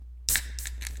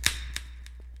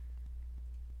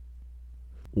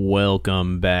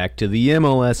Welcome back to the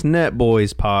MLS Net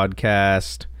Boys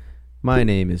podcast. My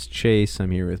name is Chase.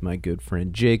 I'm here with my good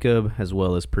friend Jacob, as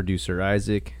well as producer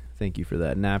Isaac. Thank you for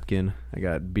that napkin. I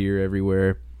got beer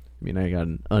everywhere. I got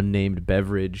an unnamed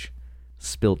beverage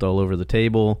spilt all over the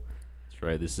table. That's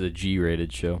right. This is a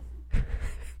G-rated show.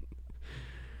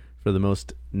 For the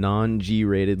most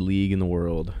non-G-rated league in the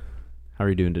world. How are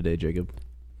you doing today, Jacob?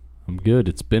 I'm good.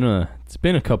 It's been a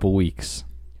couple weeks.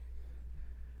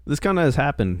 This kind of has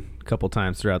happened a couple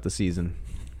times throughout the season,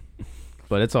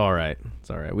 but it's all right.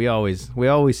 It's all right. We always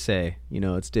say,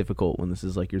 it's difficult when this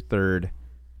is like your third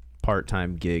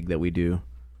part-time gig that we do.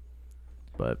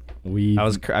 But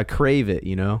I crave it.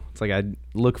 It's like I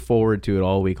look forward to it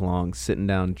all week long, sitting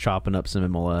down chopping up some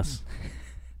MLS.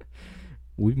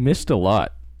 We've missed a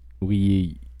lot. What do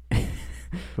you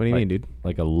mean, dude?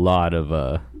 Like a lot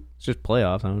of It's just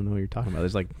playoffs. I don't know what you're talking about.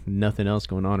 There's like nothing else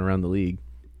going on around the league.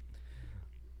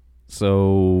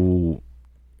 So,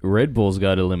 Red Bulls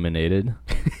got eliminated.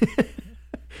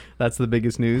 That's the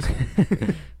biggest news.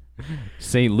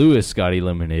 St. Louis got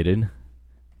eliminated.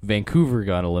 Vancouver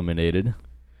got eliminated.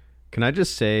 Can I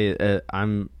just say,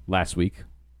 last week.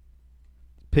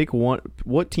 Pick one.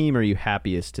 What team are you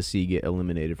happiest to see get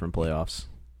eliminated from playoffs?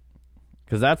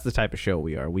 Because that's the type of show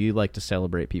we are. We like to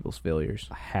celebrate people's failures.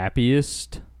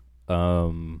 Happiest?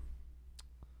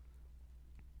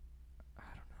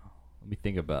 Let me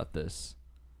think about this.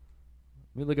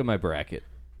 Let me look at my bracket.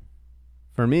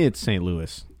 For me, it's St.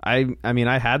 Louis. I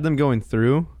had them going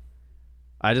through.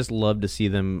 I just love to see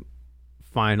them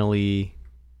finally,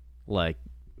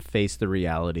 face the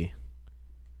reality.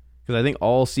 Because I think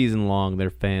all season long,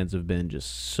 their fans have been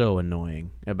just so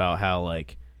annoying about how,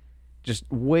 just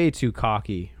way too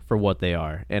cocky for what they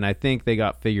are. And I think they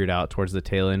got figured out towards the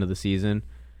tail end of the season.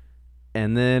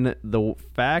 And then the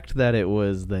fact that it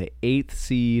was the 8th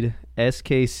seed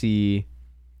SKC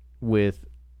with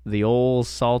the old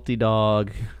salty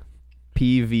dog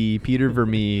PV, Peter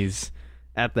Vermees,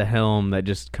 at the helm that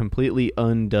just completely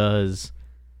undoes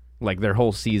their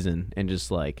whole season and just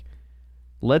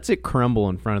lets it crumble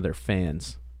in front of their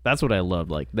fans. That's what I loved.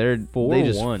 They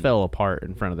just fell apart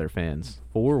in front of their fans.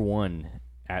 4-1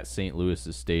 at St.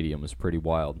 Louis's stadium was pretty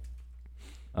wild.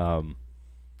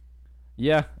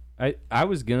 Yeah. I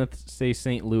was going to say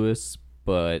St. Louis,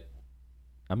 but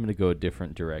I'm going to go a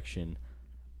different direction.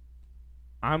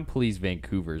 I'm pleased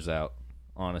Vancouver's out,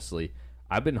 honestly.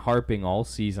 I've been harping all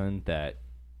season that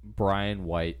Brian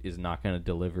White is not going to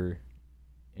deliver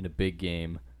in a big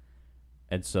game,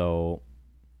 and so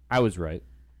I was right.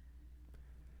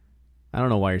 I don't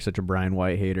know why you're such a Brian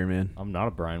White hater, man. I'm not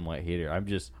a Brian White hater.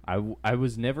 I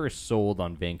was never sold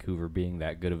on Vancouver being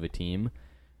that good of a team.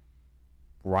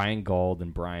 Ryan Gauld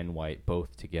and Brian White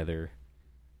both together,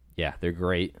 yeah, they're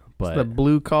great. But it's the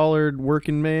blue-collared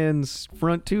working man's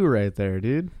front two right there,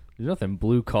 dude. There's nothing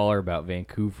blue-collar about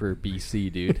Vancouver,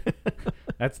 BC, dude.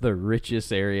 That's the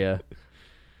richest area.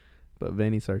 But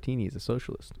Vanni Sartini is a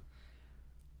socialist.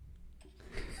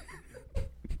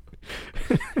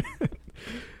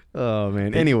 Oh,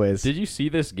 man. Anyways. Did you see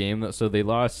this game? So they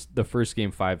lost the first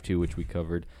game 5-2, which we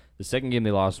covered. The second game they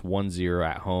lost 1-0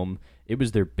 at home. It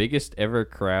was their biggest ever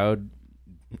crowd.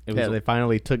 They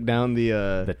finally took down the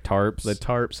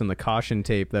tarps and the caution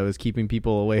tape that was keeping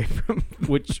people away from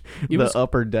the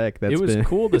upper deck. It was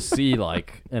cool to see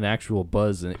an actual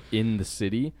buzz in the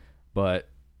city, but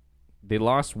they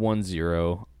lost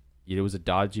 1-0. It was a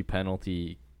dodgy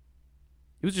penalty.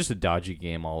 It was just a dodgy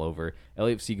game all over.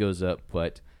 LAFC goes up,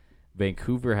 but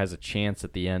Vancouver has a chance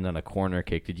at the end on a corner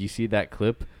kick. Did you see that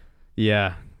clip?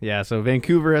 Yeah. So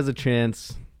Vancouver has a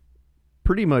chance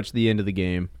pretty much the end of the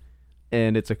game,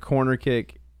 and it's a corner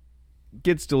kick,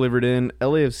 gets delivered in.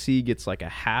 LAFC gets a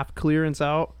half clearance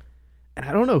out, and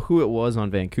I don't know who it was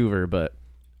on Vancouver, but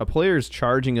a player's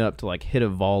charging up to hit a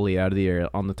volley out of the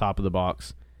air on the top of the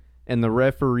box, and the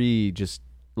referee just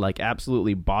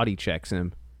absolutely body checks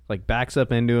him, backs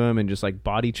up into him and just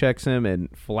body checks him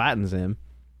and flattens him,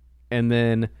 and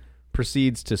then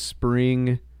proceeds to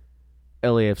spring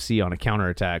LAFC on a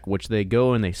counterattack, which they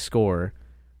go and they score.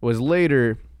 Was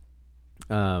later,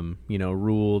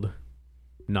 ruled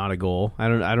not a goal. I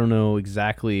don't know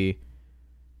exactly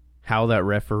how that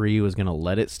referee was going to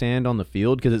let it stand on the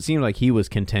field, because it seemed like he was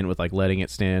content with letting it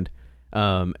stand.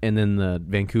 And then the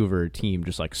Vancouver team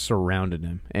just surrounded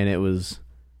him, and it was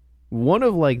one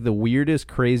of the weirdest,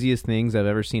 craziest things I've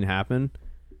ever seen happen.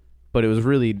 But it was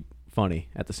really funny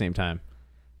at the same time.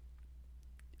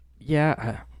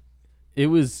 Yeah, it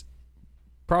was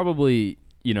probably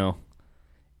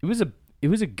It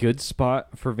was a good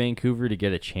spot for Vancouver to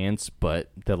get a chance,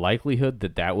 but the likelihood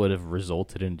that would have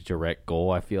resulted in a direct goal,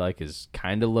 I feel like, is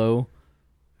kind of low.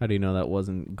 How do you know that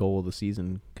wasn't goal of the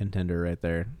season contender right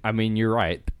there? I mean, you're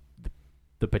right.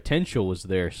 The potential was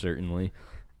there, certainly,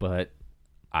 but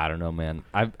I don't know, man.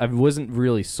 I wasn't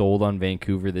really sold on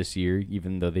Vancouver this year,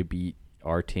 even though they beat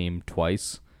our team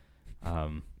twice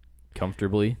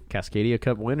comfortably. Cascadia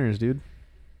Cup winners, dude.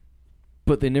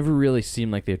 But they never really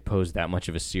seemed like they'd posed that much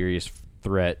of a serious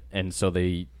threat, and so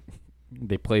they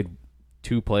played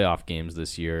 2 playoff games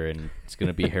this year, and it's going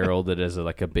to be heralded as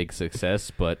a big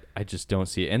success, but I just don't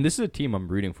see it. And this is a team I'm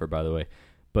rooting for, by the way.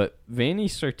 But Vanni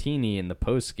Sartini in the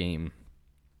post game,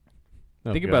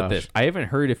 think about this. I haven't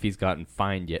heard if he's gotten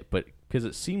fined yet, but because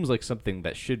it seems like something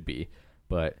that should be.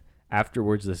 But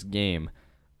afterwards, this game,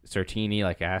 Sartini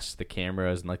asks the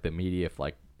cameras and the media if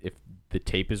the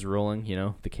tape is rolling,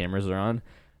 the cameras are on.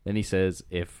 Then he says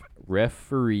if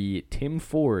referee Tim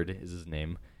Ford is his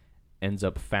name ends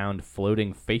up found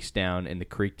floating face down in the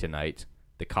creek tonight,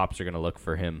 the cops are going to look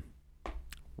for him.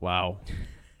 Wow.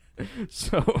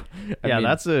 So, I mean,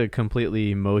 that's a completely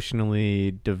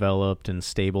emotionally developed and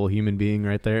stable human being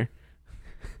right there.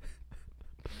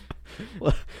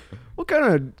 What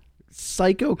kind of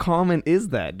psycho comment is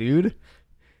that, dude?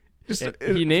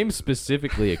 He named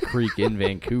specifically a creek in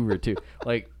Vancouver, too.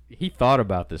 He thought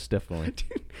about this, definitely.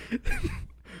 Dude.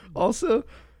 Also,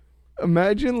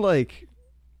 imagine,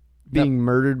 being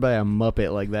murdered by a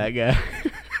Muppet like that guy.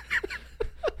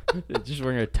 Just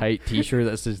wearing a tight T-shirt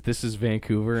that says "This is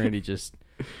Vancouver," and he just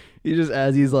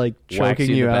as he's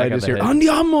choking you out, just hear head.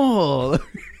 "Andiamo!"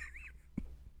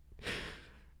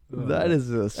 That is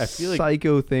a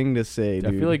psycho thing to say,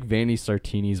 dude. I feel like Vanni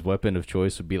Sartini's weapon of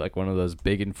choice would be one of those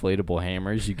big inflatable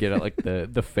hammers you get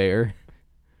at the fair.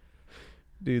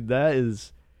 Dude, that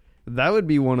would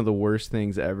be one of the worst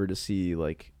things ever to see.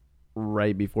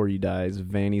 Right before you die, is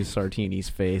Vanni Sartini's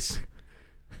face.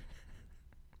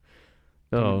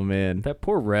 Oh man, that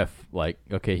poor ref.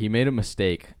 Okay, he made a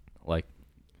mistake.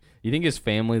 You think his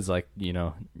family's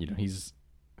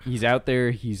he's out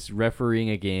there, he's refereeing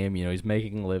a game. He's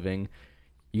making a living.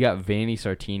 You got Vanni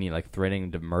Sartini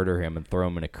threatening to murder him and throw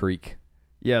him in a creek.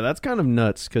 Yeah, that's kind of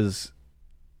nuts because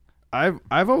I've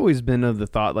always been of the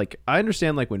thought I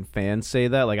understand when fans say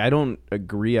that I don't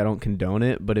agree, I don't condone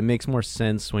it, but it makes more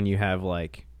sense when you have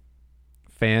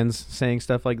fans saying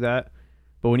stuff like that.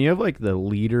 But when you have the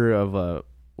leader of a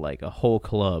whole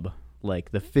club,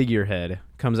 the figurehead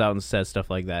comes out and says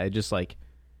stuff like that, it just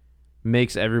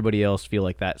makes everybody else feel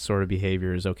that sort of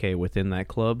behavior is okay within that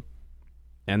club.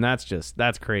 And that's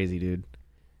crazy, dude.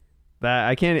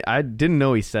 I didn't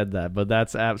know he said that, but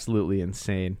that's absolutely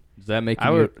insane. Does that make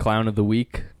you clown of the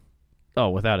week? Oh,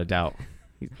 without a doubt.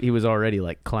 He was already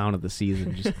clown of the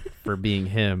season just for being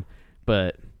him.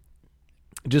 But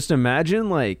just imagine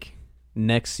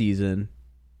next season,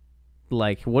 how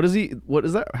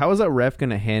is that ref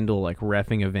gonna handle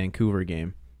reffing a Vancouver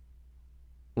game?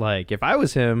 If I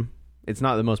was him, it's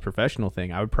not the most professional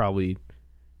thing. I would probably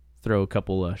throw a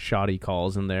couple of shoddy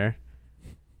calls in there.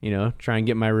 Try and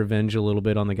get my revenge a little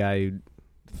bit on the guy who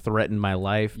threatened my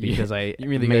life because I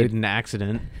made an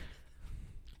accident.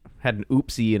 Had an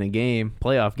oopsie in a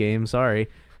playoff game. Sorry,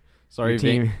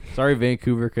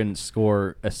 Vancouver couldn't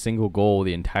score a single goal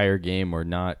the entire game or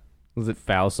not. Was it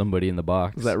foul somebody in the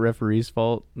box? Was that referee's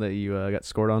fault that you got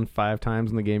scored on 5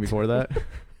 times in the game before that?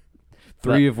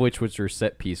 3 of which were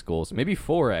set piece goals. Maybe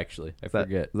 4, actually. I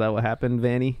forget. Is that what happened,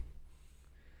 Vanny?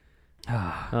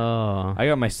 Oh. I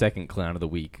got my second clown of the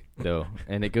week, though,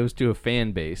 and it goes to a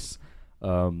fan base.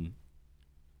 New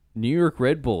York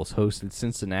Red Bulls hosted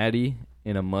Cincinnati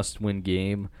in a must-win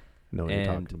game. No one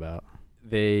talked about.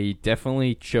 They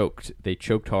definitely choked. They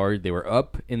choked hard. They were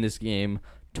up in this game.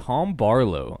 Tom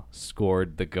Barlow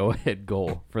scored the go-ahead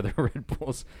goal for the Red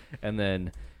Bulls, and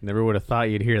then never would have thought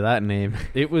you'd hear that name.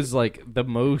 It was the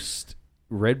most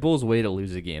Red Bulls way to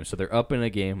lose a game. So they're up in a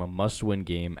game, a must-win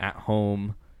game at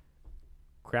home.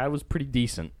 Crowd was pretty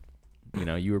decent.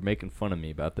 You were making fun of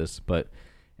me about this, but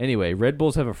anyway, Red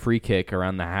Bulls have a free kick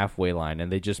around the halfway line,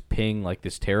 and they just ping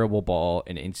this terrible ball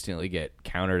and instantly get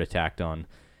countered attacked on,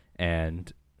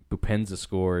 and Bupenza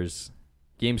scores.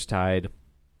 Game's tied.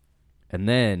 And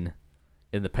then,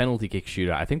 in the penalty kick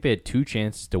shootout, I think they had 2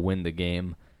 chances to win the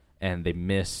game, and they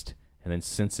missed, and then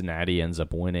Cincinnati ends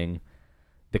up winning.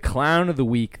 The clown of the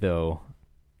week, though,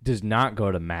 does not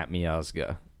go to Matt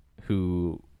Miazga,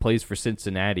 who plays for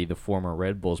Cincinnati, the former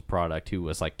Red Bulls product, who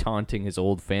was taunting his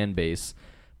old fan base,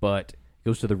 but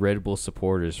goes to the Red Bull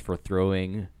supporters for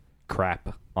throwing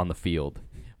crap on the field.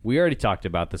 We already talked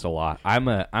about this a lot. I'm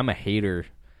a hater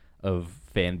of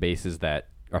fan bases that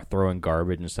are throwing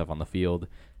garbage and stuff on the field,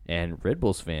 and Red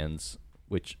Bulls fans,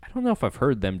 which I don't know if I've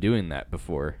heard them doing that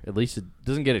before. At least it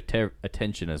doesn't get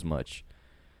attention as much.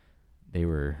 They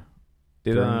were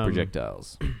Did, throwing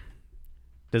projectiles.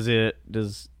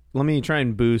 Let me try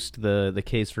and boost the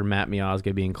case for Matt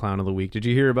Miazga being clown of the week. Did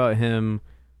you hear about him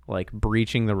like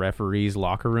breaching the referee's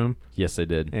locker room Yes, I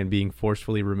did. and being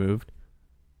forcefully removed?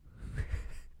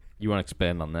 You want to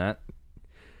expand on that?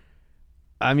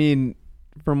 I mean,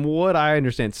 from what I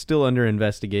understand, still under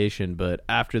investigation, but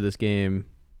after this game,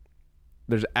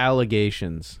 there's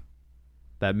allegations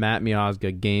that Matt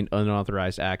Miazga gained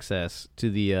unauthorized access to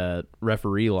the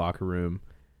referee locker room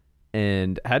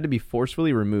and had to be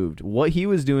forcefully removed. What he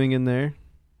was doing in there,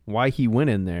 why he went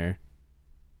in there,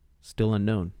 still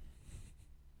unknown.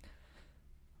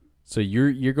 So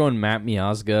you're going Matt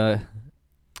Miazga.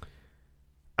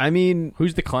 I mean,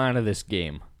 Who's the clown of this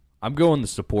game? I'm going the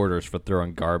supporters for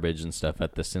throwing garbage and stuff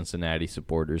at the Cincinnati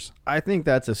supporters. I think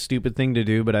that's a stupid thing to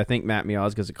do, but I think Matt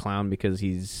Miazga's a clown because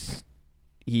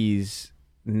he's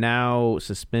now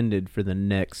suspended for the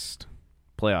next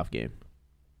playoff game.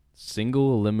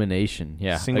 Single elimination.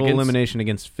 Yeah. Single elimination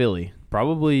against Philly.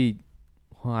 Probably,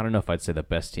 well, I don't know if I'd say the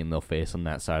best team they'll face on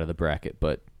that side of the bracket,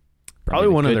 but Probably I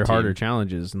mean, a one of good their team. harder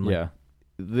challenges. And Yeah.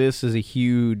 this is a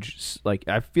huge, like,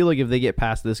 I feel like if they get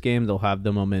past this game, they'll have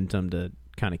the momentum to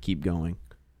kind of keep going.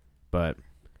 But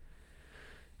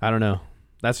I don't know.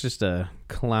 That's just a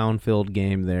clown-filled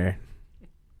game there.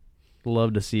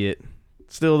 Love to see it.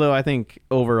 Still, though, I think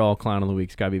overall clown of the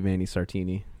week's got to be Vanni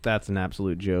Sartini. That's an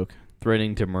absolute joke.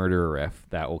 Threatening to murder a ref.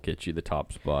 That will get you the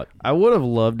top spot. I would have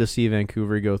loved to see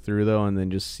Vancouver go through, though, and then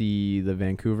just see the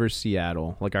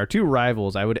Vancouver-Seattle. Like, our two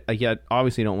rivals, I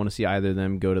obviously don't want to see either of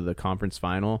them go to the conference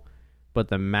final, but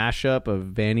the mashup of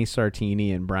Vanni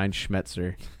Sartini and Brian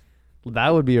Schmetzer, that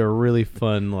would be a really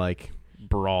fun, like,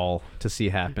 brawl to see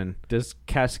happen. Does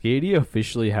Cascadia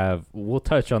officially have, we'll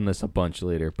touch on this a bunch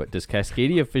later, but does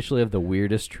Cascadia officially have the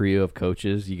weirdest trio of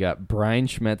coaches? You got Brian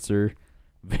Schmetzer,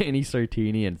 Vanni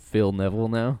Sartini, and Phil Neville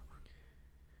now.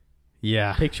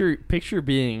 Yeah. Picture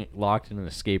being locked in an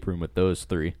escape room with those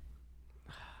three.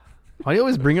 Why do you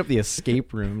always bring up the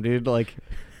escape room, dude? Like,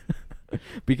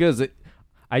 Because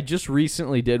I just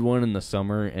recently did one in the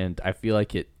summer, and I feel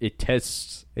like it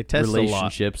tests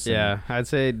relationships. A lot. Yeah, I'd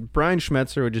say Brian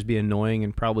Schmetzer would just be annoying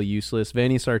and probably useless.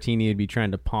 Vanni Sartini would be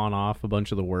trying to pawn off a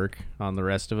bunch of the work on the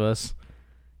rest of us.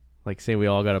 Like, say we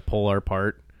all got to pull our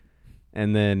part.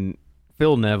 And then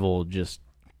Phil Neville just...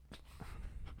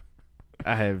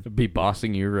 be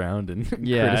bossing you around and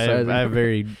Yeah, criticizing. I have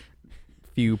very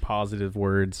few positive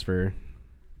words for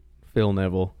Phil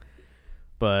Neville.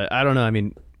 But I don't know. I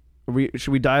mean,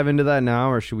 should we dive into that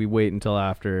now, or should we wait until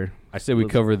after? I say we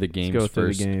cover the games Let's go through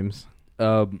first. the games.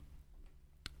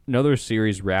 Another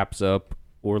series wraps up.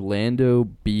 Orlando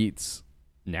beats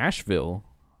Nashville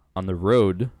on the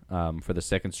road for the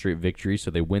second straight victory, so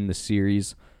they win the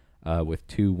series with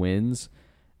 2 wins.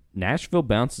 Nashville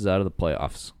bounces out of the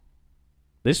playoffs.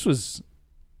 This was...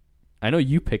 I know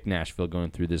you picked Nashville going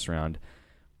through this round.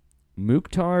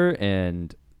 Mukhtar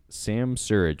and Sam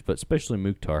Surridge, but especially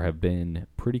Mukhtar, have been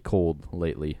pretty cold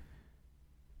lately.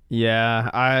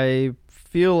 Yeah, I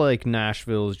feel like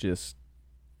Nashville's just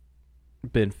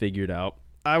been figured out.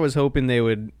 I was hoping they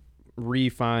would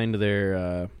re-find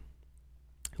their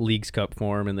Leagues Cup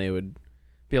form and they would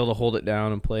be able to hold it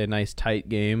down and play a nice tight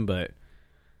game, but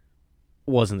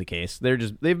wasn't the case.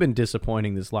 They've been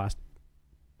disappointing this last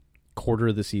quarter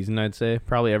of the season, I'd say.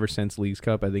 Probably ever since Leagues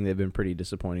Cup, I think they've been pretty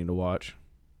disappointing to watch.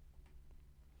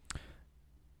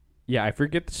 Yeah, I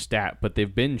forget the stat, but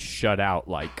they've been shut out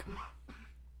like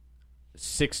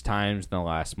 6 times in the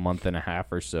last month and a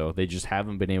half or so. They just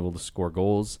haven't been able to score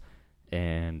goals.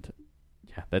 And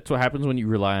yeah, that's what happens when you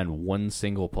rely on one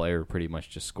single player pretty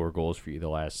much to score goals for you the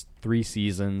last 3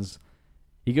 seasons.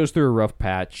 He goes through a rough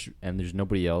patch, and there's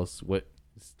nobody else. What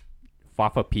is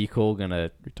Fafa Pico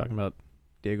gonna... You're talking about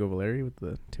Diego Valeri with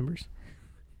the Timbers?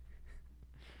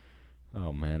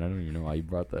 Oh, man, I don't even know why you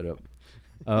brought that up.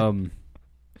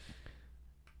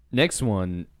 Next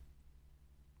one.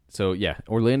 So, yeah,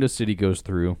 Orlando City goes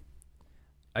through.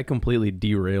 I completely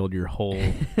derailed your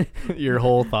whole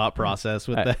thought process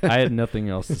with that. I had nothing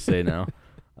else to say now.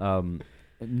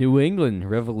 New England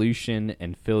Revolution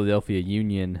and Philadelphia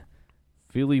Union.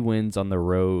 Philly wins on the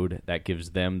road. That gives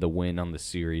them the win on the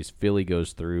series. Philly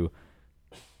goes through.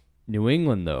 New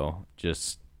England, though,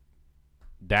 just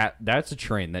that's a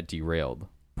train that derailed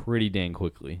pretty dang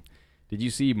quickly. Did you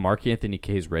see Mark Anthony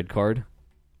Kay's red card?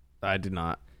 I did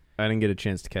not. I didn't get a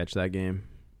chance to catch that game.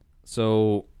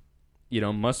 So,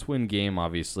 must-win game,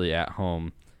 obviously, at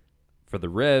home for the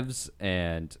Revs,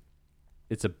 and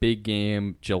it's a big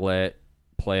game. Gillette,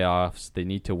 playoffs, they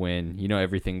need to win. You know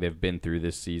everything they've been through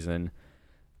this season.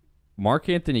 Mark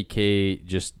Anthony Kay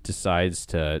just decides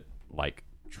to,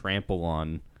 trample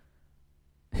on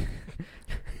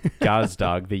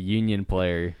Gazdag, the Union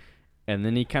player, and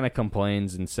then he kind of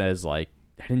complains and says, like,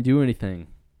 I didn't do anything.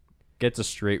 Gets a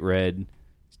straight red.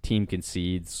 His team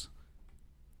concedes.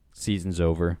 Season's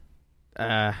over.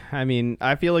 I mean,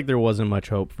 I feel like there wasn't much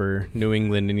hope for New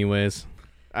England anyways.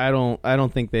 I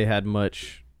don't think they had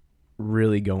much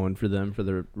really going for them for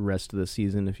the rest of the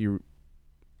season. If you're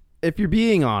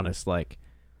being honest, like,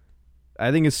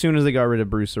 I think as soon as they got rid of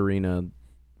Bruce Arena,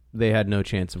 they had no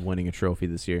chance of winning a trophy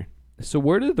this year. So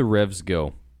where did the Revs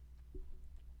go?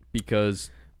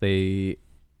 Because they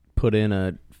put in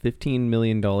a $15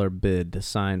 million bid to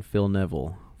sign Phil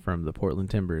Neville from the Portland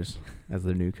Timbers as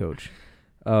their new coach.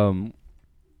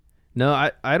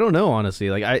 No, I don't know, honestly.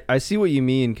 Like, I see what you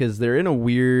mean, because they're in a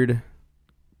weird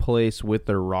place with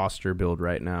their roster build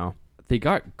right now. They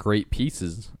got great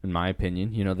pieces, in my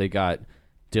opinion. You know, they got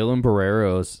Dylan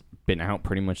Barrero's been out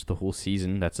pretty much the whole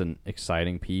season. That's an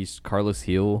exciting piece. Carlos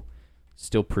Hill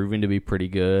still proving to be pretty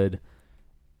good.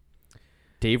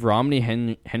 Dave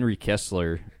Romney, Henry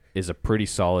Kessler is a pretty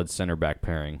solid center back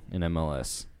pairing in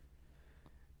MLS.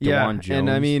 Yeah, Jones. And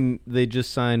I mean, they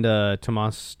just signed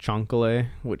Tomas Chancale,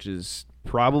 which is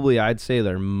probably, I'd say,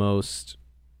 their most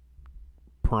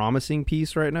promising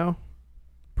piece right now.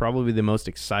 Probably the most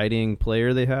exciting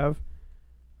player they have.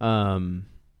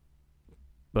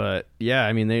 But yeah,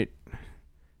 I mean,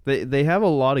 they have a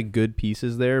lot of good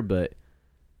pieces there, but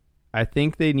I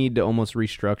think they need to almost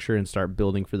restructure and start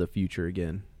building for the future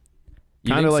again.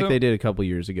 Kind of like they did a couple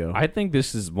years ago. I think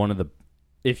this is one of the...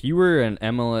 If you were an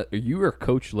MLS... Or you were a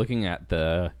coach looking at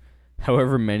the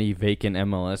however many vacant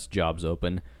MLS jobs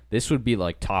open, this would be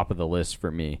like top of the list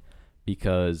for me,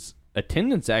 because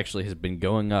attendance actually has been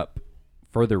going up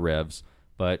for the Revs.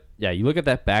 But yeah, you look at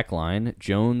that back line,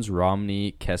 Jones,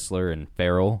 Romney, Kessler, and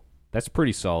Farrell. That's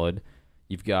pretty solid.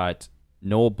 You've got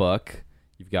Noel Buck.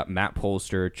 You've got Matt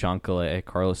Polster, Chancale,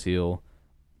 Carlos Hill,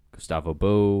 Gustavo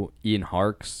Bo, Ian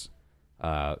Harks.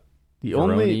 The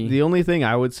only thing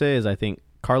I would say is I think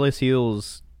Carlos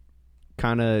Hill's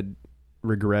kind of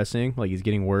regressing. Like, he's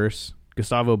getting worse.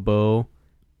 Gustavo Bo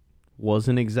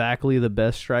wasn't exactly the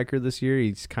best striker this year.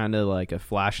 He's kind of like a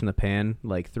flash in the pan,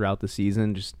 like, throughout the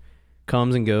season. Just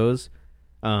comes and goes.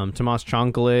 Tomas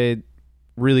Chancale,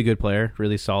 really good player,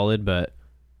 really solid, but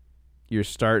you're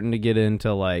starting to get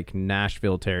into like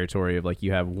Nashville territory of like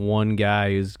you have one guy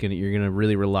you're gonna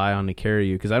really rely on to carry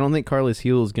you, because I don't think Carlos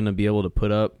Hill is gonna be able to put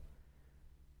up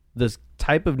this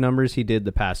type of numbers he did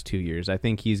the past 2 years. I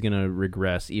think he's gonna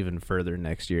regress even further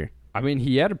next year. I mean,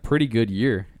 he had a pretty good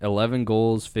year. 11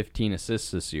 goals, 15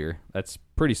 assists this year. That's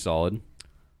pretty solid.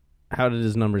 How did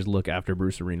his numbers look after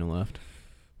Bruce Arena left?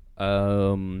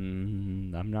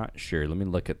 I'm not sure. Let me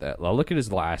look at that. I'll look at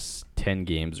his last 10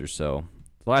 games or so.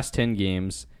 The last 10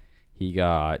 games, he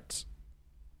got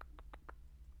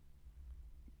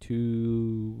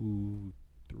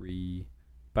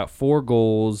about 4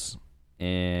 goals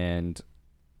and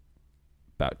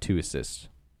about 2 assists.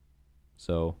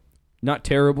 So, not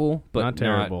terrible, but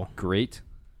not great.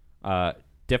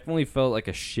 Definitely felt like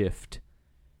a shift,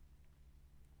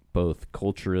 both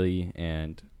culturally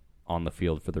and on the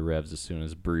field for the Revs as soon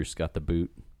as Bruce got the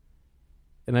boot.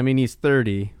 And I mean, he's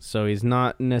 30, so he's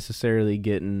not necessarily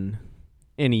getting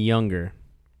any younger.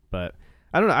 But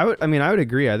I don't know. I would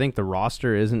agree. I think the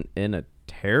roster isn't in a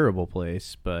terrible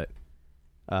place, but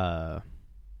not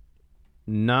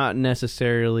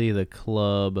necessarily the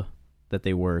club that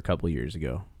they were a couple years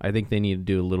ago. I think they need to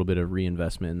do a little bit of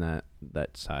reinvestment in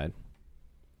that side.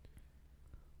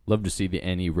 Love to see the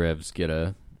NE Revs get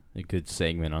a good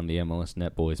segment on the MLS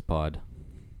Net Boys pod.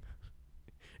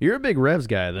 You're a big Revs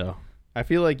guy, though. I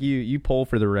feel like you pull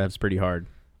for the Revs pretty hard.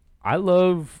 I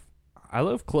love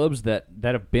clubs that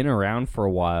have been around for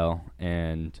a while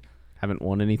and haven't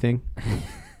won anything.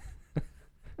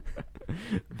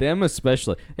 Them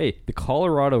especially. Hey, the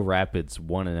Colorado Rapids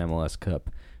won an MLS Cup.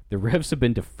 The Revs have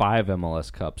been to 5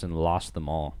 MLS Cups and lost them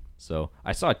all. So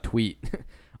I saw a tweet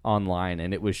online,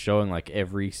 and it was showing like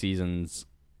every season's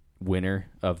winner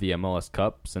of the MLS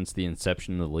Cup since the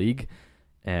inception of the league.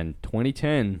 And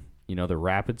 2010, the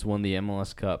Rapids won the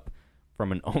MLS Cup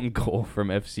from an own goal from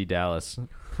FC Dallas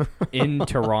in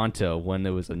Toronto when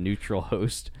there was a neutral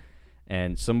host.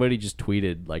 And somebody just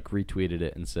retweeted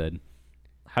it and said,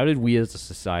 how did we as a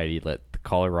society let the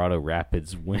Colorado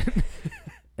Rapids win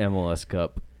MLS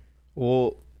Cup?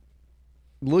 Well,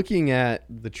 looking at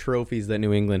the trophies that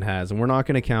New England has, and we're not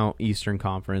going to count Eastern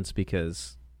Conference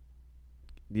because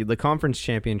the conference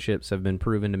championships have been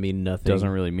proven to mean nothing. Doesn't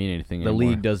really mean anything anymore. The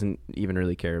league doesn't even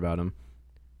really care about them.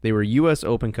 They were U.S.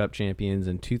 Open Cup champions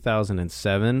in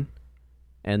 2007,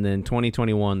 And then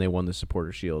 2021, they won the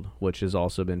Supporter Shield, which has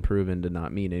also been proven to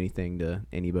not mean anything to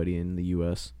anybody in the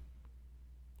U.S.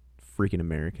 Freaking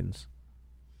Americans.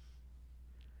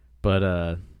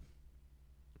 But,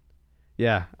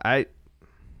 yeah,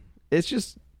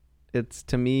 it's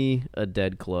to me a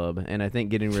dead club. And I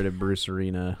think getting rid of Bruce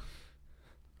Arena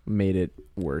made it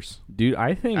worse. Dude,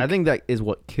 I think that is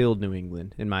what killed New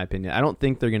England, in my opinion. I don't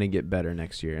think they're going to get better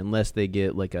next year unless they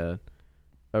get like a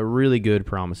really good,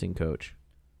 promising coach.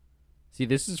 See,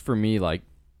 this is for me, like,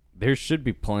 there should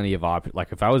be plenty of options.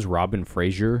 Like, if I was Robin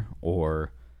Fraser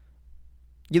or...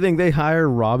 You think they hire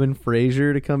Robin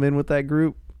Fraser to come in with that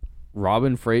group?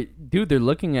 Dude, they're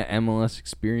looking at MLS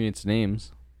experienced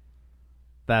names.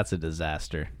 That's a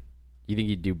disaster. You think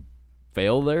he'd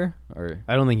fail there? Or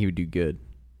I don't think he would do good.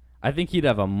 I think he'd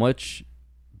have a much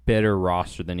better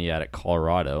roster than he had at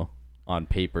Colorado on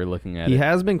paper, looking at it. He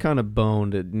has been kind of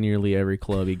boned at nearly every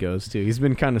club he goes to. He's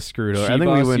been kind of screwed over. Chivas, I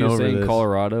think we went over this.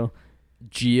 Colorado.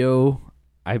 Gio,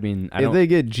 I mean, if they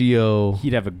get Gio,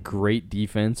 he'd have a great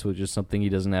defense, which is something he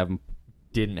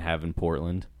didn't have in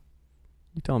Portland.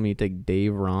 You telling me you take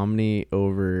Dave Romney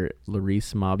over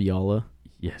Larice Mabiola?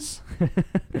 Yes.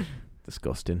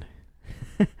 Disgusting.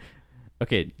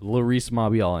 Okay, Larice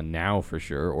Mabiola now for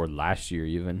sure, or last year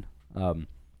even.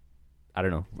 I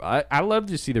don't know. I love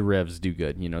to see the Revs do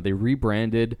good. You know, they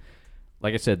rebranded.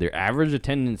 Like I said, their average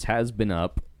attendance has been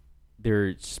up.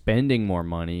 They're spending more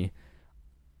money.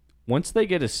 Once they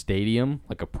get a stadium,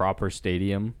 like a proper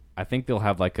stadium, I think they'll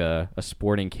have like a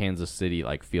Sporting Kansas City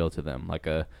like feel to them, like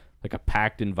a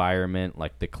packed environment.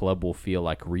 Like the club will feel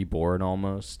like reborn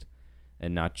almost,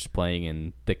 and not just playing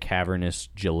in the cavernous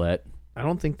Gillette. I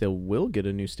don't think they will get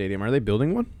a new stadium. Are they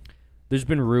building one? There's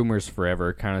been rumors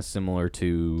forever, kind of similar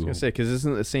to... I was going to say, because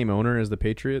isn't it the same owner as the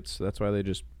Patriots? That's why they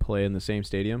just play in the same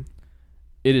stadium?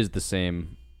 It is the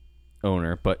same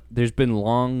owner, but there's been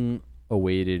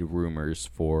long-awaited rumors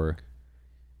for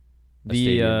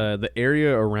the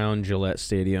area around Gillette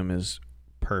Stadium is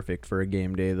perfect for a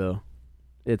game day, though.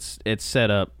 It's set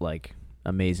up, like,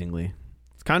 amazingly.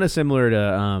 It's kind of similar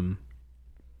to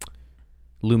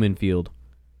Lumen Field.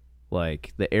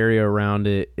 Like, the area around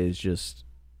it is just...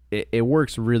 It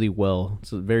works really well. It's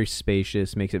very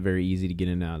spacious, makes it very easy to get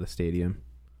in and out of the stadium.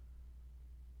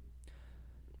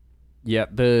 Yeah,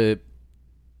 the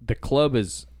club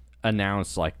has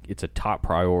announced like it's a top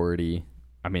priority.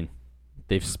 I mean,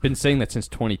 they've been saying that since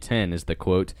 2010 is the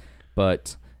quote,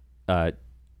 but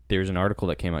there's an article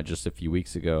that came out just a few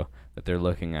weeks ago that they're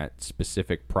looking at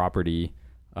specific property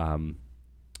about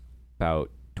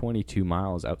 22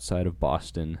 miles outside of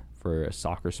Boston for a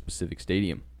soccer-specific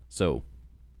stadium. So...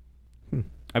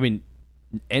 I mean,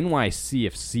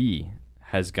 NYCFC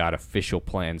has got official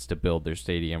plans to build their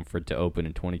stadium to open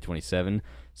in 2027.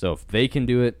 So if they can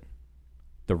do it,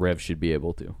 the Revs should be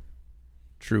able to.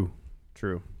 True.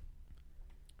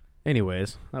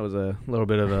 Anyways, that was a little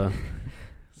bit of a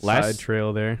side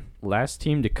trail there. Last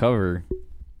team to cover,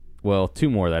 well, two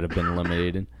more that have been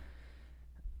eliminated.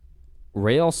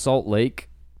 Real Salt Lake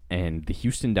and the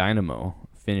Houston Dynamo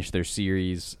finished their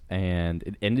series, and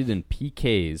it ended in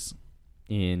PKs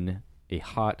in a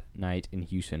hot night in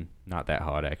Houston. Not that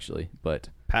hot, actually, but...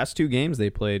 Past two games they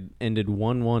played ended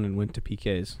 1-1 and went to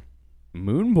PKs.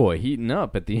 Moon Boy heating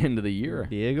up at the end of the year.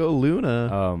 Diego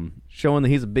Luna showing that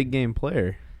he's a big game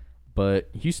player. But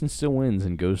Houston still wins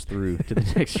and goes through to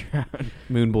the next round.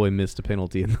 Moon Boy missed a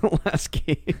penalty in the last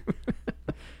game.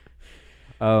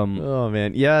 Oh,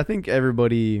 man. Yeah, I think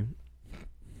everybody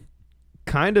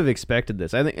kind of expected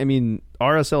this. I mean,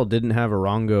 RSL didn't have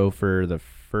Arango for the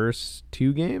first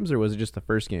two games, or was it just the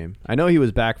first game? I know he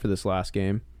was back for this last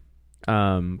game,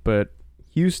 but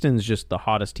Houston's just the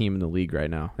hottest team in the league right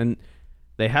now, and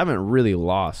they haven't really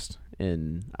lost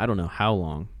in I don't know how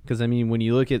long. Because I mean, when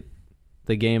you look at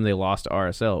the game they lost to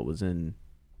RSL, it was in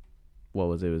what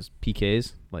was it? It was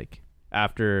PKs, like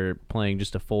after playing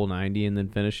just a full 90 and then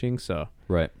finishing. So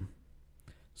right.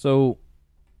 So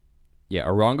yeah,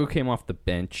 Arango came off the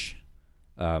bench.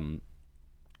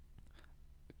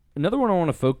 Another one I want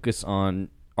to focus on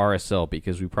RSL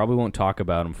because we probably won't talk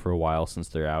about them for a while since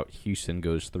they're out. Houston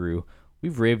goes through.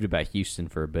 We've raved about Houston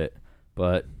for a bit,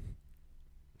 but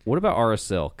what about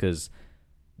RSL? Because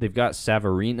they've got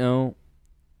Savarino,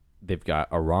 they've got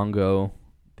Arango,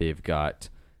 they've got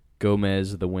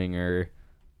Gomez, the winger,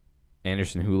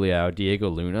 Anderson Juliao, Diego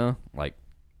Luna. Like,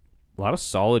 a lot of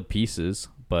solid pieces,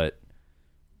 but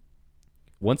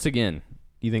once again...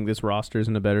 Do you think this roster's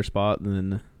in a better spot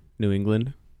than New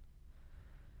England?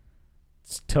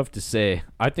 It's tough to say.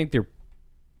 I think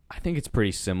it's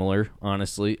pretty similar,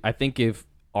 honestly. I think if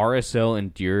RSL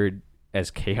endured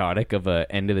as chaotic of a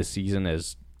end of the season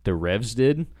as the Revs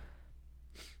did.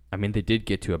 I mean, they did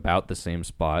get to about the same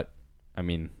spot. I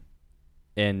mean,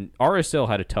 and RSL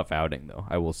had a tough outing, though.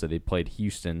 I will say they played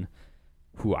Houston,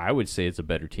 who I would say is a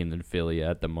better team than Philly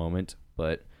at the moment.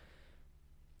 But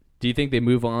do you think they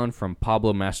move on from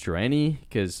Pablo Mastroeni?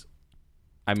 Because,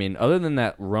 I mean, other than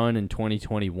that run in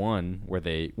 2021 where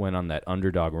they went on that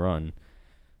underdog run,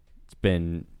 it's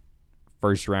been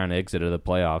first round exit of the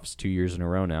playoffs 2 years in a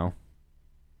row now.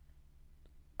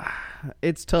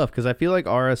 It's tough because I feel like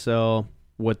RSL,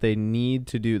 what they need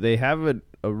to do, they have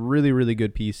a really, really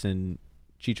good piece in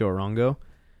Chicho Arango.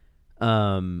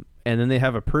 And then they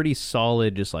have a pretty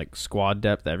solid just like squad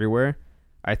depth everywhere.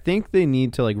 I think they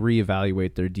need to like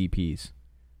reevaluate their DPs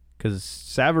because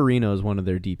Savarino is one of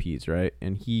their DPs, right?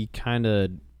 And he kind of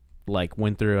like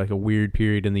went through like a weird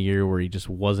period in the year where he just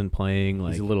wasn't playing.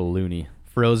 Like, he's a little loony.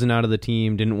 Frozen out of the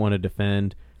team, didn't want to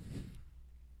defend.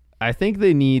 I think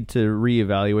they need to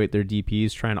reevaluate their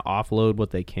DPs, trying to offload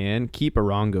what they can, keep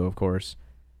Arango, of course,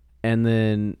 and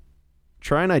then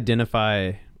try and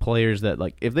identify players that,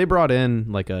 like, if they brought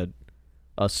in like a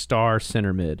star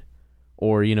center mid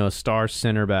or, you know, a star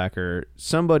center back or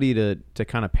somebody to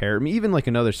kind of pair, even like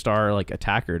another star like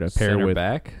attacker to pair Center with.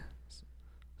 back?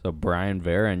 So Brian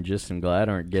Vera and Justin Glad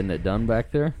aren't getting it done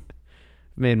back there?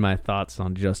 Made my thoughts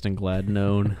on Justin Glad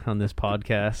known on this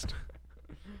podcast.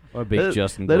 What a big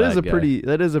Justin That Glad is a guy.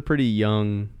 that is a pretty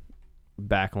young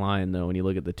back line though when you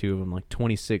look at the two of them, like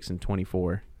 26 and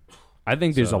 24. I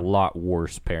think there's a lot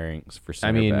worse pairings for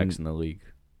center backs in the league.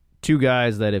 Two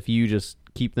guys that if you just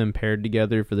keep them paired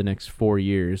together for the next 4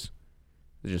 years,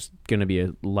 it's just going to be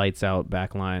a lights out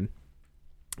back line.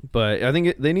 But I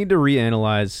think they need to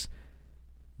reanalyze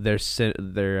their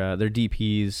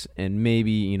DPs and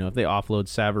maybe, you know, if they offload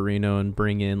Savarino and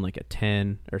bring in like a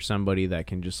 10 or somebody that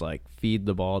can just like feed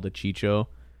the ball to Chicho,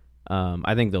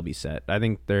 I think they'll be set. I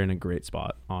think they're in a great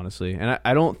spot, honestly. And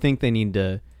I don't think they need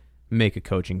to make a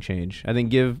coaching change. I think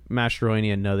give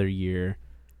Mastroeni another year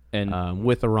and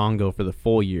with Arango for the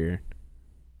full year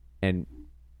and,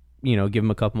 you know, give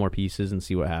him a couple more pieces and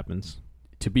see what happens.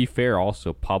 To be fair,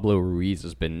 also, Pablo Ruiz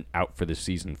has been out for the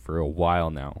season for a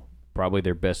while now. Probably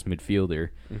their best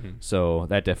midfielder. Mm-hmm. So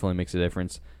that definitely makes a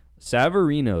difference.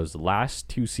 Savarino's last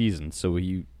 2 seasons, so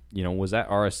he, you know, was at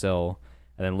RSL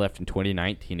and then left in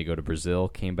 2019 to go to Brazil,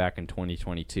 came back in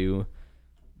 2022.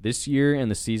 This year and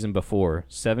the season before,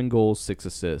 7 goals, 6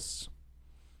 assists.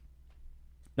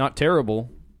 Not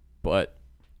terrible, but...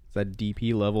 Is that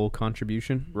DP level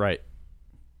contribution? Right.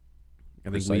 I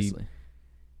think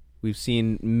we've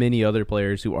seen many other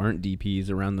players who aren't DPs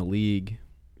around the league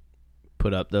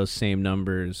put up those same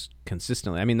numbers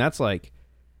consistently. I mean, that's like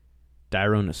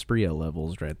Dairon Asprilla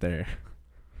levels right there.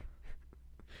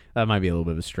 That might be a little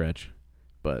bit of a stretch,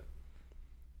 but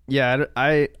yeah,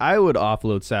 I would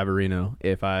offload Savarino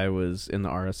if I was in the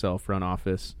RSL front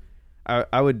office.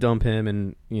 I would dump him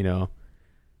and, you know,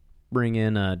 bring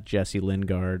in Jesse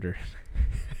Lingard or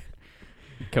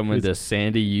coming to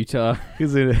Sandy, Utah,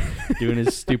 doing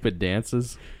his stupid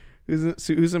dances.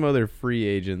 Who's some other free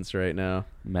agents right now?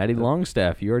 Matty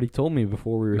Longstaff. You already told me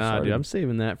before we were starting. Dude, I'm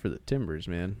saving that for the Timbers,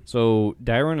 man. So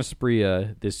Dairon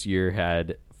Asprilla this year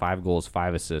had 5 goals,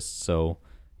 5 assists. So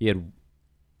he had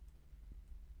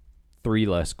 3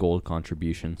 less goal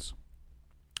contributions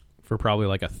for probably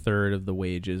like a third of the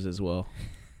wages as well.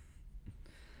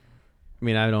 I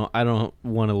mean, I don't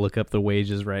want to look up the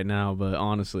wages right now, but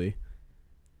honestly,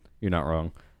 you're not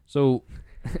wrong. So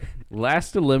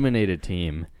last eliminated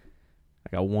team.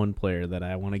 I got one player that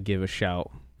I want to give a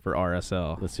shout for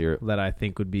RSL. Let's hear it. That I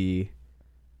think would be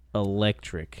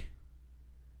electric.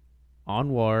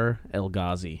 Anwar El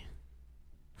Ghazi.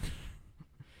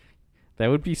 That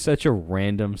would be such a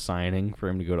random signing for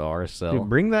him to go to RSL. Dude,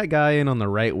 bring that guy in on the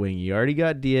right wing. You already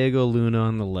got Diego Luna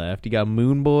on the left. You got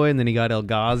Moon Boy, and then you got El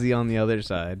Ghazi on the other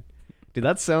side. Dude,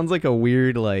 that sounds like a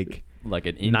weird like an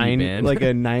indie band, like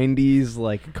a 90s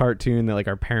like cartoon that like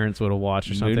our parents would have watched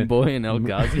or something. Moon Boy and El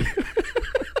Ghazi.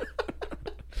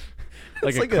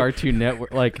 like a Cartoon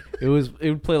Network. Like it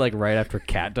would play like right after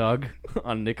Cat Dog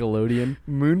on Nickelodeon.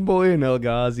 Moon Boy and El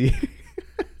Ghazi.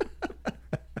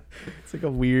 It's like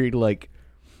a weird like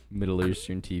Middle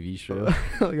Eastern TV show.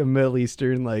 Like a Middle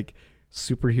Eastern like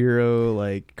superhero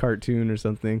like cartoon or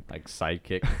something. Like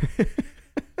Sidekick.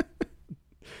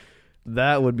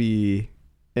 That would be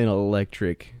an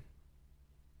electric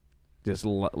just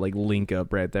like link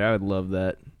up right there. I would love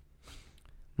that.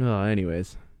 Oh,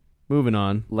 anyways. Moving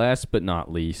on. Last but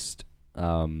not least,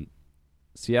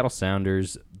 Seattle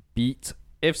Sounders beat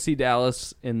FC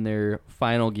Dallas in their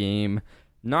final game,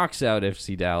 knocks out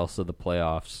FC Dallas of the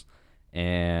playoffs,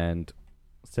 and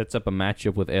sets up a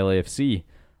matchup with LAFC.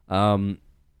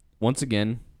 once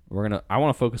again, I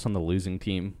want to focus on the losing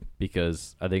team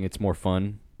because I think it's more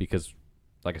fun because,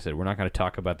 like I said, we're not going to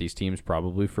talk about these teams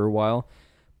probably for a while.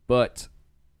 But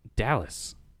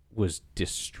Dallas was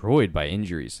destroyed by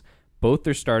injuries. Both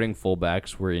their starting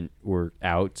fullbacks were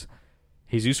out.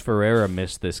 Jesus Ferreira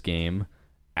missed this game.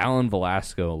 Alan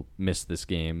Velasco missed this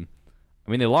game.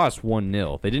 I mean, they lost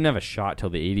 1-0. They didn't have a shot till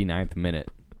the 89th minute.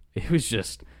 It was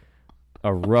just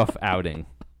a rough outing.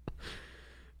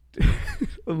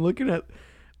 I'm looking at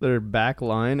their back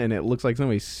line, and it looks like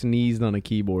somebody sneezed on a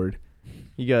keyboard.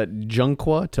 You got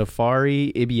Junkwa,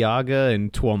 Tafari, Ibiaga,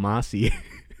 and Tuamasi.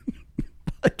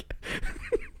 Like,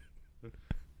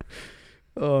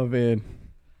 oh, man.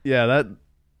 Yeah,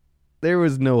 there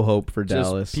was no hope for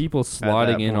Dallas. Just people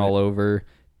slotting in all over.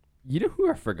 You know who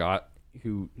I forgot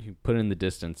who put in the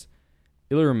distance?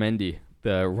 Illaramendi,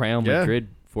 the Real Madrid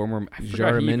former.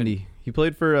 Jaramendi. He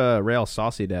played for Real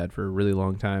Sociedad for a really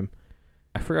long time.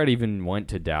 I forgot he even went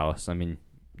to Dallas. I mean,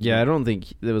 yeah, I don't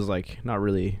think it was like not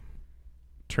really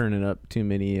turning up too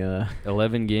many.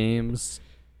 11 games.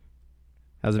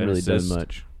 Hasn't really done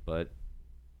much. But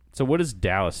so what does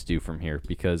Dallas do from here?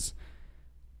 Because,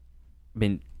 I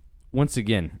mean, once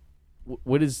again,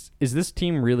 what is this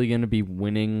team really going to be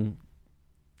winning?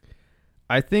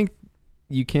 I think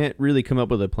you can't really come up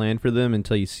with a plan for them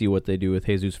until you see what they do with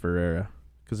Jesus Ferreira.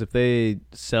 Because if they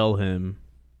sell him,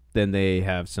 then they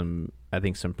have some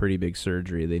pretty big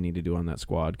surgery they need to do on that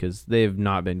squad because they have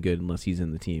not been good unless he's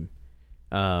in the team.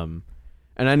 And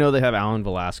I know they have Alan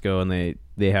Velasco and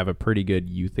they have a pretty good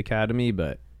youth academy,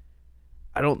 but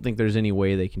I don't think there's any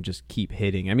way they can just keep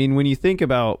hitting. I mean, when you think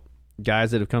about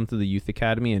guys that have come through the youth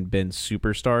academy and been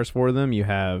superstars for them, you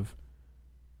have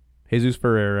Jesus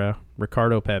Ferreira,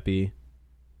 Ricardo Pepi.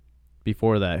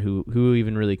 Before that, who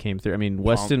even really came through? I mean,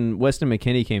 Weston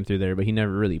McKennie came through there, but he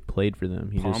never really played for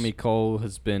them. Tommy Cole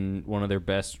has been one of their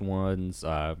best ones.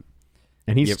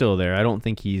 And he's still there. I don't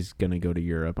think he's going to go to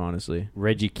Europe, honestly.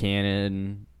 Reggie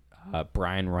Cannon,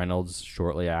 Brian Reynolds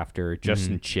shortly after,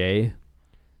 Justin Che.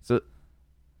 So,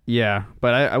 yeah,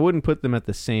 but I wouldn't put them at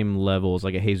the same level as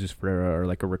like a Jesus Ferreira or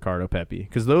like a Ricardo Pepi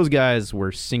because those guys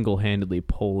were single-handedly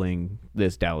pulling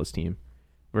this Dallas team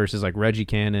versus like Reggie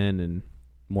Cannon and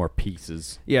more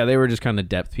pieces. Yeah, they were just kind of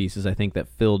depth pieces, I think, that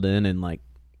filled in and like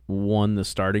won the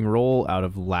starting role out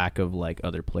of lack of like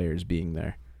other players being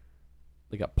there.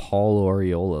 They got Paul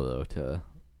Oriola though to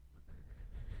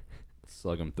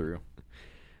slug them through.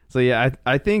 So yeah,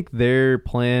 I think their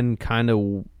plan kind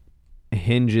of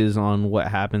hinges on what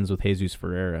happens with Jesus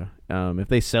Ferreira. If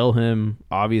they sell him,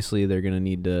 obviously they're gonna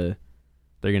need to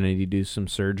do some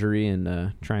surgery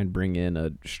and try and bring in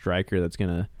a striker that's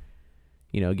gonna,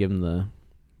 give him the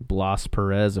Blas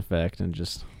Perez effect and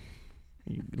just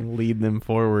lead them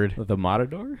forward. The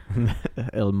Matador?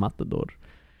 El Matador.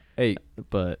 Hey,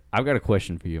 but I've got a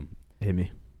question for you. Hit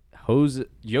me.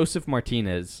 Josef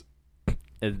Martinez,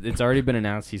 it's already been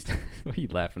announced what are you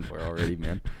laughing for already,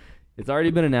 man? It's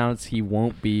already been announced he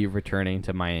won't be returning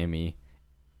to Miami.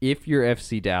 If you're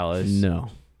FC Dallas, no.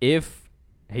 If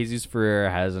Jesus Ferreira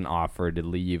has an offer to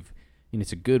leave, and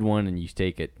it's a good one and you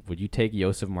take it, would you take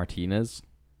Josef Martinez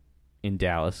in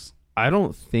Dallas? I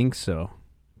don't think so,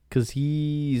 because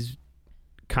he's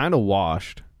kind of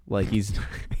washed. Like he's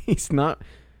not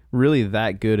really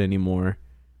that good anymore.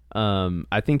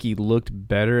 I think he looked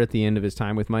better at the end of his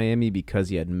time with Miami because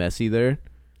he had Messi there.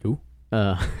 Who?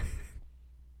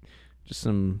 Just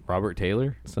some Robert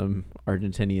Taylor, some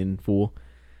Argentinian fool.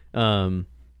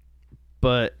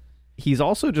 But he's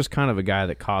also just kind of a guy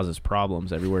that causes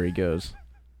problems everywhere he goes.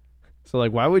 So,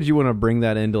 like, why would you want to bring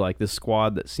that into, like, this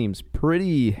squad that seems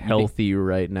pretty healthy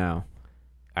right now?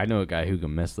 I know a guy who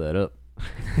can mess that up.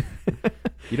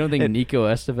 You don't think Nico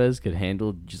Estevez could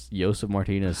handle just Josef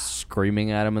Martinez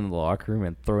screaming at him in the locker room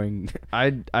and throwing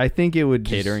I think it would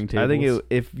catering tables? I think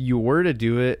if you were to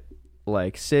do it,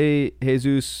 like, say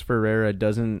Jesus Ferreira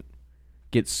doesn't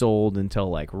get sold until,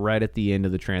 like, right at the end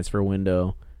of the transfer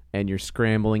window, and you're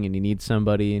scrambling and you need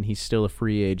somebody and he's still a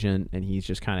free agent and he's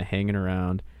just kind of hanging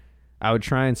around, I would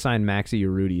try and sign Maxi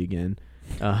Urruti again.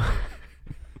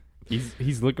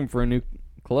 He's looking for a new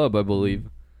club, I believe.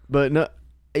 But no,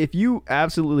 if you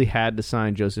absolutely had to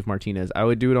sign Josef Martinez, I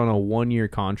would do it on a 1-year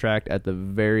contract at the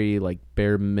very like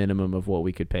bare minimum of what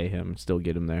we could pay him and still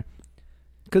get him there.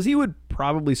 Because he would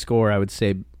probably score, I would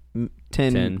say,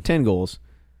 10 goals.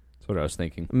 That's what I was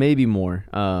thinking. Maybe more,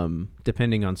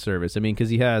 depending on service. I mean, because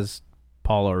he has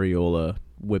Paul Arriola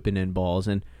whipping in balls.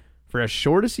 And for as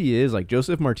short as he is, like,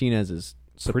 Josef Martinez is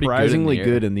surprisingly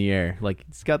good in the air. Like,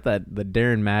 he's got the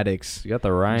Darren Maddox. You got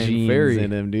the Ryan genes Ferry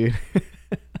in him, dude.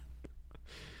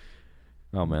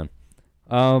 Oh, man.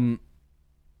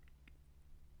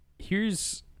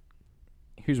 here's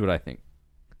what I think.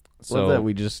 Love that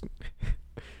we just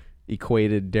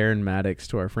equated Darren Maddox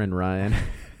to our friend Ryan.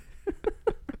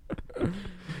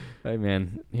 Hey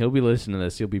man, he'll be listening to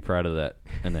this. He'll be proud of that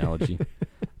analogy.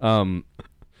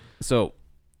 So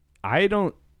I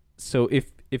don't. So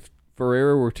if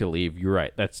Ferreira were to leave, you're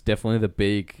right. That's definitely the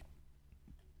big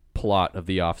plot of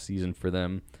the offseason for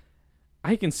them.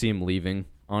 I can see him leaving.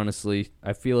 Honestly,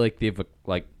 I feel like they've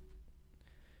like.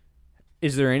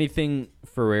 Is there anything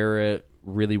Ferreira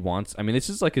really wants? I mean, this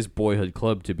is like his boyhood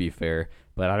club, to be fair,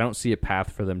 but I don't see a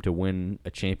path for them to win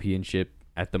a championship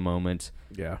at the moment.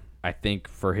 Yeah. I think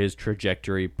for his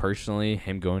trajectory, personally,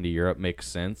 him going to Europe makes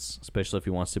sense, especially if he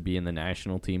wants to be in the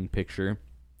national team picture.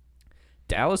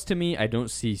 Dallas, to me, I don't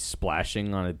see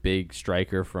splashing on a big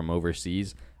striker from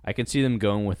overseas. I can see them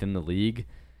going within the league.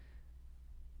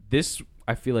 This,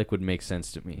 I feel like, would make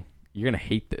sense to me. You're going to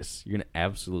hate this. You're going to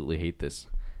absolutely hate this.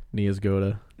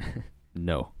 Niasgoda.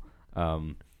 No.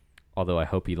 Although I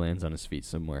hope he lands on his feet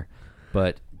somewhere.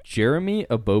 But Jeremy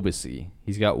Abobasi,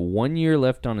 he's got 1 year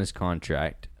left on his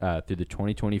contract through the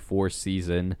 2024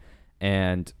 season,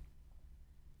 and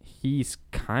he's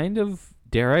kind of,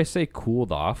 dare I say,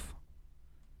 cooled off,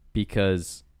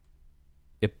 because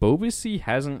Abobasi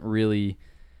hasn't really,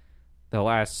 the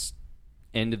last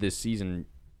end of this season,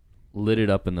 lit it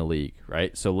up in the league,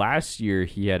 right? So last year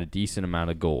he had a decent amount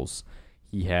of goals.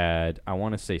 He had, I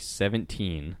want to say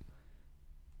 17.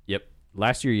 Yep.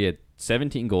 Last year he had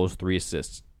 17 goals, 3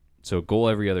 assists. So a goal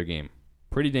every other game.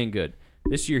 Pretty dang good.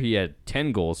 This year he had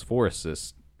 10 goals, 4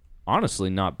 assists. Honestly,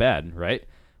 not bad, right?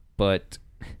 But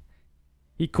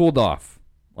he cooled off,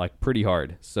 like, pretty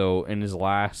hard. So in his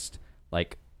last,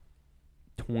 like,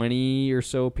 20 or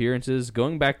so appearances,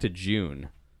 going back to June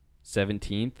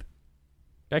 17th,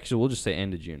 actually, we'll just say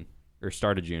end of June, or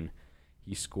start of June,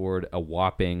 he scored a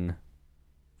whopping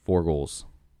 4 goals.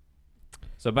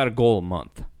 So about a goal a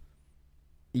month.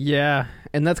 Yeah,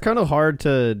 and that's kind of hard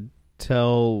to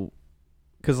tell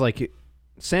because, like,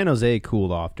 San Jose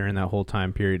cooled off during that whole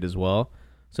time period as well.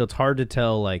 So it's hard to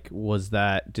tell, like,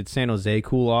 did San Jose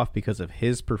cool off because of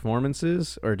his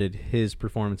performances, or did his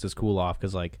performances cool off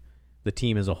because, like, the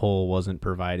team as a whole wasn't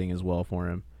providing as well for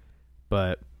him?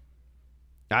 But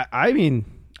I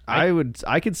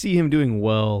could see him doing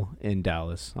well in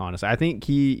Dallas, honestly. I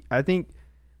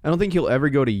don't think he'll ever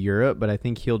go to Europe, but I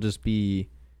think he'll just be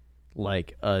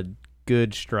like a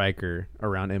good striker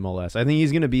around MLS. I think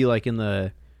he's going to be like in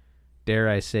the, dare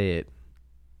I say it,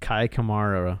 Kai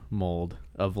Kamara mold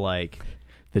of like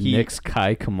the Knicks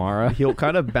Kai Kamara. He'll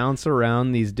kind of bounce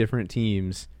around these different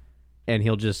teams, and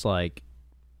he'll just like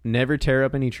never tear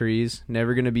up any trees,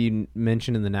 never going to be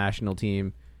mentioned in the national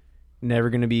team, never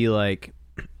going to be like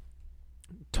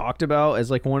talked about as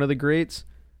like one of the greats,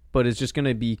 but it's just going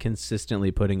to be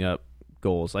consistently putting up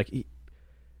goals.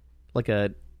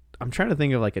 I'm trying to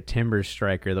think of like a Timbers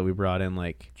striker that we brought in,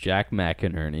 like Jack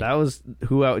McInerney. That was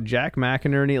Jack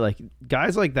McInerney, like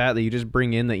guys like that you just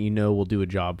bring in that you know will do a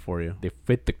job for you. They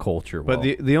fit the culture well.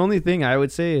 But the only thing I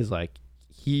would say is like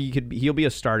he'll be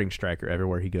a starting striker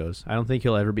everywhere he goes. I don't think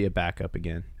he'll ever be a backup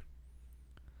again.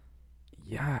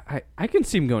 Yeah, I can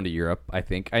see him going to Europe, I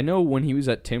think. I know when he was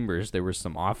at Timbers, there were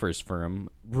some offers for him,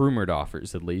 rumored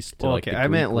offers at least. To okay, I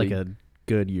meant like a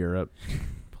good Europe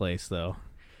place, though.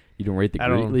 You don't rate the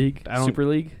Greek League? Super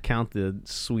League? Count the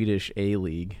Swedish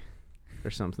A-League or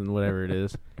something, whatever it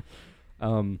is.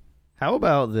 How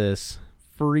about this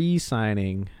free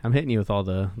signing? I'm hitting you with all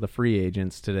the free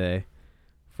agents today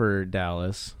for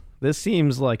Dallas. This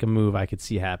seems like a move I could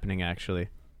see happening, actually.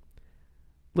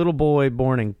 Little boy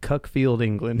born in Cuckfield,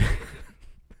 England.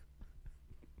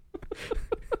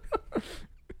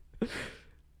 Is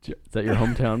that your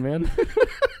hometown, man?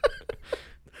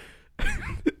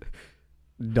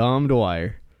 Dom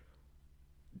Dwyer.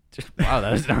 Wow,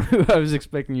 that's not who I was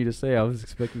expecting you to say. I was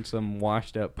expecting some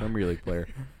washed-up Premier League player.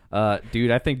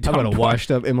 Dude, I think How about a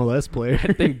washed-up MLS player?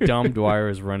 I think Dom Dwyer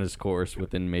has run his course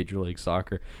within Major League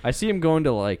Soccer. I see him going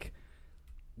to, like,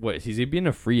 what, is he being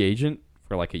a free agent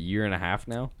for like a year and a half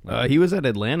now? He was at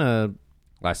Atlanta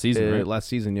last season, right? Last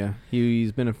season, yeah.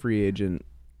 He's been a free agent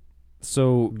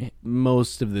so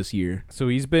most of this year. So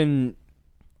he's been...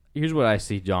 Here's what I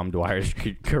see Dom Dwyer's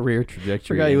career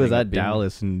trajectory. I forgot he was at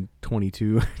Dallas in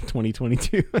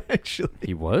 2022, actually.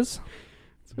 He was?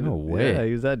 No way.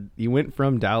 Yeah, he went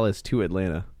from Dallas to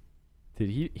Atlanta. Did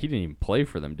he didn't even play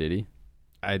for them, did he?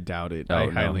 I doubt it. I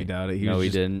highly doubt it. He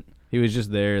didn't. He was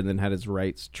just there and then had his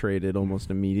rights traded almost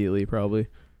immediately, probably.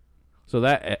 So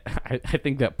that I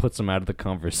think that puts him out of the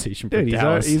conversation for Dude,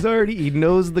 Dallas. He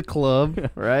knows the club,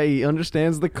 right? He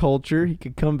understands the culture. He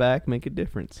could come back, make a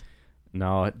difference.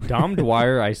 No, Dom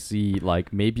Dwyer, I see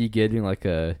like maybe getting like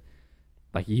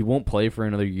he won't play for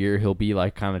another year. He'll be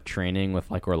like kind of training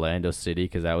with like Orlando City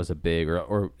because that was a big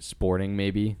or Sporting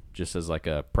maybe just as like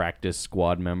a practice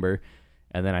squad member,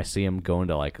 and then I see him going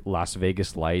to like Las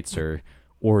Vegas Lights or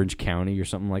Orange County or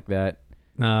something like that.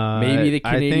 Maybe the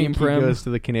Canadian I think Prem. he goes to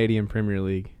the Canadian Premier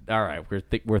League. All right,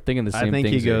 we're thinking the same I think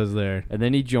things he here. goes there. And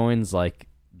then he joins like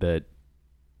the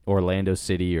Orlando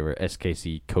City or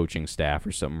SKC coaching staff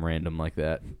or something random like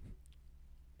that.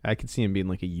 I could see him being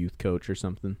like a youth coach or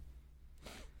something.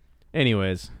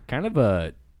 Anyways, Kind of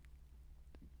I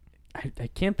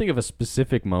can't think of a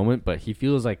specific moment, but he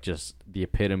feels like just the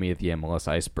epitome of the MLS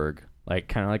iceberg. Like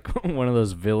kind of like one of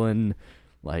those villain,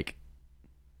 like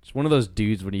just one of those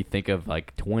dudes when you think of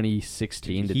like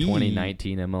 2016 to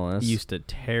 2019 MLS. he used to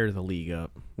tear the league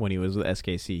up when he was with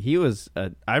SKC. He was.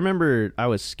 I remember I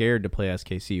was scared to play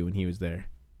SKC when he was there.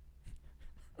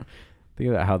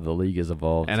 Think about how the league has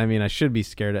evolved. And I mean, I should be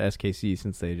scared of SKC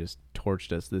since they just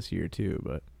torched us this year too.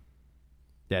 But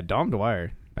yeah, Dom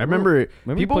Dwyer. I remember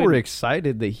people were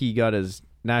excited that he got his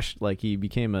he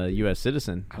became a U.S.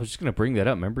 citizen. I was just gonna bring that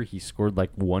up. Remember, he scored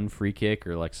like one free kick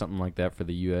or like something like that for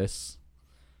the U.S.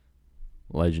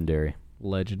 Legendary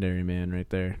Man right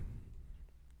there.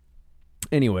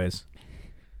 Anyways,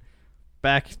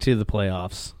 back to the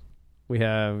playoffs.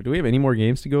 Do we have any more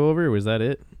games to go over, or was that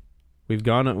it? We've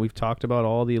talked about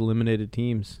all the eliminated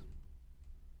teams.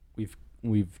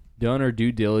 We've done our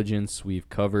due diligence. We've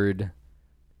covered.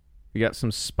 We got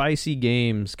some spicy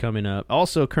games coming up.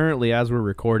 Also, currently, as we're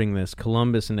recording this,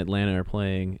 Columbus and Atlanta are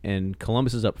playing, and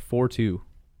Columbus is up 4-2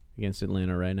 against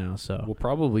Atlanta right now. So We'll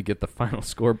probably get the final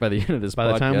score by the end of this by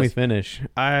podcast. the time we finish,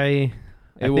 I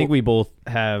think we both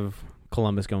have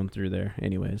Columbus going through there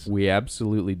anyways. We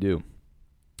absolutely do.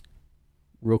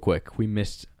 Real quick, we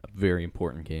missed a very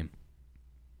important game.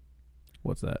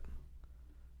 What's that?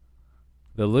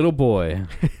 The little boy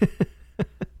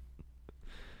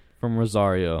from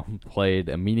Rosario played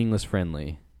a meaningless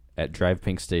friendly at Drive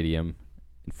Pink Stadium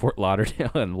in Fort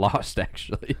Lauderdale and lost,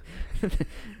 actually.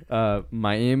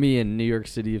 Miami and New York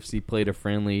City FC played a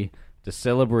friendly to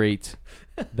celebrate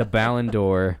the Ballon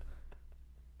d'Or.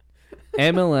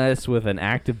 MLS with an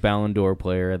active Ballon d'Or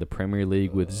player, the Premier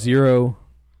League with 0,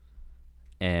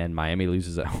 and Miami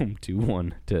loses at home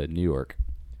 2-1 to New York.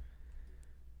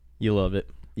 You love it.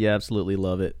 You absolutely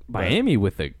love it. Miami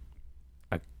with a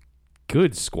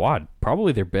good squad.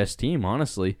 Probably their best team,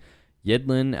 honestly.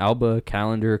 Yedlin, Alba,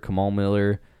 Callender, Kamal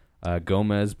Miller,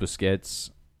 Gomez,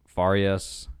 Busquets,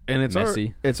 Farias, and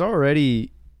Messi. It's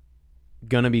already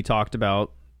going to be talked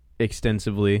about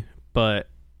extensively, but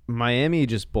Miami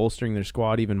just bolstering their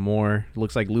squad even more. It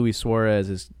looks like Luis Suarez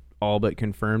is all but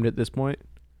confirmed at this point.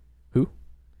 Who?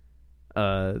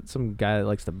 Some guy that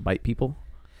likes to bite people.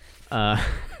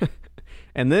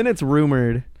 And then it's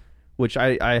rumored, which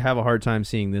I have a hard time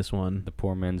seeing this one. The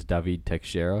poor man's David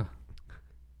Teixeira.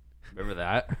 Remember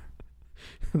that?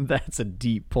 That's a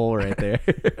deep pull right there.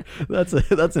 that's an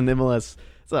MLS.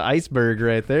 It's an iceberg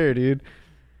right there, dude.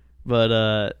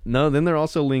 But no, then they're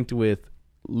also linked with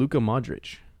Luka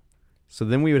Modric. So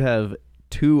then we would have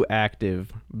 2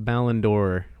 active Ballon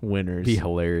d'Or winners. Be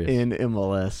hilarious in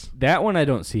MLS. That one I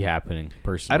don't see happening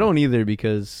personally. I don't either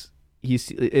because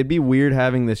it'd be weird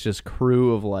having this just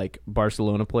crew of like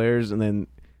Barcelona players and then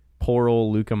poor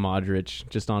old Luka Modric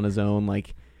just on his own.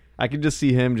 Like I could just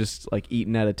see him just like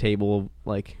eating at a table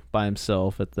like by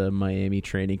himself at the Miami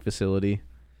training facility.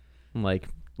 And, like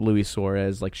Luis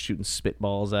Suarez like shooting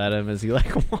spitballs at him as he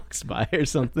like walks by or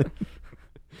something.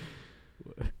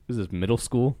 Was this middle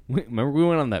school? Remember we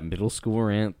went on that middle school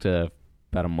rant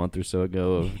about a month or so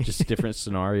ago of just different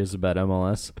scenarios about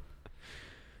MLS.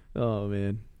 Oh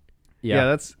man. Yeah,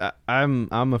 that's I'm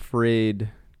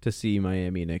afraid to see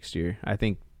Miami next year. I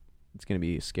think it's going to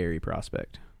be a scary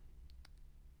prospect.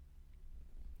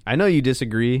 I know you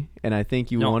disagree, and I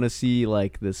think you want to see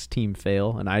like this team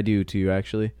fail, and I do too,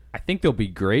 actually. I think they'll be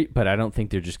great, but I don't think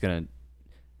they're just going to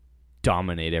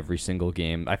dominate every single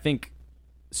game. I think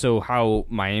so. How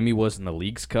Miami was in the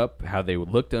Leagues Cup, how they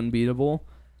looked unbeatable,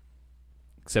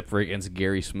 except for against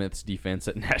Gary Smith's defense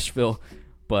at Nashville,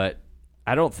 but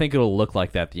I don't think it'll look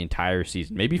like that the entire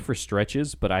season. Maybe for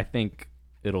stretches, but I think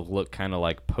it'll look kind of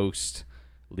like post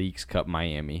Leagues Cup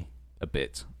Miami a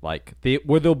bit, like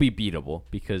where they'll be beatable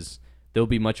because they'll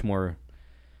be much more.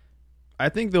 I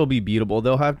think they'll be beatable.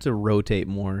 They'll have to rotate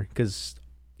more because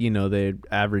the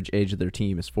average age of their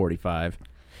team is 45.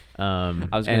 I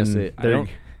was gonna say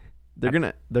they're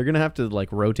gonna have to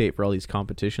like rotate for all these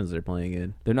competitions they're playing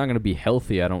in. They're not gonna be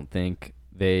healthy. I don't think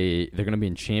they're gonna be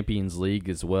in Champions League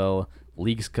as well.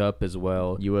 Leagues Cup as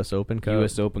well. U.S. Open Cup.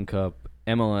 MLS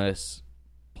MLS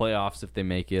playoffs if they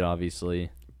make it, obviously.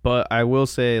 But I will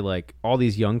say, like, all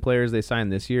these young players they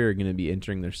signed this year are going to be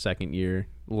entering their second year.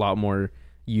 A lot more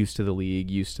used to the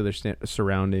league, used to their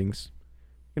surroundings.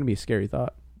 Going to be a scary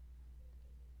thought.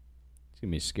 It's going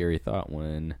to be a scary thought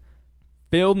when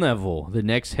Phil Neville, the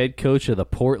next head coach of the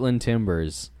Portland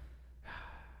Timbers.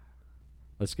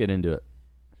 Let's get into it.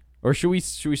 Or should we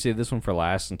save this one for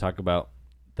last and talk about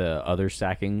the other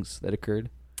sackings that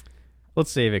occurred?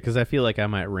 Let's save it because I feel like I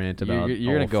might rant about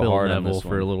you're going to go Phil hard Neville on this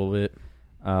for a little bit.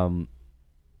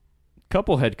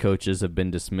 Couple head coaches have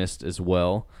been dismissed as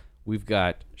well. We've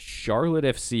got Charlotte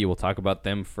FC. We'll talk about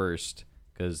them first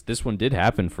because this one did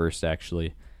happen first,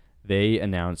 actually. They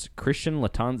announced Christian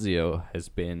Latanzio has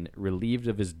been relieved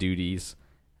of his duties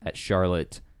at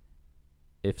Charlotte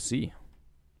FC.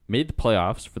 Made the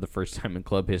playoffs for the first time in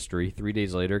club history. 3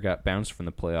 days later, got bounced from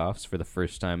the playoffs for the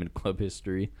first time in club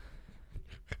history.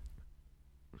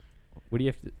 What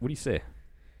do you say?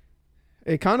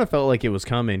 It kind of felt like it was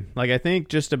coming. Like, I think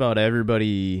just about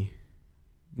everybody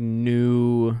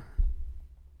knew,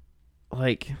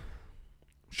 like,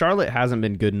 Charlotte hasn't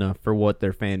been good enough for what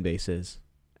their fan base is.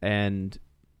 And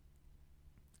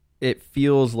it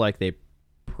feels like they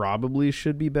probably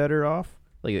should be better off.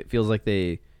 Like, it feels like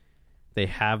they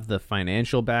have the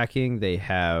financial backing. They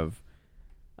have,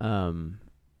 I don't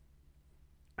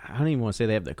even want to say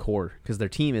they have the core because their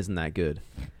team isn't that good.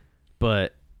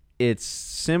 But it's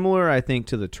similar, I think,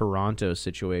 to the Toronto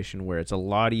situation where it's a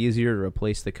lot easier to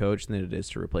replace the coach than it is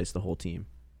to replace the whole team.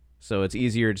 So it's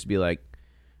easier to be like,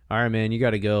 all right, man, you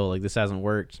got to go. Like, this hasn't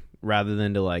worked, rather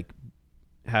than to, like,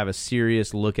 have a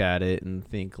serious look at it and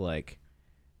think, like,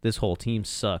 this whole team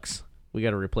sucks. We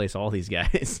got to replace all these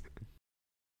guys.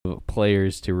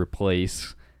 Players to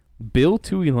replace Bill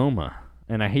Tuiloma.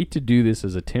 And I hate to do this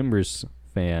as a Timbers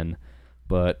fan,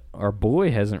 but our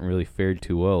boy hasn't really fared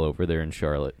too well over there in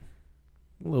Charlotte.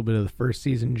 A little bit of the first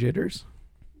season jitters.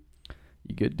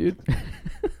 You good, dude?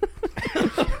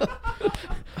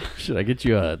 Should I get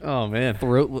you a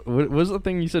throat? What was the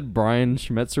thing you said Brian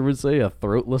Schmetzer would say? A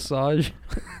throat massage?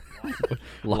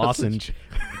 Lozenge.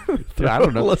 I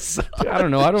don't know. I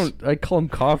don't know. I call them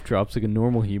cough drops like a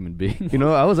normal human being. You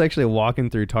know, I was actually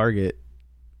walking through Target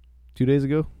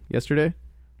yesterday,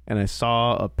 and I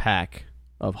saw a pack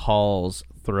of Hall's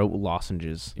throat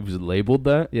lozenges. It was labeled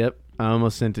that? Yep. I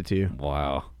almost sent it to you.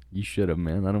 Wow. You should have,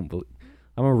 man. I'm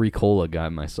a Ricola guy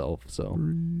myself, so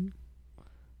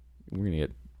we're going to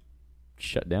get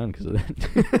shut down because of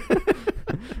that.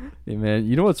 Hey, man,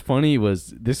 you know what's funny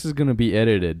was this is going to be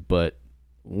edited, but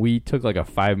we took like a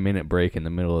 5-minute break in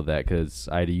the middle of that because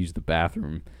I had to use the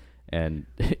bathroom, and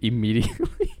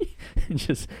immediately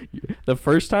just the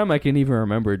first time I can even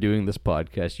remember doing this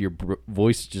podcast, your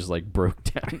voice just like broke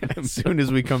down as soon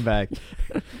as we come back.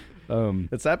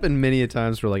 It's happened many a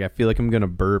times where, like, I feel like I'm gonna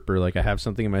burp or like I have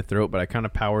something in my throat, but I kind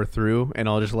of power through and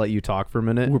I'll just let you talk for a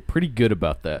minute. We're pretty good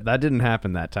about that. That didn't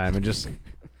happen that time. It just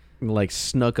like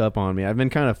snuck up on me. I've been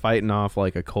kind of fighting off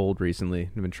like a cold recently.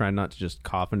 I've been trying not to just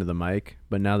cough into the mic,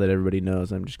 but now that everybody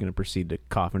knows, I'm just gonna proceed to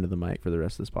cough into the mic for the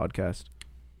rest of this podcast.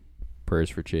 Prayers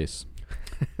for Chase.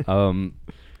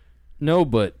 No,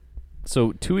 but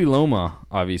so Tuiloma,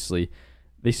 obviously,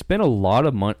 they spent a lot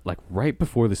of money, like right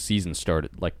before the season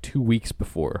started, like 2 weeks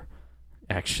before.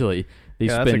 Actually,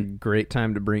 that's a great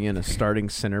time to bring in a starting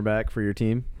center back for your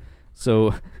team. So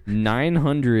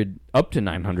up to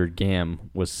 900 GAM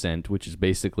was sent, which is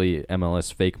basically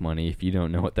MLS fake money. If you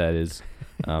don't know what that is,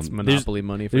 it's monopoly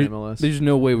money for MLS. There's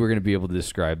no way we're going to be able to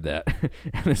describe that.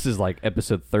 This is like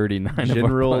episode 39.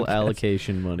 General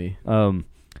allocation money.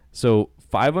 So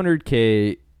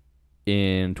 500K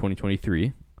in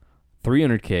 2023,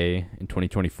 300K in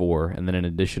 2024, and then an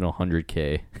additional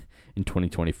 100K in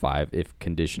 2025 if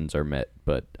conditions are met.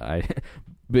 But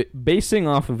basing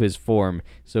off of his form,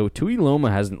 so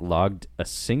Tuiloma hasn't logged a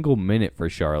single minute for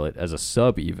Charlotte as a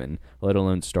sub even, let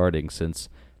alone starting, since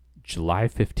July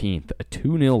 15th, a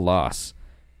 2-0 loss.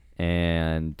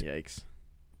 And yikes.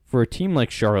 For a team like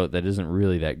Charlotte that isn't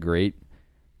really that great,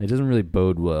 it doesn't really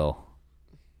bode well.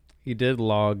 He did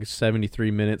log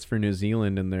 73 minutes for New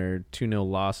Zealand in their 2-0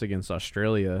 loss against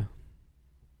Australia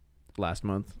last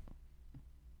month.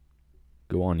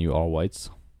 Go on, you all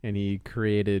whites. And he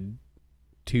created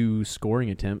 2 scoring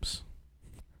attempts.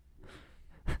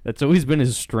 That's always been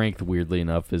his strength, weirdly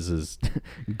enough, is his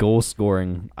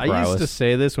goal-scoring prowess. I used to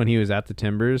say this when he was at the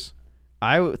Timbers.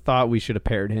 I thought we should have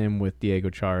paired him with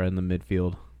Diego Chara in the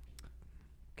midfield.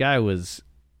 Guy was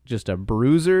just a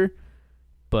bruiser,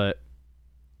 but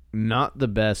not the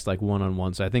best like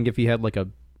one-on-one. So I think if he had like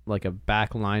a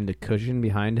back line to cushion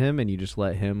behind him and you just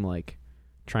let him like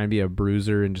try and be a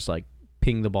bruiser and just like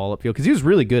ping the ball upfield because he was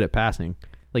really good at passing.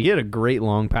 Like he had a great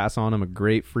long pass on him, a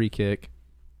great free kick.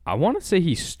 I want to say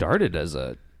he started as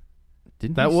a.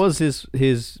 That was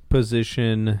his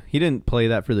position. He didn't play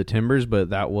that for the Timbers, but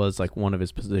that was like one of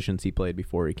his positions he played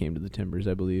before he came to the Timbers,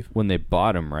 I believe. When they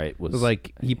bought him, right? It was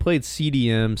like he played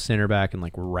CDM, center back, and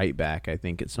like right back, I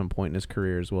think, at some point in his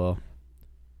career as well.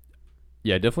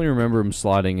 Yeah, I definitely remember him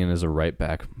slotting in as a right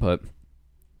back, but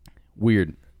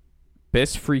weird.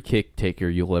 Best free kick taker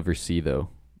you'll ever see, though,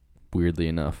 weirdly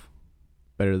enough.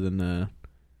 Better than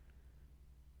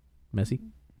Messi?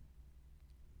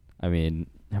 I mean,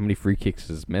 how many free kicks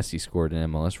has Messi scored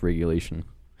in MLS regulation?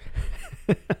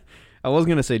 I was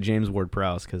going to say James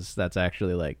Ward-Prowse because that's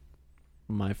actually like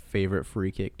my favorite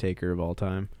free kick taker of all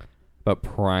time. But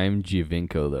prime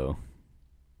Giovinco, though.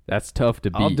 That's tough to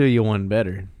beat. I'll do you one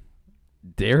better.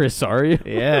 De Rosario?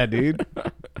 Yeah, dude.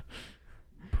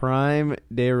 Prime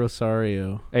De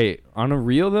Rosario. Hey, on a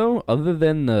real, though, other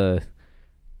than the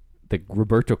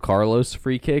Roberto Carlos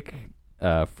free kick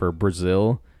for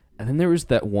Brazil, and then there was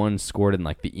that one scored in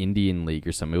like the Indian League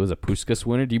or something. It was a Puskas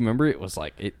winner. Do you remember? It was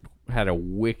like it had a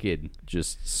wicked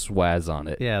just swaz on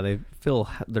it. Yeah, they fill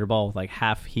their ball with like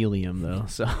half helium though.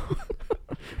 So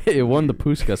it won the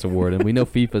Puskas award, and we know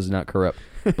FIFA's not corrupt.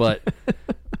 But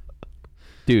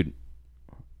dude,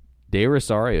 De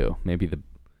Rosario, maybe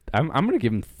I'm gonna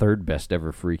give him third best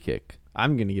ever free kick.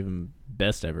 I'm gonna give him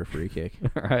best ever free kick.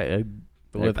 All right, I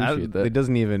appreciate that. It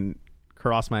doesn't even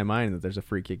cross my mind that there's a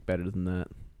free kick better than that.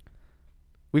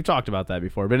 We've talked about that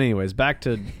before, but anyways, back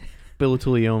to Bill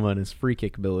Tulioma and his free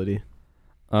kick ability.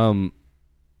 I want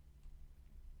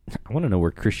to know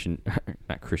where Christian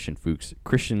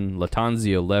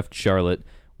Latanzio left Charlotte.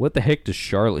 What the heck does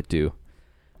Charlotte do?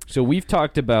 So we've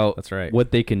talked about That's right.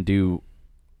 what they can do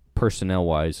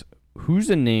personnel-wise. Who's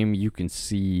a name you can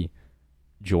see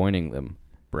joining them?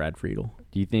 Brad Friedel.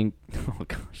 Do you think... Oh,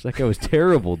 gosh, that guy was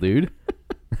terrible, dude.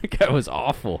 That guy was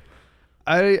awful.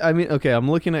 I mean, okay, I'm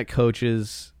looking at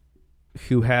coaches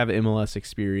who have MLS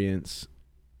experience.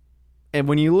 And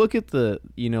when you look at the,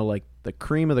 like the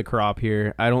cream of the crop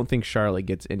here, I don't think Charlotte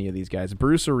gets any of these guys.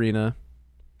 Bruce Arena.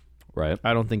 Right.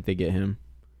 I don't think they get him.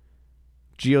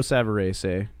 Gio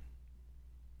Savarese.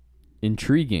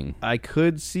 Intriguing. I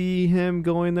could see him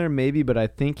going there maybe, but I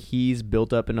think he's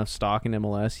built up enough stock in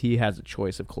MLS. He has a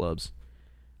choice of clubs.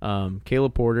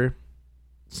 Caleb Porter,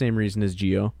 same reason as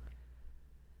Gio.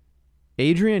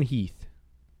 Adrian Heath.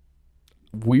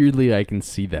 Weirdly, I can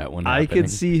see that one happening. I could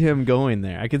see him going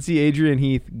there. I could see Adrian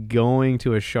Heath going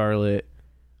to a Charlotte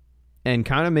and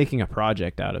kind of making a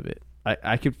project out of it.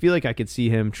 I could feel like I could see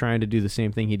him trying to do the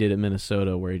same thing he did at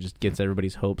Minnesota where he just gets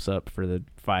everybody's hopes up for the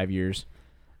 5 years.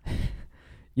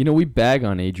 We bag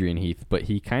on Adrian Heath, but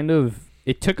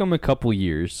it took him a couple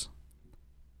years.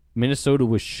 Minnesota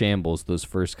was shambles those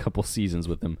first couple seasons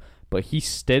with him, but he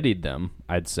steadied them,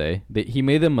 I'd say. He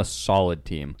made them a solid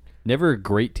team. Never a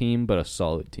great team, but a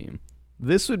solid team.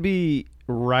 This would be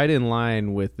right in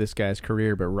line with this guy's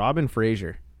career, but Robin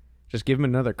Fraser, just give him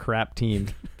another crap team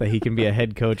that he can be a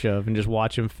head coach of and just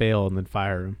watch him fail and then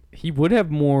fire him. He would have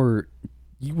more,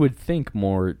 you would think,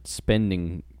 more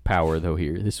spending power, though,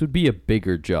 here. This would be a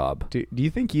bigger job. Do you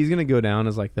think he's going to go down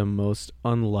as like the most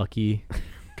unlucky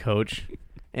coach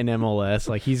in MLS?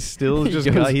 Like he's still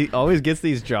he always gets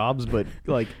these jobs, but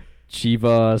like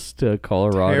Chivas to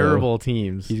Colorado. Terrible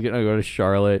teams. He's going to go to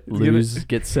Charlotte,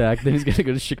 get sacked, then he's going to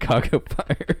go to Chicago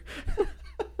Fire.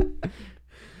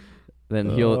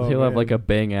 Then he'll have like a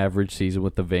bang average season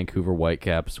with the Vancouver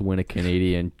Whitecaps, win a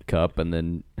Canadian Cup, and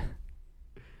then...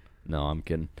 No, I'm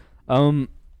kidding.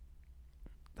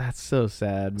 That's so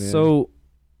sad, man. So,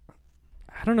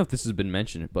 I don't know if this has been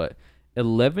mentioned, but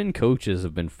 11 coaches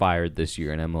have been fired this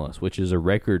year in MLS, which is a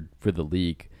record for the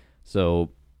league. So,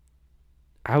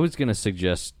 I was going to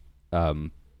suggest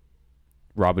Robin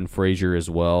Fraser as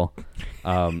well.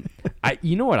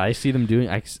 You know what I see them doing?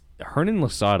 Hernan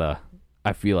Losada,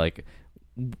 I feel like,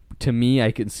 to me,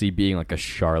 I can see being like a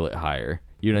Charlotte hire.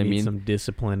 You know what I mean? Some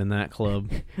discipline in that club.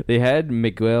 They had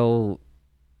Miguel,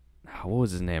 what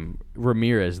was his name?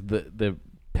 Ramirez, the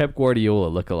Pep Guardiola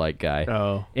lookalike guy.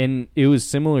 Oh. And it was a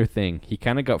similar thing. He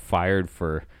kind of got fired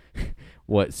for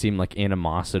what seemed like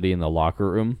animosity in the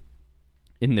locker room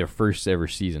in their first ever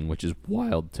season, which is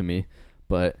wild to me.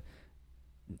 But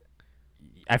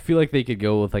I feel like they could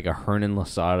go with like a Hernan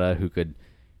Losada who could,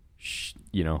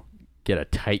 get a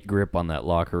tight grip on that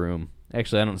locker room.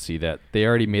 Actually, I don't see that. They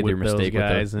already made their mistake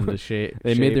into shape.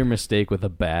 They made their mistake with a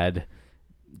bad,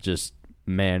 just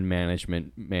man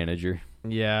management manager.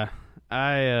 Yeah,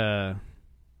 I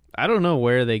don't know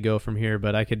where they go from here,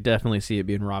 but I could definitely see it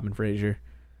being Robin Fraser,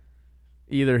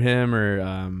 either him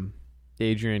or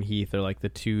Adrian Heath are like the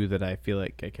two that I feel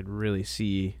like I could really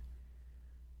see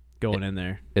going in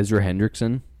there. Ezra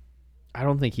Hendrickson. I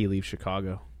don't think he leaves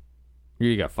Chicago.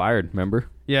 He got fired, remember?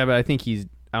 Yeah, but I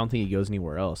don't think he goes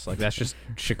anywhere else. Like, that's just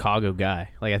Chicago guy.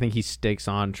 Like, I think he stakes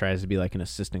on, tries to be like an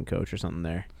assistant coach or something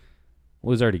there.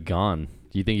 Well, he's already gone.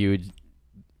 Do you think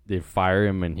they'd fire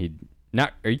him and he'd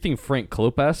not? Are you thinking Frank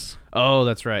Klopas? Oh,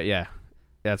 that's right. Yeah,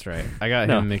 that's right. I got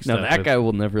him mixed up. No, that guy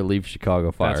will never leave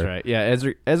Chicago fired. That's right. Yeah,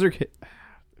 Ezra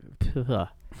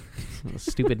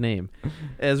stupid name.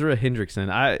 Ezra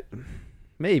Hendrickson.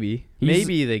 Maybe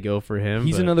they go for him.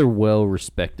 He's another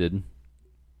well-respected,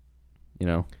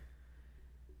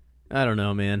 I don't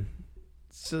know, man.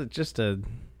 I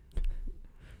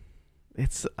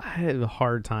have a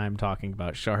hard time talking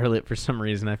about Charlotte for some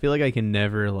reason. I feel like I can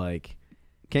never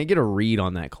can't get a read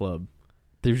on that club.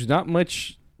 There's not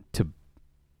much to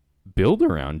build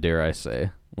around, dare I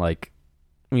say. Like,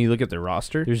 when you look at their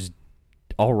roster, there's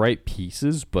all right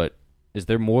pieces, but is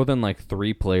there more than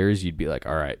 3 players you'd be like,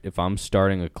 all right, if I'm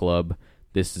starting a club,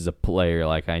 this is a player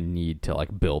I need to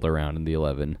build around in the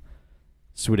 11.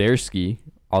 Swiderski,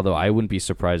 although I wouldn't be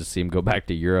surprised to see him go back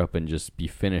to Europe and just be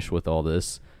finished with all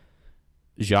this.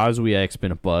 Jazwiak's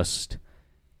been a bust.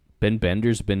 Ben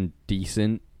Bender's been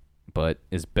decent, but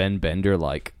is Ben Bender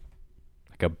like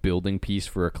a building piece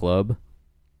for a club?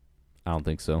 I don't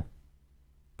think so.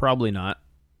 Probably not.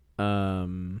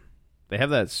 They have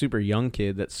that super young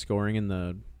kid that's scoring in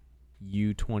the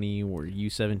U20 or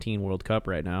U17 World Cup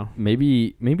right now.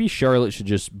 Maybe Charlotte should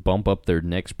just bump up their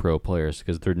next pro players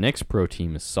because their next pro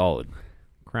team is solid.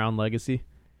 Crown Legacy.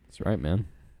 That's right, man.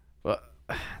 Well,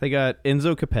 they got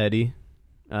Enzo Capetti.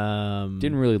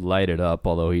 Didn't really light it up,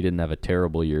 although he didn't have a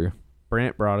terrible year.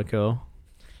 Brant Brodico.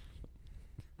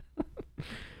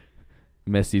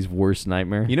 Messi's worst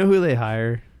nightmare. You know who they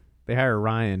hire? They hire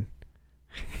Ryan.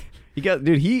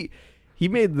 He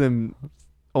made them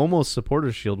almost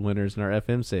Supporters Shield winners in our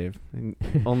FM save,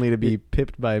 only to be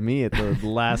pipped by me at the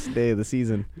last day of the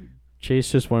season.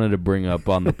 Chase just wanted to bring up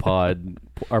on the pod,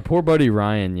 our poor buddy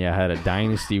Ryan, had a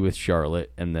dynasty with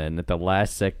Charlotte, and then at the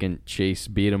last second, Chase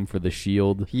beat him for the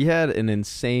Shield. He had an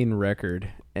insane record,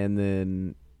 and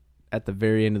then at the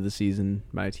very end of the season,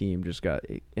 my team just got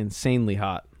insanely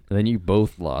hot. And then you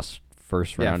both lost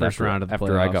first round round of the after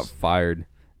playoffs. I got fired.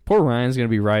 Poor Ryan's going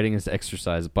to be riding his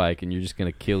exercise bike, and you're just going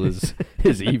to kill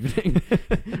his evening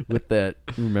with that,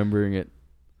 remembering it.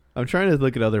 I'm trying to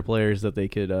look at other players that they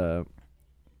could...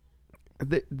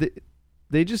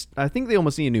 They just... I think they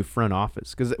almost need a new front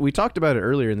office, because we talked about it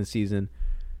earlier in the season.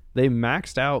 They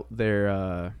maxed out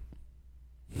their...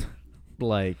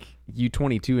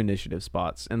 U22 initiative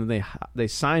spots, and then they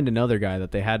signed another guy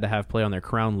that they had to have play on their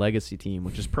Crown Legacy team,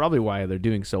 which is probably why they're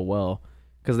doing so well,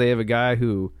 because they have a guy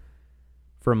who,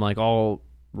 from all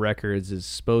records, is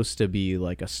supposed to be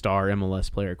a star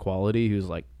MLS player quality, who's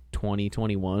 20,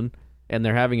 21, and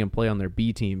they're having him play on their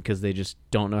B team because they just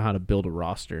don't know how to build a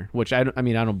roster, which I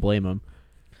don't blame them.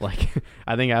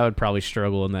 I think I would probably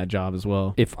struggle in that job as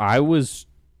well. If I was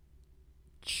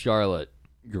Charlotte,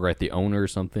 you're right, the owner or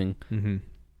something, mm-hmm.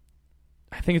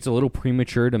 I think it's a little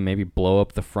premature to maybe blow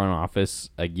up the front office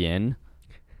again,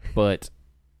 but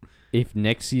if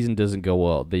next season doesn't go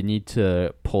well, they need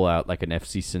to pull out an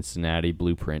FC Cincinnati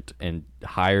blueprint and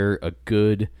hire a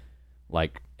good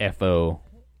FO,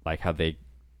 how they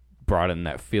brought in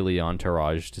that Philly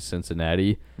entourage to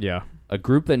Cincinnati. Yeah. A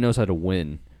group that knows how to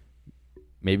win.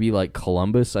 Maybe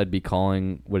Columbus, I'd be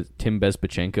calling Tim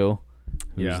Bezpachenko,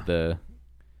 who's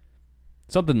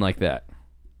something like that.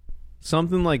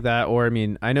 Something like that, or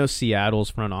I know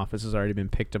Seattle's front office has already been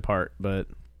picked apart, but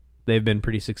they've been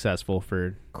pretty successful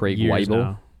for Craig years Weibel.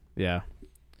 now. Yeah,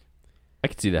 I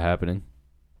could see that happening.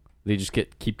 They just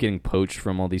keep getting poached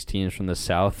from all these teams from the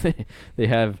South. They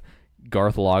have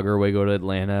Garth Lagerwey go to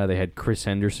Atlanta. They had Chris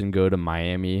Henderson go to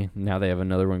Miami. Now they have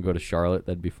another one go to Charlotte.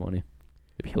 That'd be funny.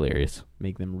 It'd be hilarious.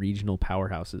 Make them regional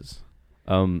powerhouses.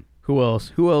 Who else?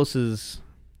 Who else is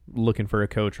looking for a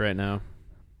coach right now?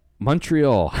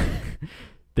 Montreal,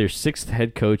 their 6th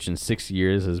head coach in 6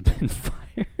 years has been fired.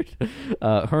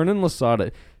 Hernan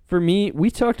Losada. For me,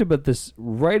 we talked about this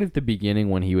right at the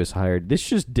beginning when he was hired. This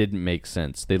just didn't make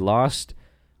sense. They lost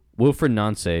Wilfred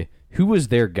Nancy, who was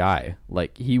their guy.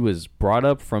 He was brought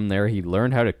up from there. He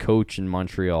learned how to coach in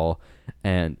Montreal,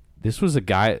 and this was a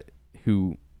guy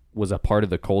who was a part of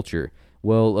the culture.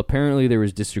 Well, apparently there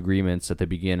was disagreements at the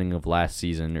beginning of last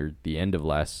season or the end of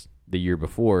the year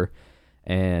before,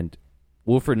 and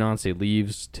Wilfred Nancy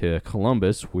leaves to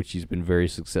Columbus, which he's been very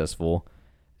successful,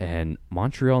 and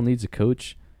Montreal needs a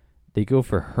coach. They go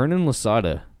for Hernan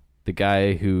Losada, the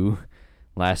guy who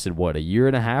lasted, a year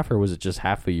and a half, or was it just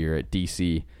half a year at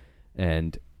DC?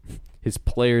 and his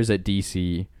players at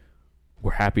DC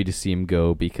were happy to see him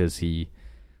go because he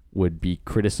would be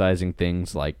criticizing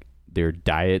things like their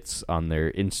diets on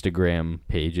their Instagram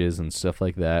pages and stuff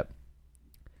like that.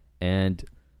 And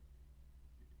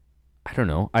I don't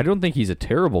know. I don't think he's a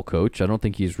terrible coach. I don't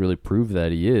think he's really proved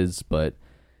that he is, but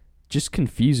just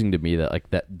confusing to me that like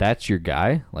that's your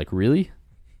guy. Like, really?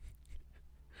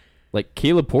 Like,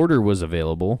 Caleb Porter was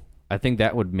available. I think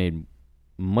that would made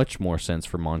much more sense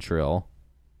for Montreal.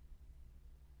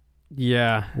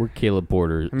 Yeah. We're Caleb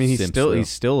Porter. I mean, he's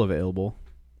still available.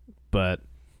 But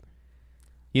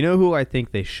you know who I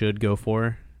think they should go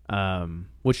for?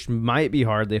 Which might be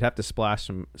hard. They'd have to splash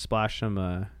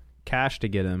some cash to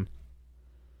get him.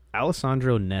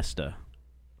 Alessandro Nesta.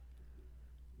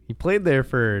 He played there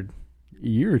for a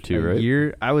year or two, right?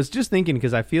 Year. I was just thinking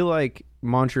because I feel like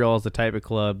Montreal is the type of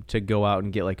club to go out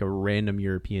and get like a random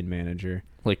European manager.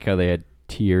 Like how they had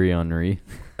Thierry Henry.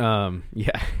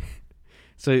 Yeah.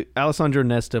 So Alessandro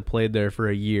Nesta played there for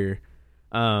a year.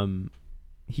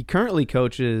 He currently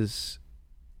coaches,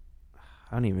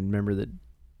 I don't even remember the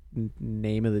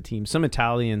name of the team, some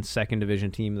Italian second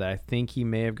division team that I think he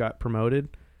may have got promoted.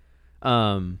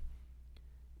 But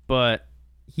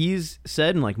he's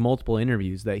said in like multiple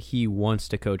interviews that he wants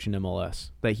to coach in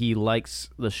MLS, that he likes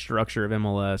the structure of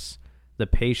MLS, the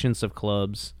patience of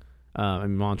clubs. I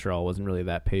mean, Montreal wasn't really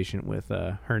that patient with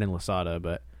Hernan Losada,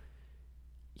 but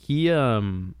he's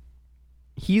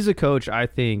a coach. I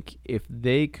think if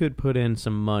they could put in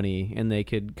some money and they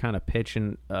could kind of pitch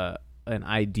an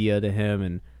idea to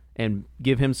him and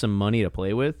give him some money to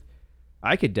play with,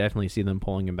 I could definitely see them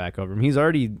pulling him back over him. He's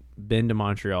already been to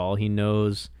Montreal. He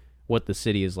knows what the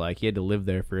city is like. He had to live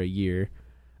there for a year.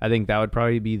 I think that would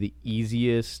probably be the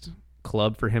easiest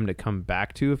club for him to come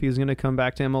back to if he was going to come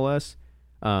back to MLS.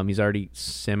 He's already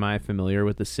semi-familiar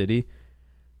with the city.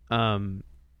 And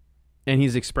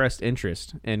he's expressed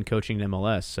interest in coaching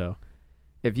MLS. So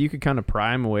if you could kind of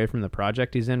pry him away from the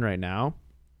project he's in right now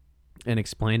and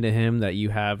explain to him that you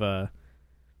have a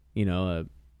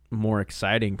more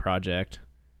exciting project,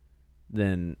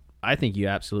 then I think you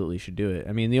absolutely should do it.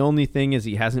 I mean, the only thing is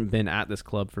he hasn't been at this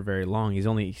club for very long. He's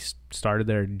only started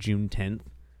there June 10th.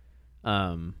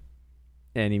 And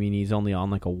I mean, he's only on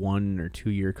like a 1 or 2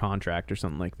 year contract or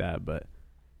something like that. But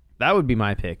that would be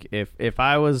my pick. If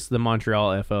I was the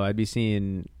Montreal FO, I'd be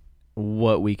seeing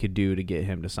what we could do to get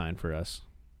him to sign for us.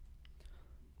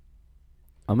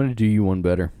 I'm going to do you one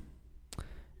better.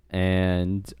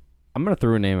 And I'm going to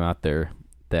throw a name out there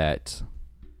that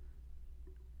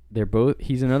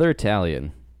he's another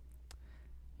Italian.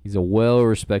 He's a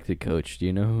well-respected coach. Do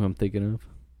you know who I'm thinking of?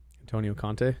 Antonio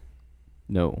Conte?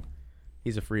 No.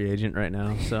 He's a free agent right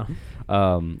now, so.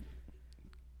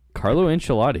 Carlo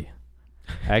Ancelotti.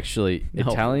 Actually,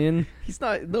 No. Italian. He's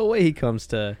not, no way he comes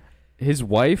to. His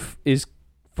wife is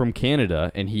from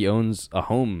Canada, and he owns a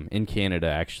home in Canada,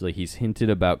 actually. He's hinted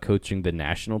about coaching the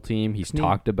national team. He's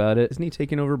talked about it. Isn't he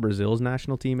taking over Brazil's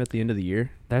national team at the end of the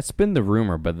year? That's been the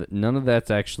rumor, but none of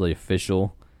that's actually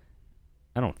official.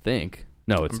 I don't think.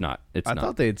 No, it's not. I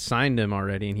thought they had signed him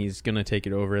already, and he's going to take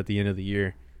it over at the end of the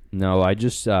year. No, I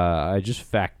just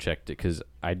fact-checked it, because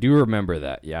I do remember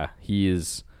that. Yeah, he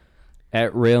is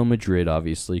at Real Madrid,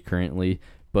 obviously, currently.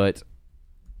 But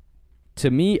to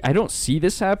me, I don't see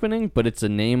this happening, but it's a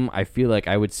name I feel like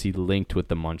I would see linked with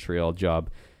the Montreal job.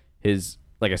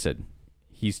 Like I said,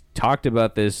 he's talked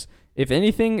about this. If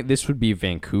anything, this would be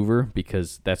Vancouver,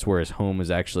 because that's where his home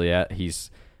is actually at.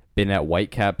 He's been at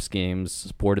Whitecaps games,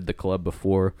 supported the club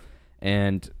before,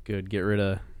 and Good, get rid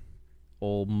of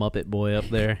old Muppet boy up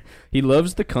there. he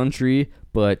loves the country,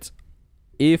 but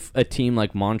if a team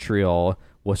like Montreal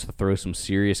was to throw some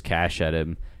serious cash at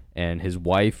him, and his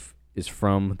wife is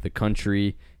from the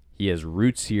country, he has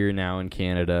roots here now in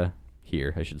Canada,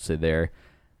 here, I should say there.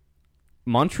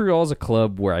 Montreal is a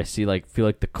club where I feel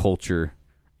like the culture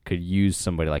could use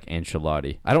somebody like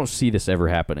Ancelotti. I don't see this ever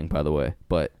happening, by the way,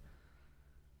 but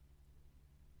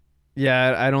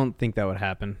Yeah, I don't think that would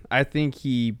happen. I think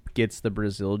he gets the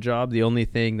Brazil job. The only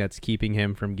thing that's keeping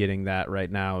him from getting that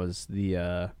right now is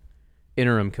the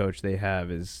interim coach they have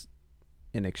is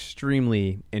an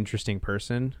extremely interesting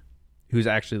person who's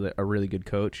actually a really good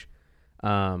coach.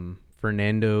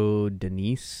 Fernando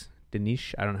Diniz.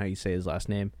 I don't know how you say his last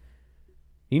name.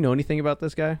 You know anything about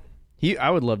this guy?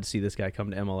 I would love to see this guy come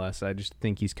to MLS. I just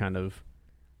think he's kind of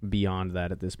beyond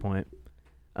that at this point.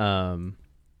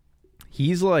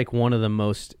 He's like one of the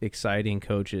most exciting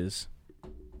coaches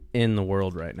in the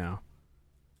world right now.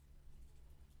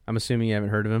 I'm assuming you haven't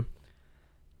heard of him.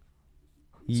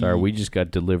 sorry, we just got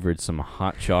delivered some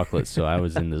hot chocolate, so I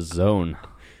was in the zone.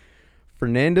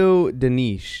 Fernando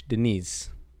Diniz.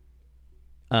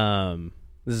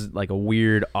 This is like a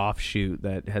weird offshoot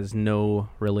that has no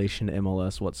relation to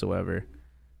MLS whatsoever.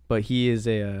 But he is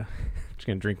I'm just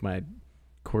gonna drink my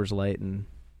Coors Light and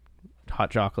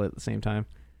hot chocolate at the same time.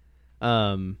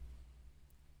 So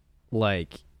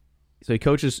he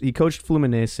coached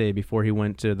Fluminense before he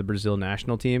went to the Brazil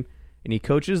national team, and he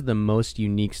coaches the most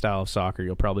unique style of soccer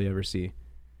you'll probably ever see.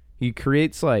 He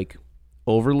creates like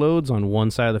overloads on one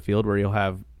side of the field where you'll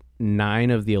have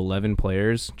 9 of the 11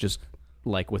 players just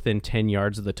like within 10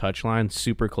 yards of the touchline,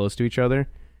 super close to each other,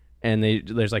 and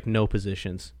there's like no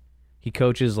positions. He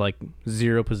coaches like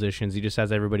 0 positions. He just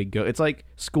has everybody go. It's like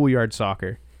schoolyard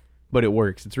soccer, but it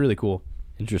works. It's really cool.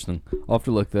 Interesting. I'll have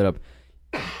to look that up.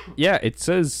 Yeah, it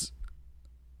says,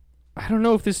 I don't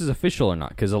know if this is official or not,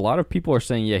 because a lot of people are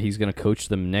saying, yeah, he's going to coach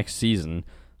them next season,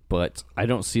 but I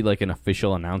don't see like an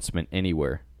official announcement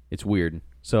anywhere. It's weird.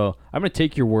 So I'm going to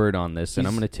take your word on this, and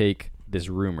I'm going to take this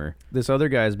rumor. This other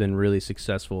guy has been really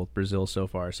successful with Brazil so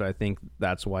far, so I think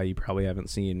that's why you probably haven't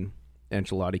seen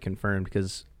Ancelotti confirmed,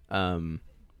 because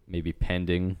maybe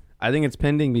pending. I think it's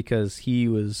pending because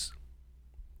he's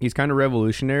kind of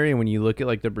revolutionary, and when you look at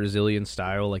like the Brazilian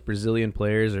style, like Brazilian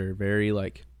players are very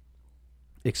like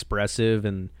expressive,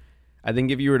 and I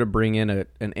think if you were to bring in an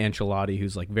Ancelotti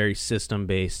who's like very system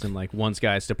based and like wants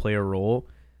guys to play a role,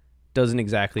 doesn't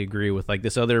exactly agree with like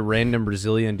this other random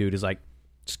Brazilian dude who's like,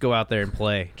 just go out there and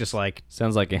play. Just like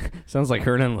sounds like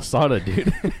Hernan Losada,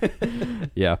 dude.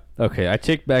 Yeah. Okay. I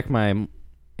take back my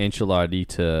Ancelotti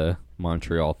to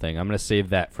Montreal thing. I'm gonna save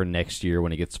that for next year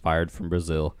when he gets fired from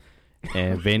Brazil,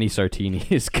 and Vanni Sartini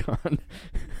is gone.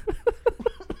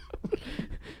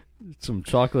 Some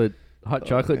hot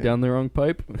chocolate down the wrong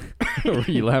pipe. Or were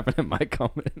you laughing at my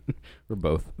comment? Or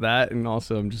both? That, and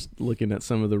also I'm just looking at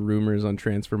some of the rumors on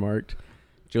Transfermarkt.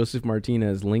 Joseph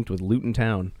Martinez linked with Luton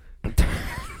Town.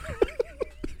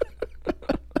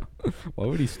 Why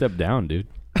would he step down, dude?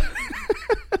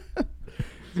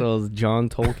 So John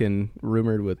Tolkien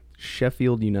rumored with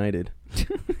Sheffield United.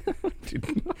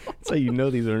 Dude, that's how you know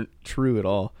these aren't true at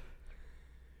all.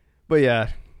 But yeah,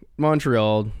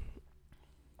 Montreal.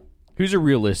 Who's a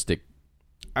realistic?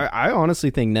 I honestly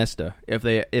think Nesta. If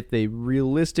they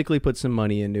realistically put some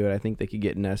money into it, I think they could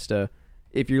get Nesta.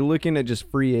 If you're looking at just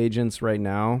free agents right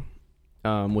now,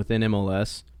 within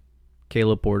MLS,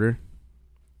 Caleb Porter,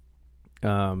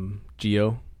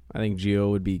 Gio. I think Gio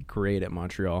would be great at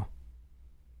Montreal.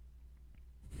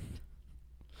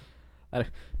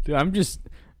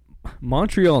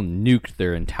 Montreal nuked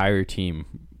their entire team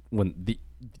one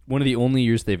of the only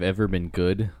years they've ever been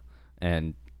good,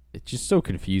 and it's just so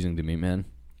confusing to me, man.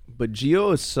 But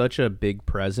Gio is such a big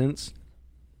presence,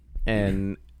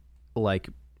 and like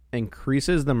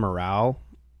increases the morale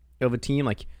of a team.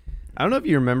 Like, I don't know if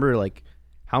you remember like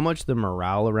how much the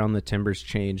morale around the Timbers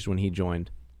changed when he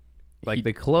joined. Like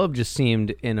the club just seemed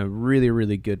in a really,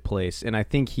 really good place, and I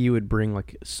think he would bring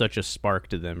like such a spark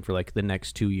to them for like the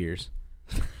next 2 years.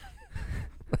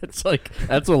 That's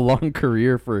a long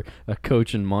career for a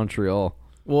coach in Montreal.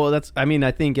 Well,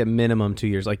 I think at minimum 2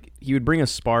 years. Like he would bring a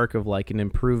spark of like an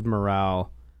improved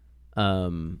morale,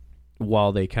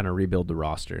 while they kind of rebuild the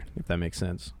roster, if that makes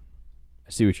sense.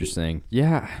 I see what you're saying.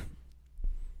 Yeah.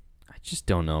 I just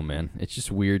don't know, man. It's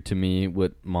just weird to me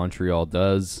what Montreal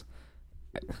does.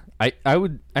 I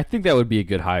think that would be a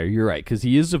good hire. You're right, because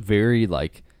he is a very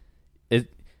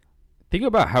think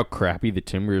about how crappy the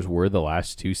Timbers were the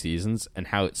last 2 seasons, and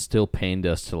how it still pained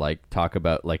us to like talk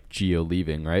about like Gio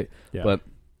leaving, right? Yeah. But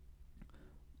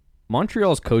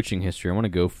Montreal's coaching history, I want to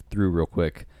go through real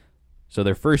quick. So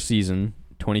their first season,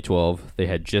 2012, they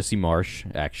had Jesse Marsh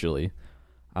actually.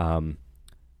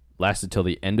 Lasted till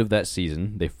the end of that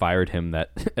season. They fired him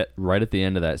right at the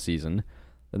end of that season.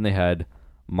 Then they had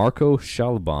Marco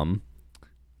Schalbaum,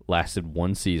 lasted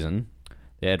 1 season.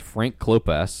 They had Frank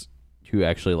Klopas, who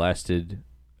actually lasted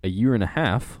a year and a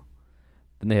half.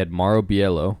 Then they had Mauro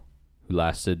Biello, who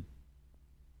lasted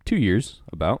 2 years,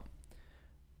 about.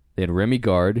 They had Remy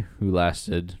Gard, who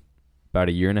lasted about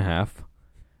a year and a half.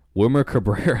 Wilmer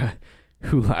Cabrera,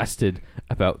 who lasted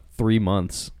about 3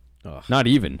 months. Ugh. Not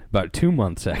even, about 2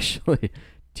 months, actually.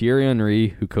 Thierry Henry,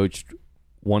 who coached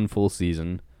 1 full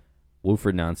season.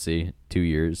 Wilfred Nancy, 2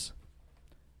 years.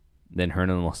 Then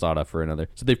Hernan Losada for another.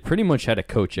 So they've pretty much had a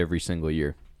coach every single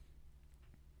year.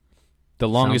 The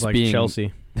longest like being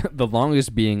Chelsea. The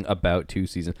longest being about 2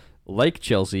 seasons. Like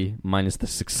Chelsea, minus the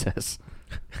success.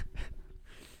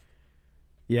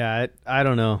 Yeah, I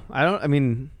don't know.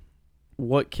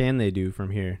 What can they do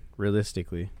from here,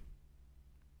 realistically?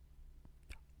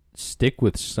 Stick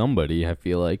with somebody, I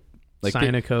feel like.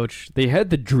 Sign a coach. They had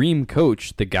the dream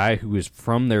coach, the guy who was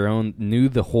from their own, knew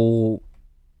the whole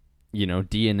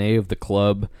DNA of the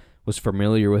club, was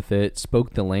familiar with it,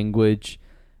 spoke the language,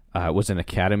 was an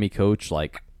academy coach,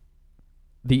 like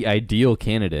the ideal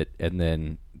candidate, and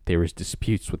then there was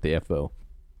disputes with the FO.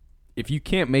 If you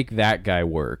can't make that guy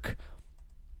work,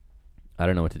 I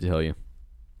don't know what to tell you.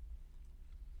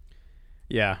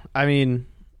 Yeah, I mean,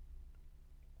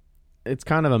 it's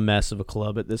kind of a mess of a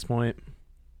club at this point.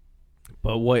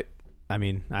 But I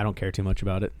don't care too much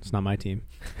about it. It's not my team.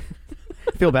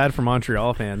 I feel bad for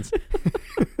Montreal fans.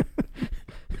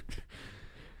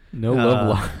 No love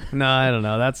lost. No, I don't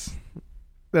know. That's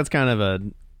kind of a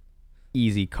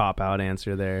easy cop-out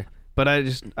answer there. But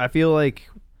I feel like...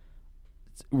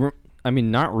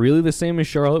 not really the same as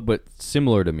Charlotte, but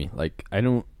similar to me. Like,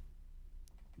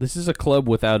 this is a club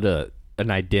without an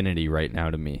identity right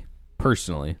now to me,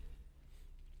 personally.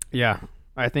 Yeah,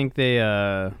 I think they...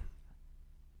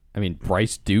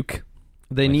 Bryce Duke.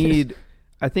 They need...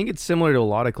 I think it's similar to a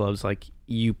lot of clubs. Like,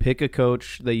 you pick a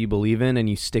coach that you believe in and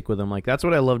you stick with him. Like, that's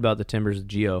what I loved about the Timbers with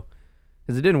Gio.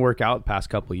 Because it didn't work out the past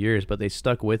couple of years, but they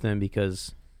stuck with him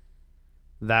because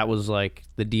that was, like,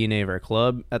 the DNA of our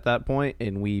club at that point,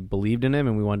 and we believed in him,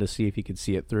 and we wanted to see if he could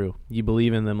see it through. You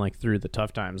believe in them, like, through the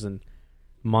tough times, and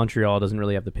Montreal doesn't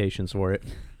really have the patience for it.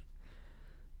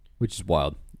 Which is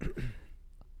wild.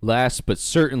 Last, but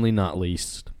certainly not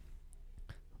least...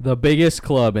 the biggest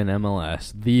club in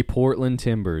MLS, the Portland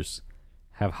Timbers,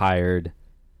 have hired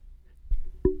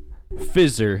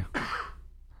Fizzer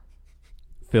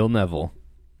Phil Neville.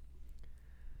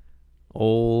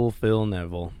 Old Phil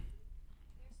Neville.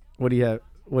 What do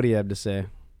you have to say?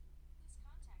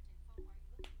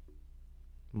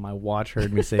 My watch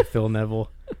heard me say Phil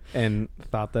Neville and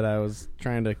thought that I was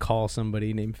trying to call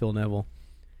somebody named Phil Neville.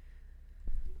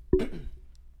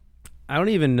 I don't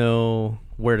even know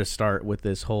where to start with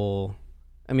this whole...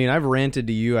 I've ranted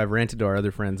to you. I've ranted to our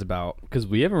other friends about... because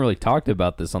we haven't really talked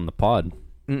about this on the pod.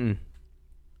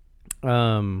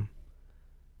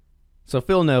 So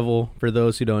Phil Neville, for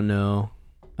those who don't know,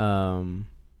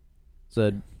 is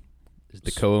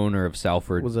the co-owner of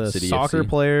Salford was a City soccer FC.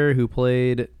 player who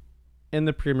played in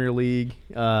the Premier League.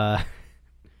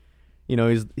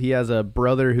 He has a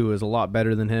brother who is a lot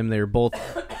better than him. They were both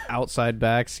outside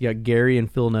backs. You got Gary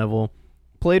and Phil Neville.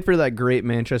 Played for that great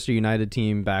Manchester United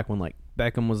team back when like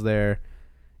Beckham was there.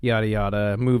 Yada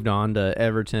yada. Moved on to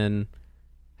Everton.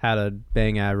 Had a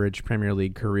bang average Premier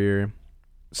League career.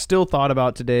 Still thought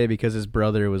about today because his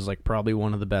brother was like probably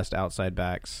one of the best outside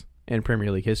backs in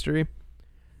Premier League history.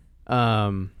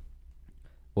 Well,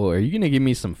 are you going to give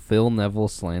me some Phil Neville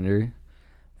slander?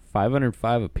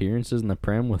 505 appearances in the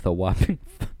Prem with a whopping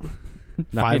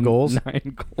 9 goals.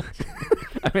 9 goals.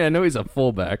 I know he's a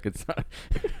fullback. It's not.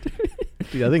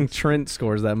 Dude, I think Trent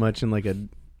scores that much in like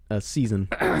a season.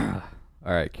 All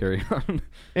right, carry on.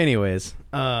 Anyways,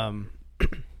 so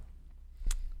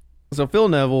Phil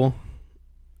Neville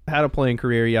had a playing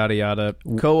career, yada yada.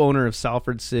 Co-owner of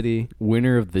Salford City,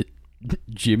 winner of the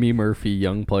Jimmy Murphy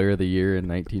Young Player of the Year in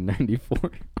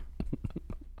 1994.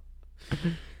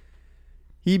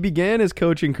 He began his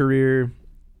coaching career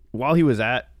while he was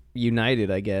at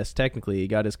United, I guess. Technically, he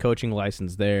got his coaching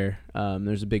license there.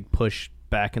 There's a big push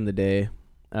back in the day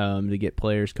to get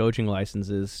players coaching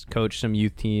licenses, coach some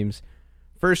youth teams.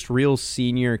 First real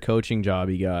senior coaching job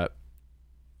he got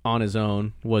on his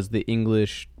own was the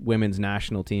English women's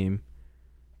national team,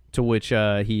 to which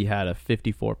he had a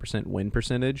 54% win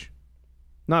percentage.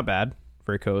 Not bad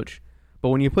for a coach. But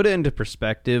when you put it into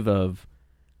perspective of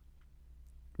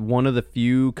one of the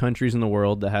few countries in the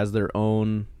world that has their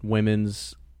own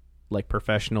women's like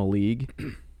professional league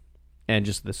and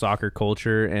just the soccer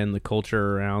culture and the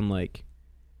culture around like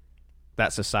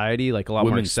that society, like a lot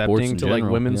Women's more accepting to general,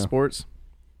 like women's yeah. sports,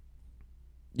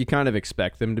 you kind of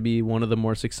expect them to be one of the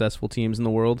more successful teams in the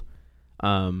world.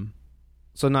 So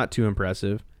not too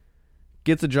impressive.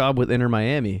 Gets a job with Inter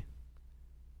Miami.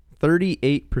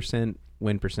 38%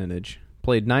 win percentage.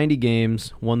 Played 90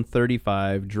 games, won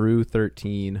 35, drew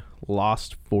 13,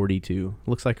 lost 42.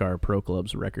 Looks like our pro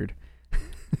club's record.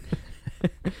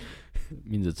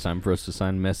 Means it's time for us to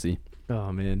sign Messi.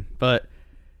 Oh, man. But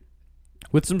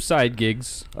with some side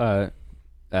gigs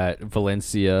at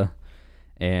Valencia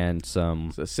and some...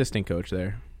 he's assistant coach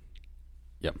there.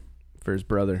 Yep. For his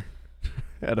brother.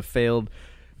 Had a failed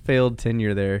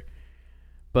tenure there.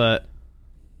 But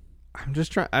I'm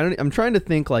just trying. I'm trying to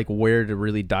think like where to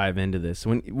really dive into this.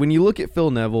 When you look at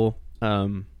Phil Neville,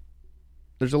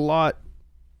 there's a lot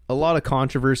of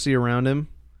controversy around him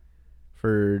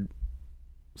for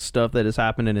stuff that has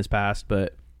happened in his past.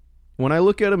 But when I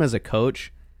look at him as a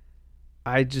coach,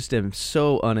 I just am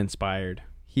so uninspired.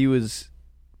 He was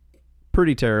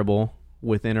pretty terrible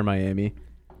with Inter Miami.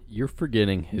 You're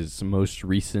forgetting his most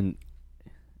recent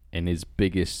and his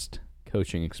biggest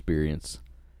coaching experience.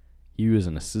 He was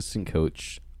an assistant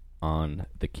coach on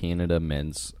the Canada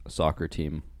men's soccer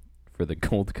team for the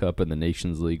Gold Cup and the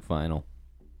Nations League final.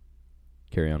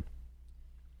 Carry on.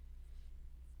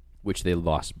 Which they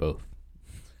lost both.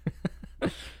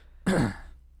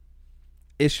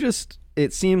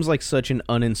 It seems like such an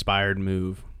uninspired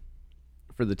move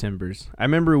for the Timbers. I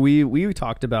remember we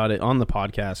talked about it on the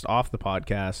podcast, off the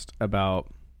podcast,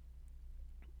 about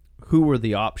who were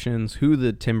the options, who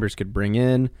the Timbers could bring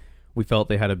in. We felt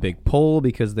they had a big pull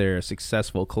because they're a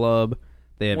successful club.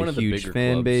 They have a huge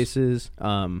fan bases.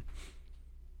 There's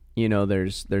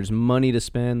money to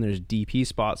spend. There's DP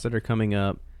spots that are coming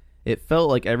up. It felt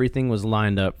like everything was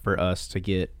lined up for us to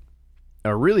get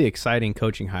a really exciting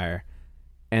coaching hire.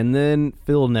 And then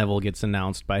Phil Neville gets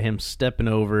announced by him stepping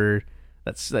over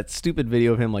that stupid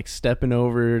video of him like stepping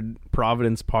over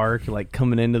Providence Park, like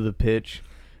coming into the pitch.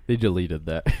 They deleted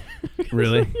that.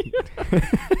 Really?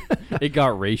 It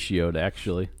got ratioed,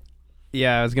 actually.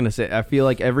 Yeah, I was gonna say. I feel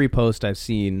like every post I've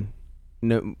seen,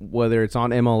 whether it's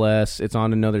on MLS, it's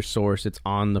on another source, it's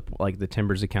on the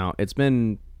Timbers account, it's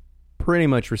been pretty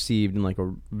much received in like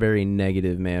a very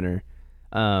negative manner.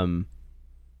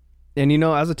 And,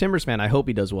 as a Timbers fan, I hope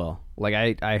he does well.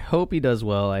 Like, I hope he does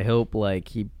well. I hope, like,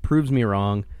 he proves me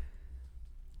wrong.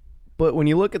 But when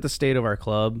you look at the state of our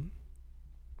club,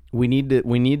 we need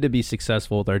to be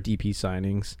successful with our DP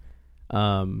signings.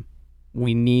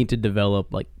 We need to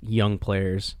develop, like, young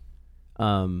players.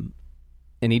 And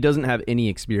he doesn't have any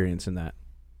experience in that.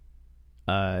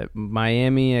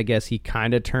 Miami, I guess he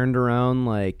kind of turned around,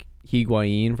 like,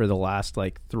 Higuain for the last,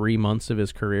 like, 3 months of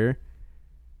his career.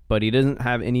 But he doesn't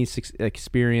have any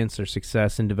experience or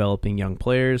success in developing young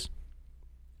players.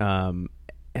 And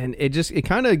it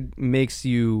kind of makes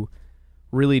you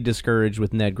really discouraged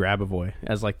with Ned Grabavoy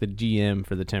as like the GM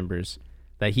for the Timbers,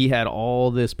 that he had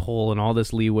all this pull and all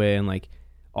this leeway and like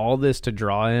all this to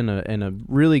draw in a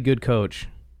really good coach,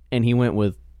 and he went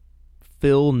with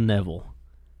Phil Neville.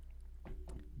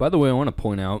 By the way, I want to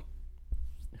point out,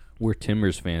 we're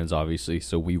Timbers fans, obviously,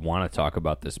 so we want to talk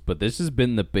about this. But this has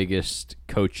been the biggest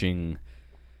coaching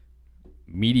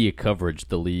media coverage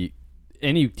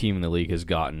any team in the league has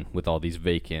gotten, with all these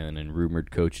vacant and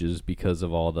rumored coaches, because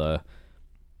of all the,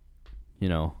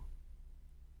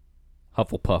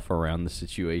 Hufflepuff around the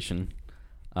situation.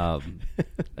 I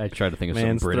try to think of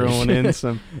some British. Man's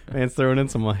throwing in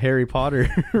some Harry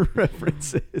Potter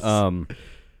references.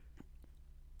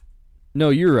 No,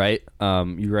 you're right.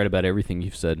 You're right about everything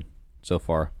you've said so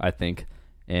far, I think.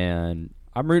 And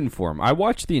I'm rooting for him. I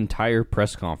watched the entire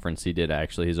press conference he did,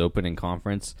 actually, his opening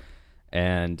conference.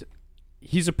 And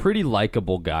he's a pretty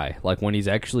likable guy. Like, when he's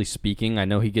actually speaking, I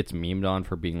know he gets memed on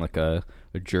for being like a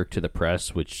jerk to the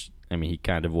press, which, I mean, he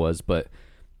kind of was. But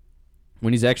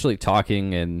when he's actually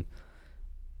talking, and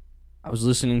I was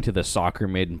listening to the Soccer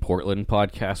Made in Portland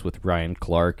podcast with Ryan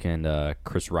Clark and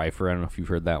Chris Reifer. I don't know if you've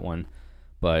heard that one.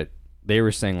 But they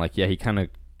were saying, like, yeah, he kind of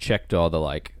checked all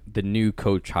the new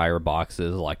coach hire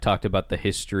boxes, like talked about the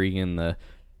history and the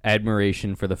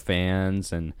admiration for the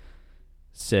fans, and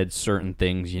said certain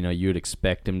things, you would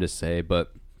expect him to say.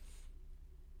 But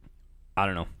I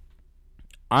don't know.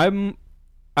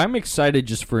 I'm excited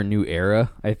just for a new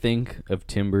era, I think, of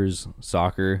Timbers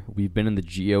soccer. We've been in the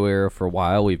Gio era for a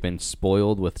while. We've been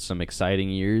spoiled with some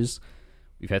exciting years.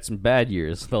 We've had some bad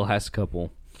years the last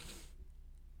couple.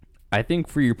 I think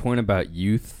for your point about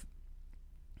youth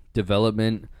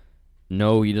development,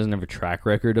 no, he doesn't have a track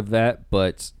record of that,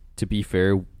 but to be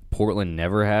fair, Portland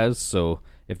never has, so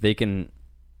if they can,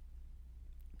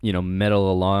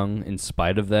 meddle along in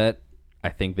spite of that, I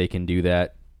think they can do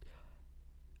that.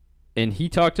 And he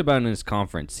talked about in his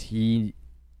conference, he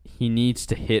needs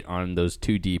to hit on those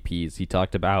two DPs. He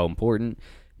talked about how important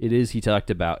it is. He talked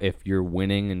about if you're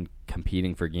winning and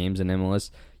competing for games in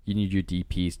MLS, you need your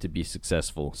DPs to be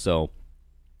successful. So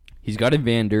he's got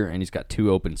Evander and he's got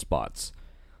 2 open spots.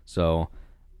 So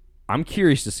I'm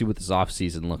curious to see what this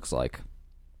offseason looks like.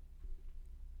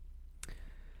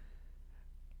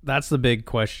 That's the big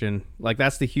question. Like,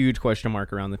 that's the huge question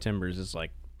mark around the Timbers, is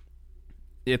like,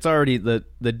 it's already, the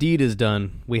deed is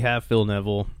done. We have Phil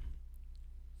Neville.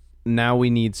 Now we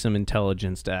need some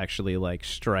intelligence to actually like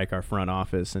strike our front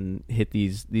office and hit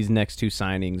these next 2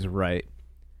 signings right.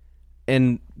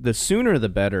 And the sooner the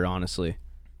better, honestly.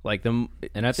 And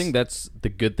I think that's the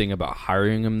good thing about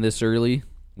hiring him this early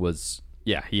was,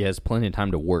 yeah, he has plenty of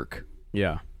time to work.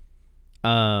 Yeah.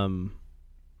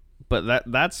 But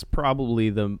that's probably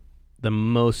the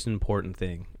most important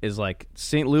thing, is like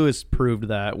St. Louis proved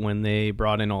that when they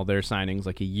brought in all their signings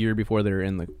like a year before they were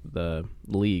in the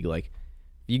league. Like,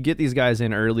 if you get these guys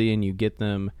in early and you get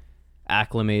them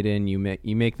acclimated and you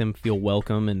make them feel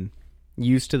welcome and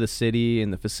used to the city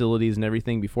and the facilities and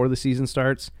everything before the season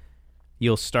starts,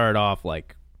 you'll start off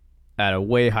like at a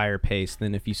way higher pace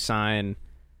than if you sign,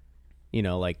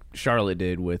 like Charlotte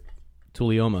did with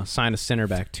Tulioma, sign a center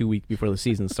back 2 weeks before the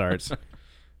season starts.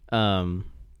 And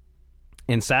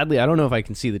sadly, I don't know if I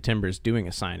can see the Timbers doing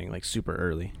a signing like super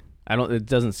early. It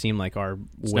doesn't seem like our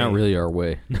It's way. not really our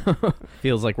way.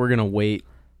 Feels like we're going to wait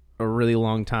a really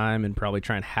long time and probably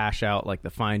try and hash out like the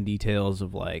fine details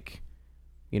of like,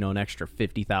 an extra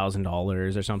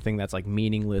 $50,000 or something that's like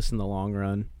meaningless in the long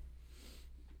run.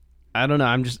 I don't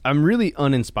know. I'm really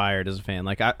uninspired as a fan.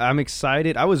 Like I'm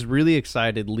excited. I was really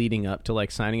excited leading up to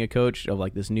like signing a coach of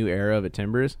like this new era of a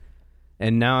Timbers.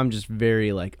 And now I'm just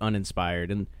very like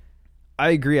uninspired. And I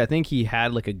agree. I think he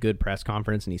had like a good press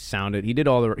conference and he said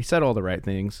all the right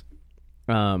things.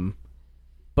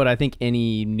 But I think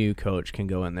any new coach can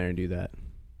go in there and do that.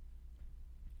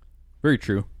 Very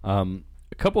true. A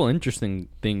couple interesting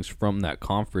things from that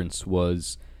conference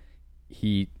was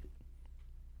he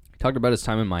talked about his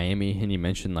time in Miami, and he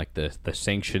mentioned like the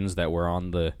sanctions that were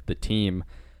on the team,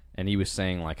 and he was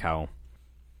saying like how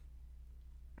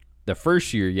the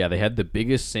first year, they had the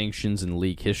biggest sanctions in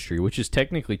league history, which is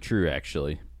technically true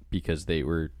actually, because they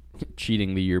were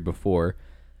cheating the year before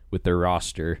with their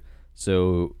roster.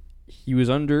 So he was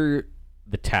under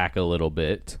the tack a little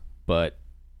bit, but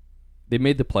they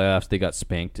made the playoffs. They got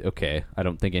spanked. Okay, I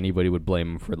don't think anybody would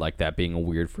blame him for like that being a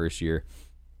weird first year.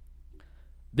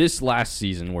 This last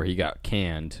season where he got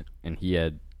canned and he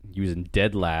was in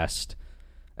dead last,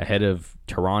 ahead of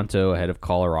Toronto, ahead of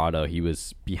Colorado. He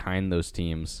was behind those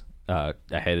teams,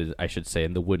 ahead, I should say,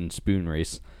 in the wooden spoon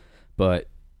race. But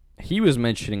he was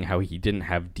mentioning how he didn't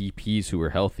have DPs who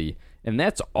were healthy, and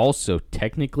that's also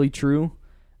technically true.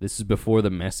 This is before the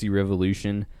Messi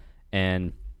revolution,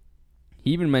 and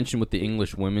he even mentioned with the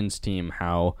English women's team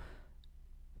how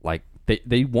like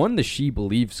they won the She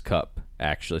Believes Cup,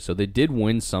 actually. So they did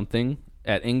win something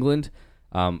at England,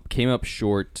 came up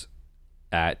short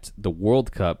at the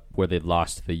World Cup where they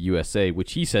lost to the USA,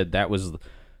 which he said that was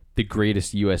the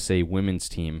greatest USA women's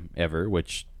team ever,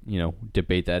 which,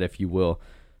 debate that if you will.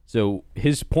 So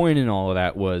his point in all of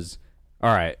that was,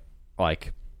 all right,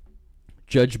 like,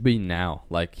 judge me now.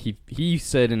 Like he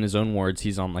said in his own words,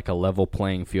 he's on like a level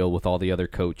playing field with all the other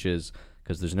coaches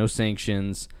because there's no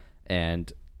sanctions,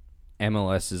 and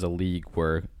MLS is a league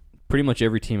where pretty much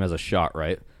every team has a shot,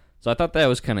 right? So I thought that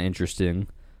was kind of interesting.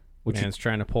 Man's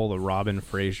trying to pull the Robin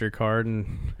Fraser card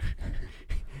and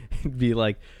be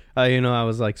like, I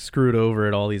was like screwed over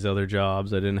at all these other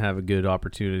jobs. I didn't have a good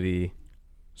opportunity.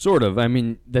 Sort of. I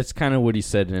mean, that's kind of what he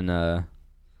said in a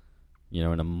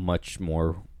much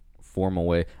more formal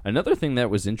way. Another thing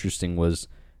that was interesting was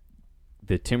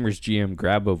the Timbers GM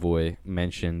Grabavoy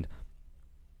mentioned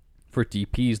for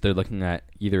DPs they're looking at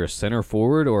either a center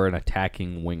forward or an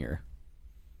attacking winger.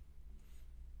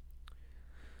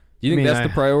 Do you think that's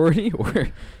the priority? Or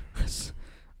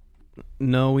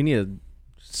no, we need a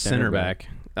center back.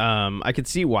 I could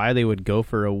see why they would go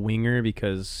for a winger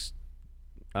because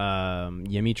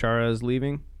Yemi Chara is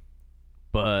leaving,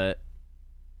 but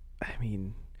I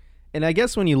mean. And I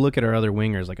guess when you look at our other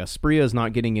wingers, like Asprilla is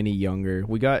not getting any younger.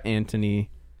 We got Anthony.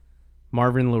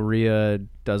 Marvin Loria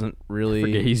doesn't really... I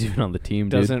forget he's even on the team,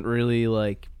 doesn't really,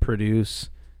 like, produce.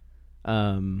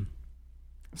 Santi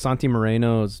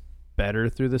Moreno is better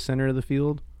through the center of the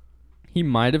field. He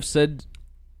might have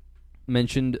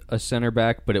mentioned a center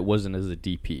back, but it wasn't as a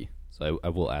DP. So I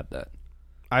will add that.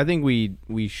 I think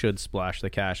we should splash the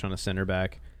cash on a center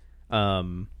back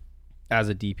as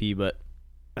a DP, but...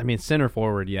 I mean, center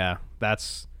forward, yeah,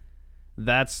 that's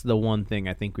the one thing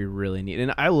I think we really need.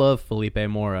 And I love Felipe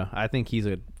Mora. I think he's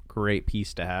a great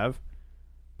piece to have,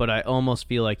 but I almost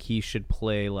feel like he should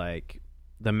play like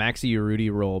the Maxi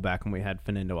Urruti role back when we had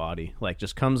Fernando Adi. Like,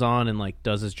 just comes on and like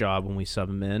does his job when we sub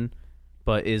him in,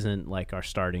 but isn't like our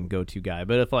starting go-to guy.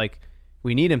 But if like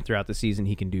we need him throughout the season,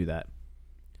 he can do that.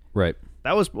 Right.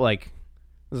 That was like,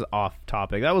 this is off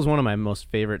topic. That was one of my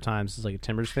most favorite times as like a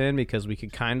Timbers fan because we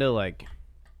could kind of like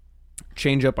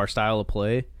change up our style of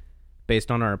play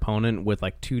based on our opponent with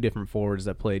like two different forwards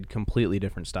that played completely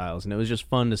different styles, and it was just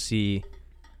fun to see,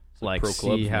 like,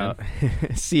 see how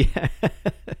see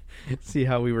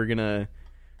how we were gonna,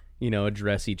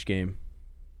 address each game.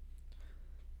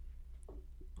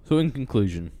 So in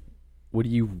conclusion, what do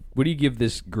you give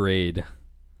this grade?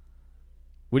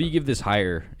 What do you give this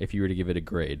higher if you were to give it a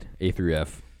grade, A through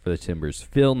F for the Timbers?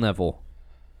 Phil Neville.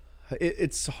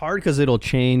 It's hard because it'll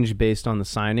change based on the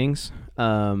signings.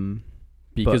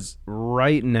 Because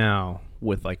right now,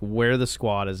 with like where the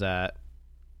squad is at,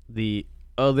 the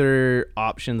other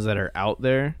options that are out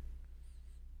there,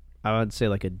 I would say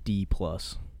like a D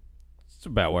plus. It's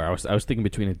about where I was thinking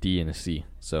between a D and a C.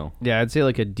 So yeah, I'd say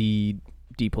like a D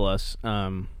plus. I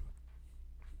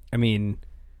mean,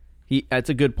 that's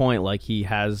a good point. Like he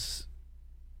hasn't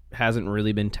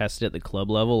really been tested at the club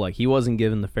level. Like he wasn't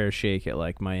given the fair shake at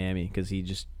like Miami because he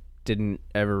just didn't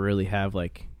ever really have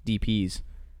like DPs.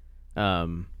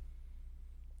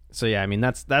 So yeah, I mean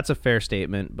that's a fair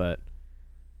statement,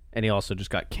 and he also just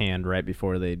got canned right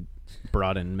before they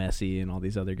brought in Messi and all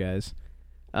these other guys.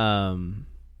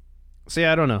 So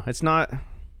yeah, I don't know.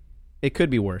 It could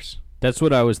be worse. That's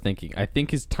what I was thinking. I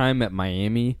think his time at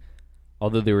Miami,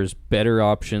 although there was better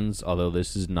options, although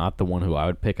this is not the one who I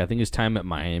would pick, I think his time at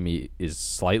Miami is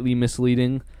slightly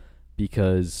misleading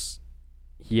because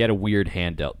he had a weird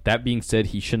handout. That being said,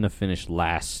 he shouldn't have finished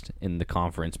last in the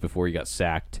conference before he got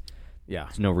sacked. Yeah.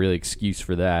 There's no really excuse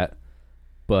for that.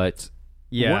 But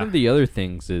yeah. One of the other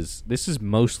things is, this is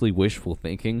mostly wishful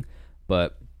thinking,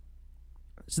 but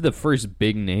this is the first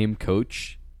big name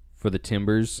coach for the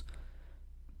Timbers.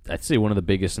 I'd say one of the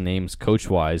biggest names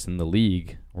coach-wise in the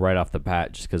league right off the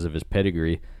bat just because of his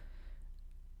pedigree.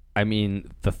 I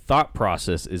mean, the thought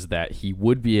process is that he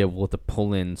would be able to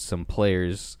pull in some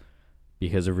players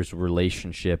because of his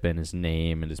relationship and his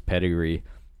name and his pedigree.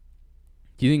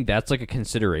 Do you think that's like a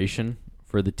consideration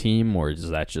for the team, or is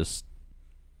that just...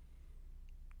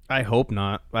 I hope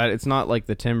not. It's not like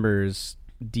the Timbers'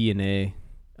 DNA.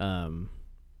 And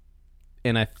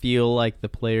I feel like the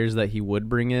players that he would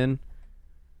bring in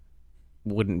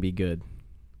wouldn't be good.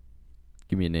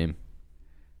 Give me a name.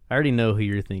 I already know who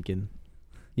you're thinking.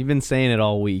 You've been saying it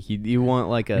all week. You want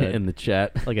like a in the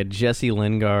chat, like a Jesse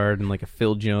Lingard and like a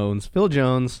Phil Jones. Phil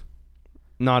Jones,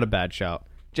 not a bad shout.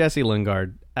 Jesse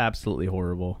Lingard, absolutely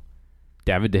horrible.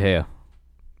 David De Gea.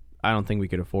 I don't think we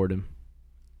could afford him.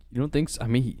 You don't think so? I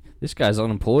mean, this guy's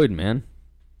unemployed, man.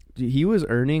 He was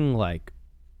earning like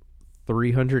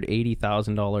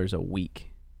 $380,000 a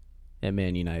week at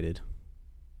Man United.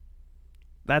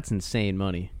 That's insane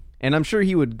money. And I'm sure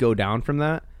he would go down from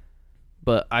that,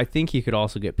 but I think he could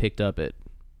also get picked up at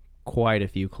quite a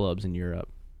few clubs in Europe.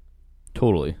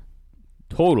 Totally.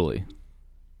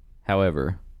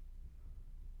 However,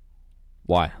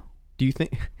 why? Do you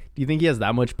think he has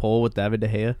that much pull with David De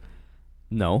Gea?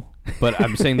 No, but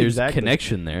I'm saying there's Exactly. a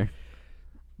connection there.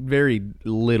 Very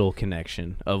little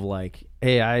connection of like,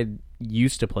 hey, I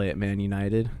used to play at Man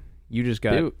United. You just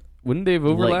got wouldn't they have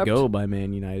let overlapped? go by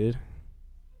Man United.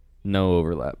 No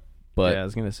overlap. But yeah, I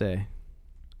was gonna say.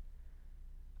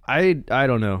 I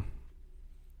don't know.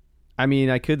 I mean,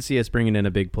 I could see us bringing in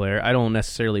a big player. I don't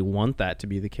necessarily want that to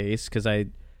be the case because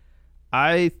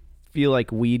I feel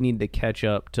like we need to catch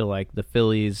up to like the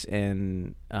Phillies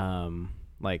and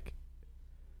like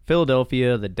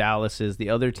Philadelphia, the Dallases, the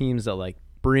other teams that like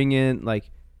bring in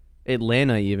like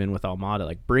Atlanta, even with Almada,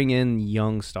 like bring in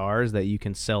young stars that you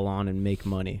can sell on and make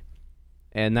money.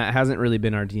 And that hasn't really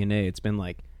been our DNA. It's been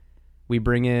like we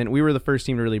were the first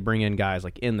team to really bring in guys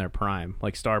like in their prime,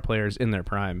 like star players in their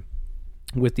prime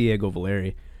with Diego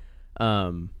Valeri.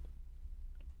 And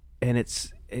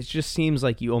it just seems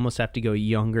like you almost have to go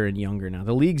younger and younger now.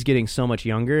 The league's getting so much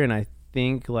younger, and I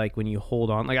think like when you hold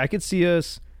on, like I could see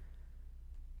us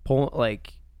pull,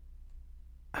 like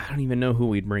I don't even know who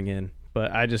we'd bring in,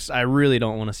 but I really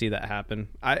don't want to see that happen.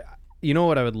 You know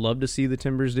what I would love to see the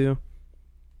Timbers do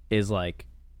is like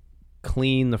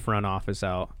clean the front office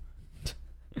out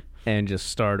and just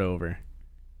start over.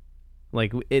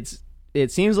 Like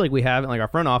it seems like we haven't, like our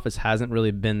front office hasn't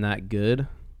really been that good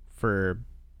for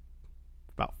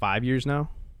about 5 years now.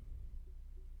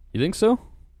 You think so?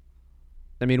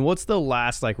 I mean, what's the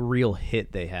last like real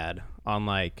hit they had on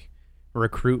like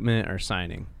recruitment or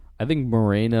signing? I think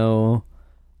Moreno,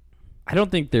 I don't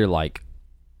think they're like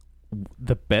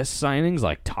the best signings,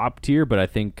 like top tier, but I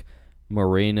think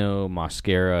Moreno,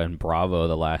 Mosquera, and Bravo,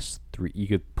 the last three, you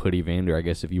could put Evander, I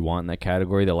guess, if you want in that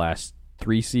category, the last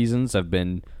 3 seasons have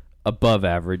been above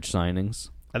average signings.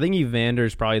 I think Evander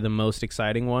is probably the most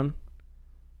exciting one.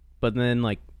 But then,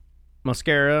 like,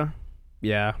 Mosquera,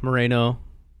 yeah, Moreno,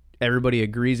 everybody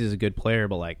agrees he's a good player,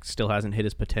 but, like, still hasn't hit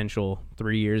his potential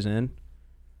 3 years in.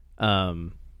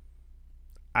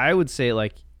 I would say,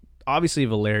 like, obviously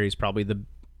Valeri's probably the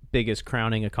biggest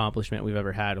crowning accomplishment we've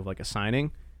ever had of, like, a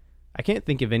signing. I can't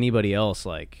think of anybody else,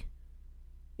 like,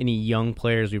 any young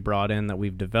players we brought in that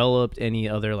we've developed, any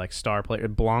other, like, star player.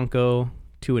 Blanco,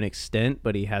 to an extent,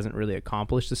 but he hasn't really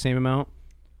accomplished the same amount.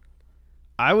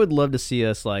 I would love to see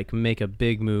us like make a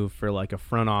big move for like a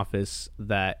front office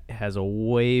that has a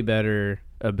way better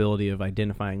ability of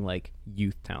identifying like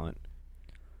youth talent.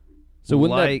 So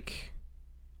would like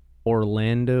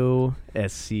Orlando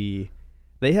SC.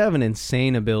 They have an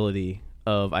insane ability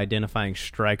of identifying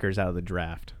strikers out of the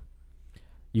draft.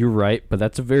 You're right, but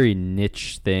that's a very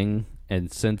niche thing.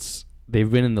 And since they've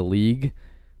been in the league,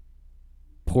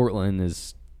 Portland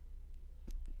has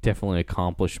definitely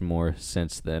accomplished more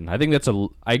since then. I think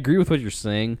I agree with what you're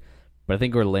saying, but I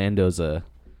think Orlando's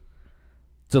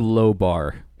it's a low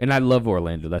bar. And I love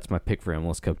Orlando. That's my pick for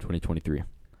MLS Cup 2023.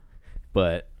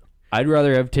 But I'd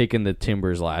rather have taken the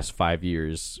Timbers last 5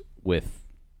 years with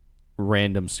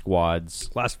random squads.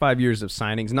 Last 5 years of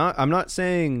signings. I'm not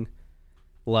saying,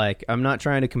 like, I'm not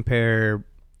trying to compare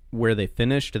where they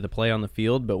finished to the play on the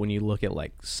field, but when you look at,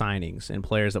 like, signings and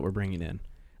players that we're bringing in.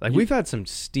 Like, we've had some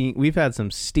stinky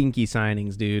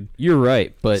signings, dude. You're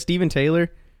right, but Steven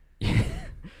Taylor.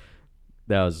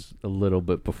 That was a little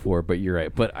bit before, but you're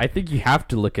right. But I think you have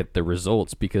to look at the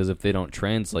results, because if they don't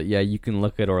translate, yeah, you can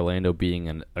look at Orlando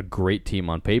being a great team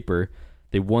on paper.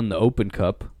 They won the Open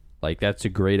Cup. Like, that's a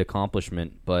great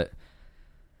accomplishment. But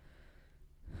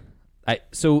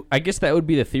I guess that would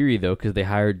be the theory, though, because they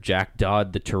hired Jack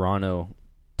Dodd, the Toronto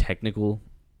technical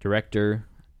director,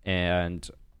 and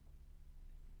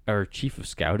our chief of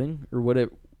scouting, or what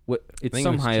it's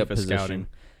some high up position. Scouting.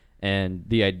 And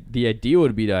the idea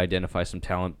would be to identify some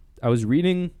talent. I was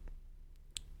reading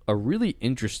a really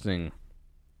interesting,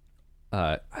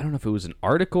 I don't know if it was an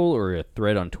article or a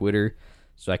thread on Twitter,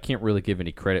 so I can't really give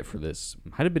any credit for this.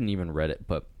 Might have been even Reddit,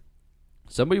 but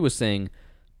somebody was saying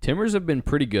Timbers have been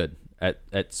pretty good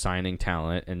at signing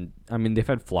talent. And, I mean, they've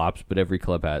had flops, but every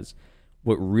club has.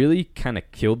 What really kind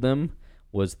of killed them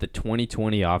was the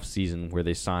 2020 offseason, where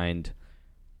they signed,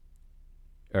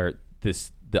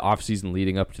 the offseason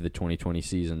leading up to the 2020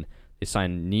 season, they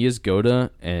signed Nias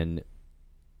Goda and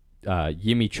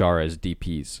Yimi Chara as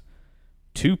DPs.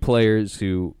 Two players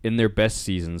who, in their best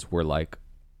seasons, were like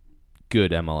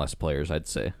good MLS players, I'd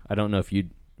say. I don't know if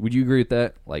would you agree with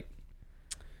that? Like,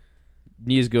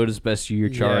 Nias Goda's best year,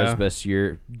 Chara's best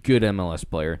year, good MLS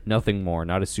player, nothing more,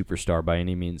 not a superstar by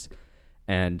any means.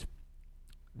 And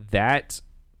that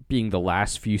being the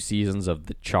last few seasons of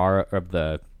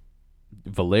the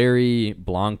Valeri,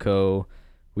 Blanco,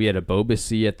 we had a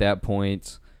Bobasi at that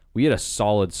point. We had a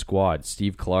solid squad.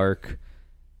 Steve Clark,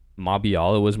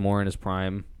 Mabiala was more in his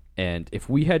prime. And if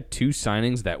we had two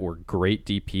signings that were great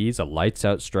DPs, a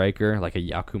lights-out striker like a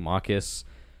Yakumakis,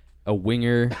 a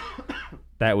winger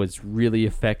that was really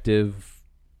effective,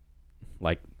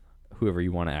 like whoever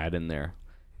you want to add in there,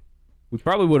 we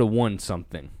probably would have won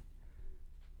something.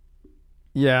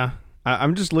 Yeah.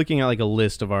 I'm just looking at, like, a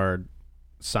list of our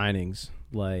signings.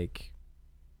 Like,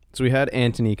 so we had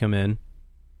Anthony come in,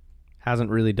 hasn't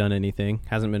really done anything,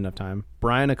 hasn't been enough time.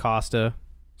 Brian Acosta,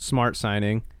 smart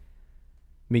signing.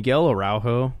 Miguel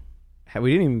Araujo,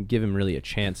 we didn't even give him really a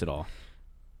chance at all.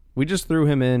 We just threw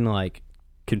him in, like,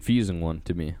 confusing one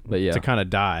to me, but yeah, to kind of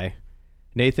die.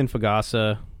 Nathan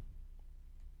Fagasa,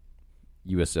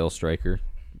 USL striker.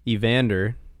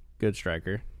 Evander, good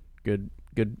striker, good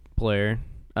player.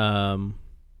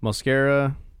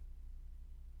 Mosquera,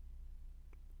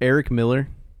 Eric Miller,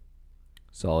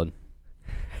 solid.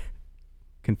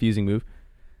 Confusing move.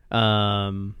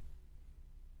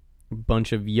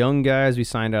 Bunch of young guys we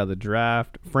signed out of the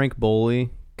draft. Frank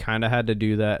Boley kind of had to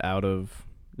do that out of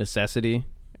necessity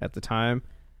at the time.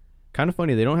 Kind of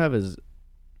funny, they don't have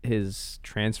his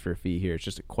transfer fee here. It's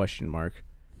just a question mark.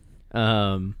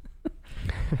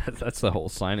 That's the whole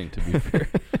signing, to be fair.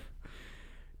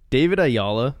 David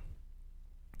Ayala,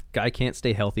 guy can't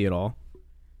stay healthy at all.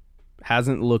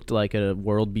 Hasn't looked like a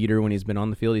world beater when he's been on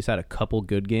the field. He's had a couple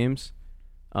good games.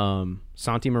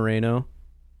 Santi Moreno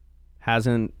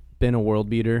hasn't been a world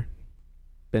beater.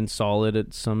 Been solid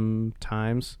at some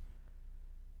times.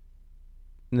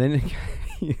 And then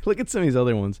you look at some of these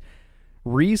other ones.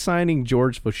 Re-signing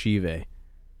George Foshive.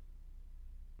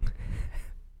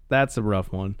 That's a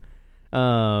rough one.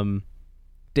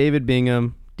 David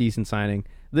Bingham, decent signing.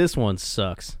 This one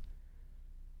sucks.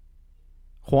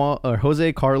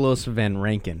 Jose Carlos Van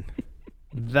Rankin.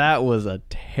 That was a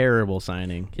terrible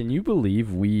signing. Can you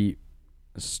believe we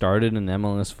started an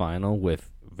MLS final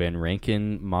with Van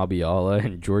Rankin, Mabiala,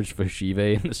 and George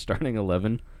Foshive in the starting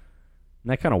 11? Isn't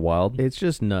that kind of wild? It's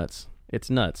just nuts. It's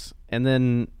nuts. And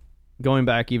then going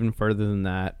back even further than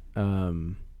that,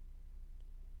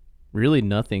 really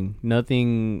nothing.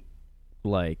 Nothing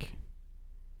like...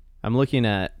 I'm looking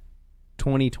at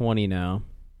 2020 now.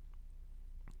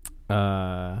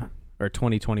 Or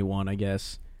 2021, I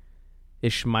guess.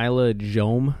 Ishmaila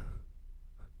Jome.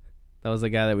 That was the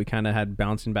guy that we kind of had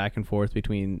bouncing back and forth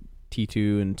between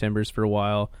T2 and Timbers for a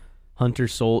while. Hunter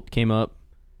Solt came up.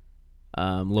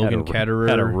 Logan Ketterer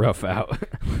had a rough out.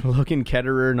 Logan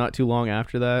Ketterer not too long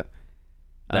after that.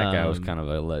 That guy was kind of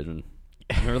a legend.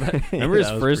 Remember that? Remember his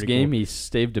first game? Cool. He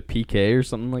staved a PK or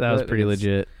something like that. That was pretty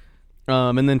legit.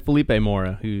 And then Felipe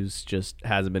Mora, who's just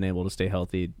hasn't been able to stay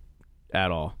healthy at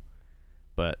all.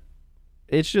 But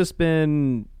it's just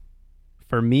been,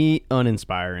 for me,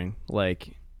 uninspiring.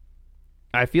 Like,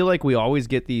 I feel like we always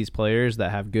get these players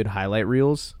that have good highlight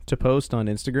reels to post on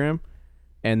Instagram,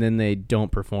 and then they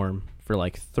don't perform for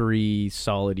like 3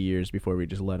 solid years before we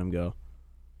just let them go.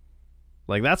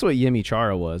 Like, that's what Yimi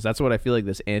Chara was. That's what I feel like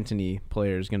this Antony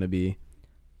player is going to be.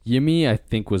 Yimi, I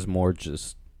think, was more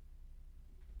just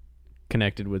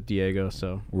connected with Diego,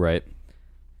 so. Right.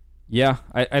 Yeah,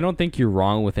 I don't think you're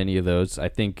wrong with any of those. I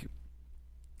think,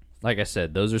 like I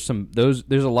said, there's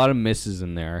a lot of misses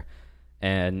in there,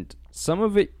 and some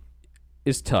of it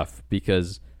is tough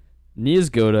because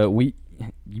Niezgoda,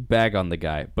 you bag on the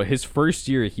guy, but his first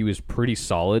year he was pretty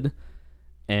solid,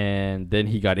 and then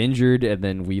he got injured, and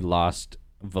then we lost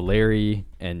Valeri,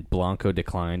 and Blanco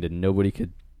declined, and nobody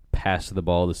could pass the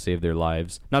ball to save their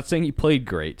lives. Not saying he played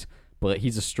great, but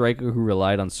he's a striker who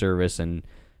relied on service, and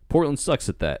Portland sucks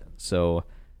at that. So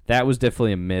that was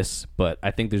definitely a miss, but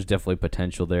I think there's definitely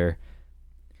potential there.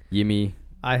 Yimi,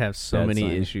 I have so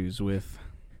many issues with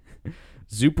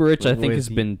Zuparic. I think has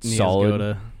been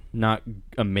solid, not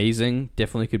amazing.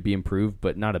 Definitely could be improved,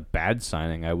 but not a bad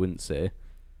signing, I wouldn't say.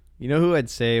 You know who I'd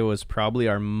say was probably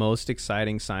our most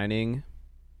exciting signing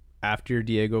after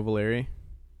Diego Valeri?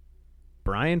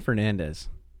 Brian Fernandez.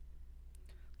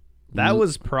 That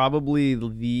was probably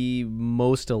the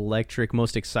most electric,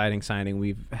 most exciting signing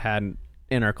we've had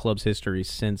in our club's history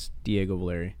since Diego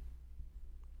Valeri.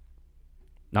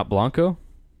 Not Blanco?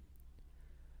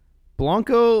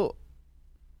 Blanco,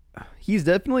 he's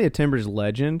definitely a Timbers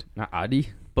legend. Not Adi?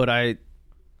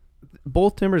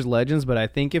 Both Timbers legends, but I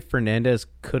think if Fernandez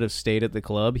could have stayed at the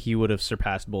club, he would have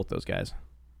surpassed both those guys.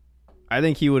 I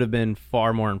think he would have been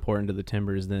far more important to the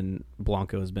Timbers than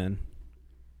Blanco has been.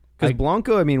 Because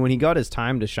Blanco, I mean, when he got his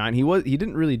time to shine, he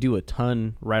didn't really do a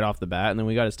ton right off the bat, and then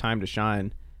when he got his time to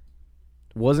shine,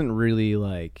 wasn't really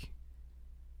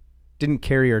didn't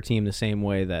carry our team the same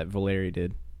way that Valeri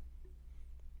did.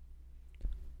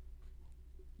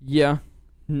 Yeah,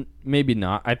 maybe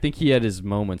not. I think he had his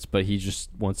moments, but he's just,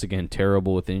 once again,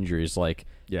 terrible with injuries.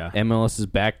 MLS's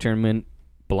back tournament,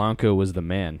 Blanco was the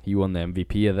man. He won the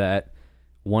MVP of that,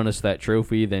 won us that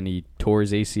trophy, then he tore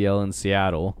his ACL in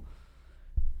Seattle,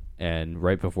 and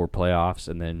right before playoffs,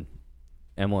 and then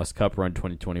MLS Cup run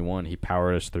 2021, he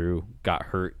powered us through, got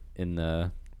hurt in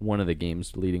one of the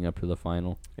games leading up to the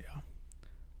final. Yeah.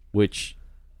 Which,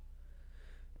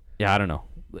 I don't know.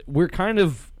 We're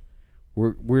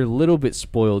a little bit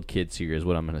spoiled kids here is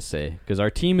what I'm going to say. Because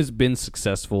our team has been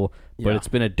successful, but it's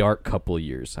been a dark couple of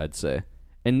years, I'd say.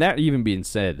 And that even being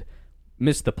said,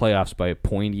 missed the playoffs by a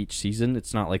point each season.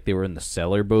 It's not like they were in the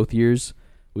cellar both years.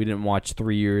 We didn't watch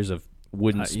 3 years of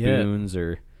wooden spoons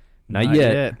or... Not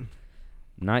yet.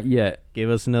 Not yet. Give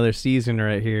us another season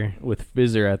right here. With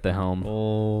Fizzer at the helm.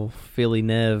 Oh, Philly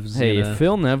Nevs. Hey, if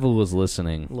Phil Neville was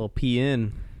listening... A little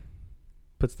PN.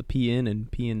 Puts the P in and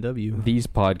PNW. These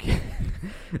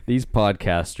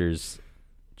podcasters,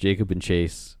 Jacob and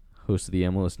Chase, host of the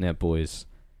MLS Net Boys,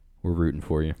 we're rooting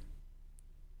for you.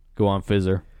 Go on,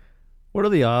 Fizzer. What are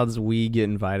the odds we get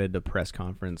invited to press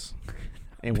conference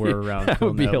and we're around? That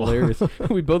would be hilarious.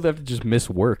 We both have to just miss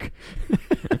work.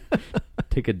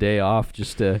 Take a day off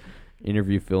just to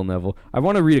interview Phil Neville. I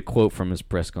want to read a quote from his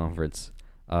press conference.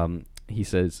 He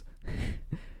says,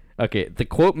 okay, the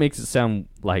quote makes it sound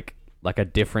like a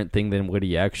different thing than what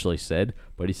he actually said,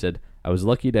 but he said, I was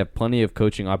lucky to have plenty of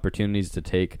coaching opportunities to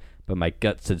take, but my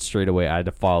gut said straight away I had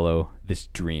to follow this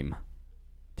dream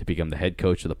to become the head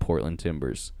coach of the Portland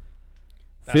Timbers.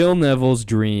 Phil Neville's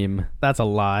dream. That's a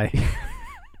lie.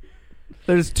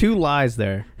 There's 2 lies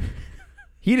there.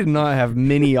 He did not have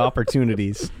many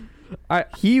opportunities.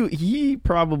 He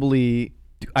probably...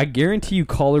 I guarantee you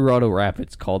Colorado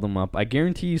Rapids called him up. I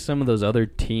guarantee you some of those other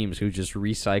teams who just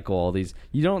recycle all these.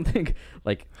 You don't think,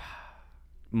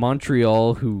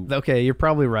 Montreal who... Okay, you're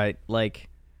probably right.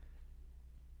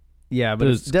 Yeah, but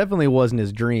it definitely wasn't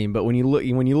his dream. But when you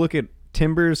look at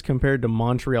Timbers compared to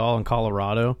Montreal and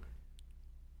Colorado,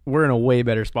 we're in a way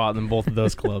better spot than both of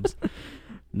those clubs.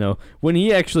 No. When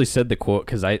he actually said the quote,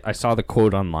 because I saw the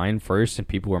quote online first, and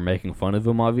people were making fun of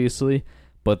him, obviously.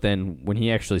 But then when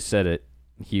he actually said it,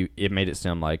 it made it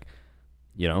sound like,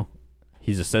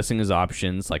 he's assessing his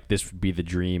options, like this would be the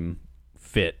dream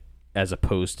fit as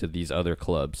opposed to these other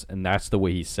clubs. And that's the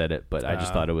way he said it, but I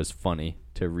just thought it was funny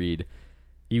to read.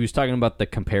 He was talking about the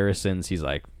comparisons. He's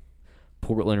like,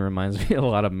 Portland reminds me a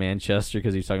lot of Manchester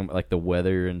because he's talking about like the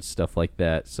weather and stuff like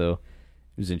that. So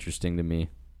it was interesting to me.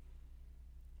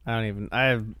 How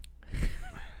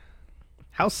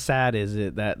sad is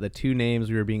it that the two names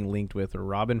we were being linked with are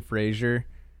Robin Fraser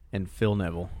and Phil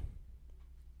Neville?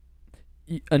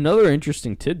 Another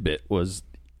interesting tidbit was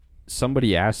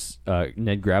somebody asked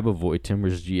Ned Grabavoy,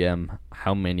 Timbers GM,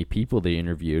 how many people they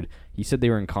interviewed. He said they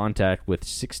were in contact with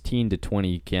 16 to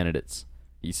 20 candidates.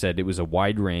 He said it was a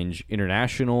wide range,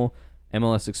 international,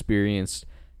 MLS experienced,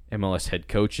 MLS head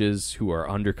coaches who are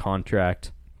under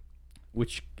contract,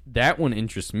 which that one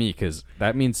interests me because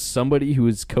that means somebody who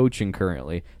is coaching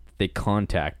currently, they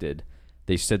contacted.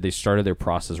 They said they started their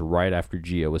process right after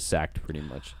Gio was sacked pretty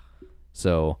much.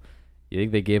 So you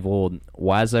think they gave old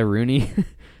Waza Rooney?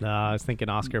 No, I was thinking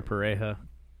Oscar Pareja.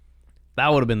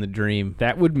 That would have been the dream.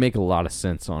 That would make a lot of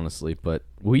sense, honestly, but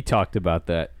we talked about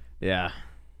that. Yeah.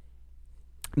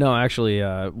 No, actually,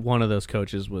 one of those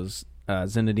coaches was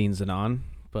Zinedine Zidane,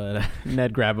 but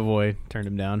Ned Grabavoy turned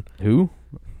him down. Who?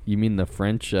 You mean the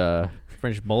French...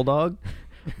 French Bulldog?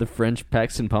 The French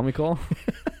Paxton Pomykal?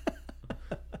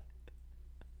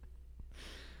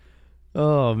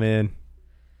 Oh, man.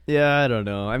 Yeah, I don't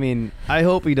know. I mean, I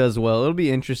hope he does well. It'll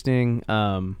be interesting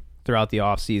throughout the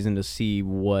offseason to see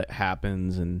what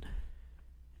happens and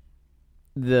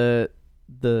the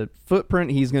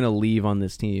footprint he's going to leave on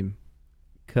this team,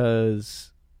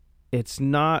 because it's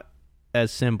not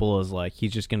as simple as like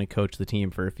he's just going to coach the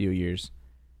team for a few years.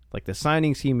 Like the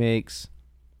signings he makes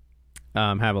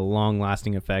have a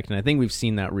long-lasting effect, and I think we've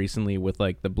seen that recently with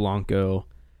like the Blanco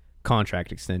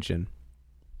contract extension.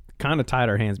 Kind of tied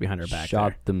our hands behind our back.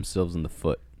 Shot themselves in the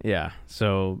foot. Yeah,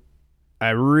 so I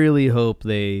really hope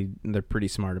they're pretty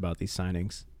smart about these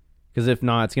signings, because if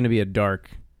not, it's going to be a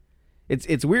dark.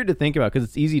 It's weird to think about because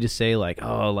it's easy to say like,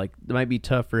 oh, like it might be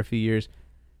tough for a few years.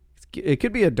 It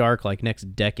could be a dark like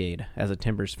next decade as a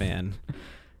Timbers fan,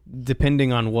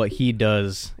 depending on what he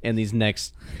does in these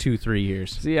next 2-3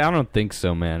 years. See, I don't think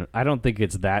so, man. I don't think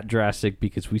it's that drastic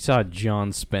because we saw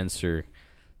John Spencer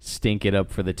stink it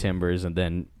up for the Timbers, and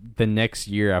then the next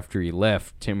year after he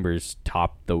left, Timbers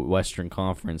topped the Western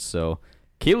Conference. So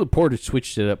Caleb Porter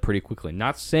switched it up pretty quickly.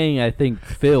 Not saying I think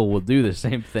Phil will do the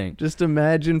same thing. Just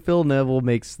imagine Phil Neville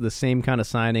makes the same kind of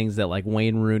signings that like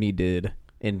Wayne Rooney did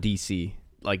in DC.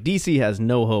 Like DC has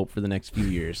no hope for the next few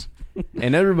years,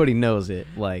 and everybody knows it.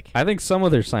 Like I think some of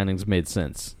their signings made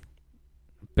sense.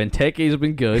 Benteke's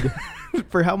been good.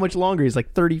 For how much longer? He's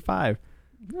like 35.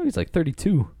 No, he's like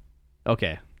 32.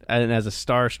 Okay. And as a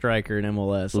star striker in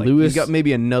MLS, like Lewis, he's got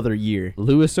maybe another year.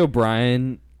 Lewis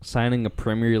O'Brien signing a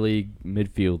Premier League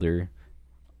midfielder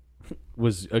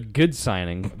was a good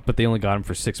signing, but they only got him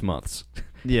for 6 months.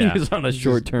 Yeah. He was on a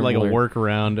short-term like alert. a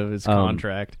workaround of his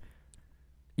contract.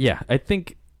 Yeah, I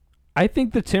think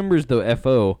the Timbers, though,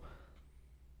 FO,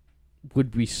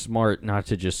 would be smart not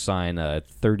to just sign a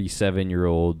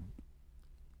 37-year-old,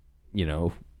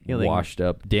 washed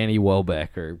up Danny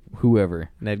Welbeck or whoever.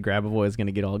 Ned Grabavoy is going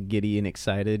to get all giddy and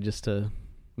excited just to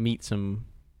meet some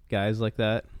guys like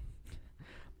that.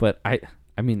 But I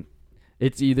mean,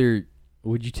 it's either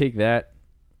would you take that?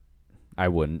 I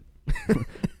wouldn't.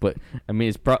 But I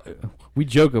mean, we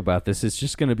joke about this. It's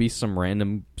just going to be some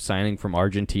random signing from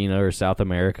Argentina or South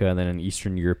America, and then an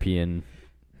Eastern European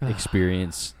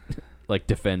experience like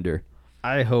defender.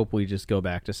 I hope we just go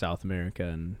back to South America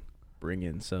and bring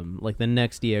in some, like the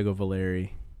next Diego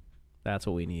Valeri. That's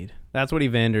what we need. That's what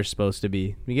Evander's supposed to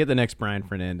be. We get the next Brian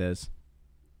Fernandez.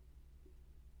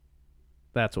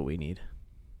 That's what we need.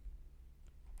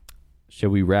 Shall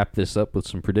we wrap this up with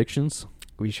some predictions?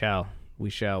 We shall.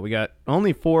 We got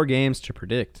only 4 games to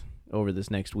predict over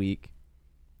this next week.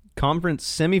 Conference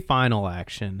semifinal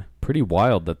action. Pretty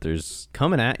wild that there's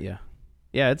coming at you.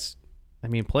 Yeah,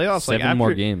 playoffs. 7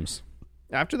 more games.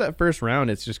 After that first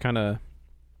round, it's just kind of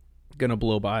gonna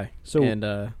blow by. So, and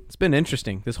it's been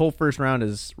interesting. This whole first round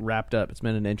is wrapped up. It's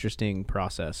been an interesting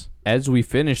process. As we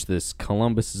finish this,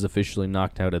 Columbus has officially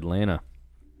knocked out Atlanta.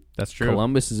 That's true.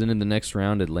 Columbus is in the next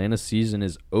round. Atlanta's season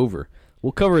is over.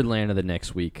 We'll cover Atlanta the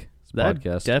next week. That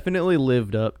podcast definitely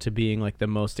lived up to being like the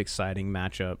most exciting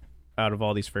matchup out of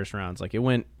all these first rounds. Like it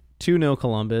went 2-0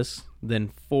 Columbus, then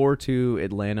 4-2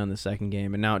 Atlanta in the second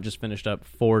game, and now it just finished up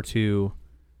 4-2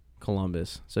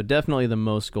 Columbus. So definitely the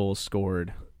most goals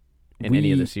scored in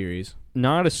any of the series.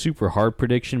 Not a super hard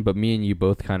prediction, but me and you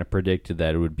both kind of predicted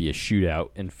that it would be a shootout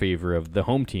in favor of the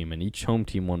home team, and each home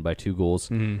team won by 2 goals.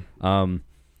 Mm-hmm.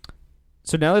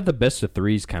 So now that the best of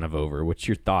 3 is kind of over, what's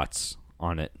your thoughts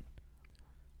on it?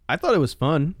 I thought it was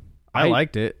fun. I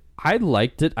liked it. I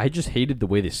liked it. I just hated the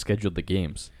way they scheduled the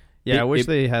games. Yeah, I wish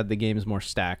they had the games more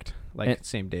stacked,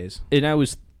 same days. And I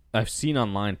was I've seen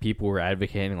online people were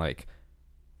advocating like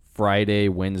Friday,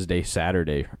 Wednesday,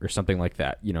 Saturday, or something like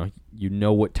that. You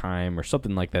know what time or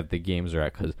something like that the games are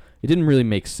at, because it didn't really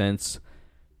make sense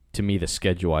to me the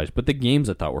schedule wise. But the games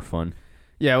I thought were fun.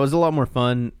 Yeah, it was a lot more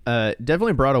fun.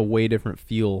 Definitely brought a way different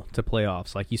feel to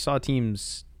playoffs. Like you saw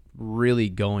teams really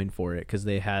going for it because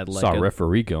they had like a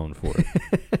referee going for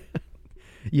it.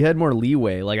 You had more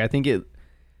leeway. Like I think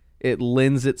it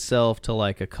lends itself to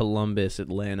like a Columbus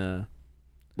Atlanta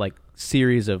like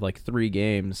series of like 3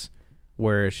 games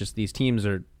where it's just these teams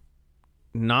they're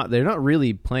not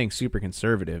really playing super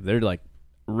conservative. They're like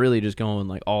really just going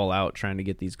like all out trying to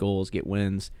get these goals, get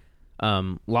wins.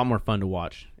 A lot more fun to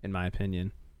watch in my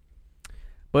opinion.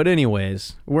 But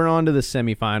anyways, we're on to the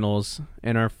semifinals.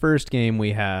 In our first game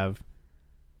we have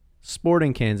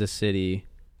Sporting Kansas City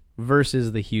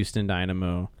versus the Houston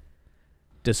Dynamo.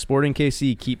 Does Sporting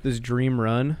KC keep this dream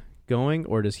run going,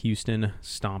 or does Houston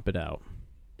stomp it out?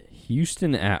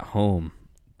 Houston at home.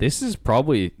 This is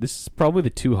probably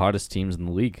the 2 hottest teams in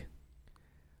the league.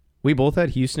 We both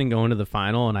had Houston going to the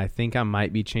final, and I think I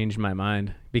might be changing my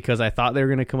mind because I thought they were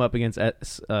going to come up against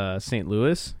St.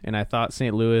 Louis, and I thought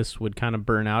St. Louis would kind of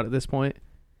burn out at this point.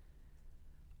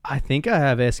 I think I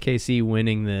have SKC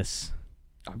winning this.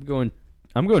 I'm going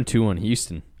 2-1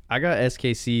 Houston. I got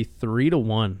SKC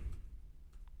 3-1.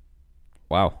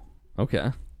 Wow.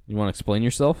 Okay. You want to explain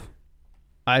yourself?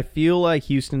 I feel like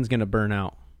Houston's going to burn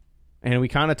out. And we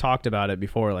kind of talked about it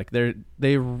before. Like they've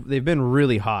been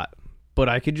really hot, but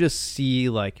I could just see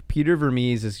like Peter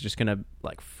Vermees is just going to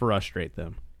like frustrate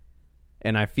them.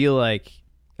 And I feel like,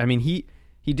 I mean, he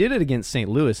did it against St.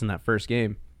 Louis in that first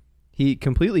game. He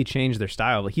completely changed their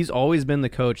style. He's always been the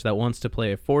coach that wants to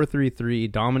play a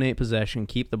 4-3-3, dominate possession,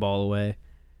 keep the ball away.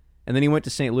 And then he went to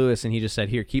St. Louis and he just said,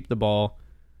 here, keep the ball.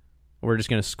 We're just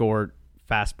going to score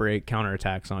fast break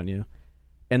counterattacks on you.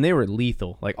 And they were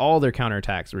lethal. Like all their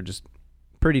counterattacks were just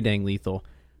pretty dang lethal.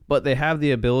 But they have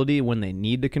the ability when they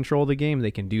need to control the game,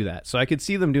 they can do that. So I could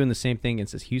see them doing the same thing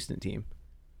against this Houston team.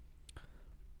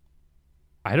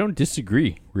 I don't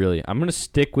disagree, really. I'm going to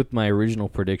stick with my original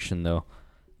prediction, though,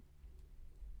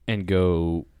 and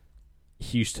go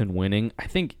Houston winning. I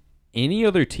think any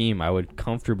other team, I would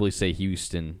comfortably say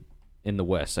Houston in the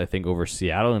West, I think, over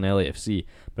Seattle and LAFC.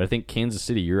 But I think Kansas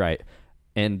City, you're right.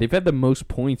 And they've had the most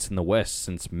points in the West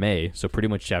since May, so pretty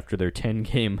much after their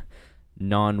 10-game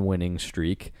non-winning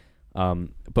streak.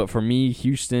 But for me,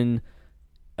 Houston,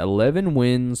 11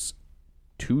 wins,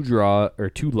 2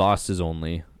 losses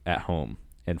only at home,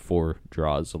 and 4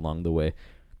 draws along the way.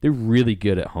 They're really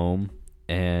good at home,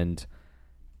 and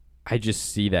I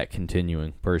just see that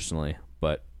continuing personally.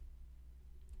 But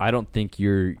I don't think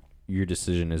your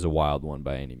decision is a wild one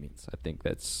by any means. I think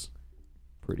that's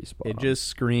pretty spot on. It just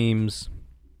screams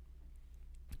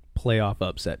playoff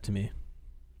upset to me.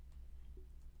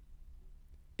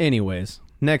 Anyways,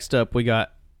 next up we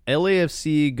got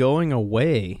LAFC going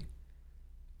away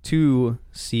to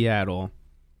Seattle.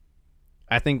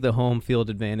 I think the home field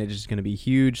advantage is going to be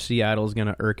huge. Seattle's going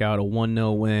to irk out a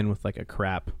 1-0 win with like a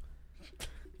crap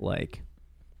like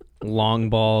long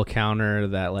ball counter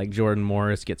that like Jordan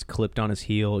Morris gets clipped on his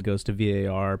heel. It goes to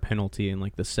VAR, penalty in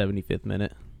like the 75th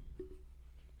minute.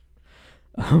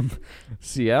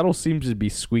 Seattle seems to be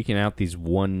squeaking out these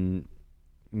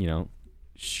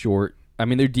short. I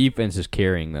mean, their defense is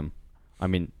carrying them. I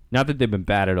mean, not that they've been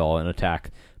bad at all in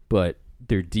attack, but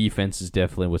their defense is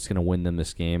definitely what's going to win them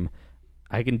this game.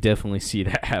 I can definitely see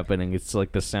that happening. It's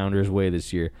like the Sounders' way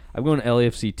this year. I'm going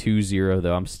LAFC 2-0,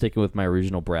 though. I'm sticking with my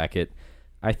original bracket.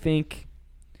 I think,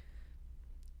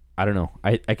 I don't know.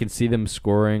 I can see them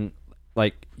scoring.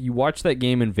 Like, you watch that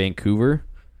game in Vancouver,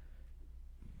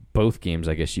 both games,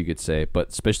 I guess you could say, but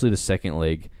especially the second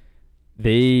leg,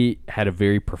 they had a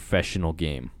very professional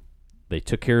game. They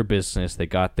took care of business. They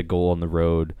got the goal on the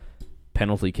road.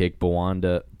 Penalty kick.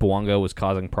 Bouanga was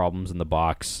causing problems in the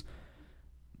box.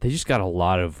 They just got a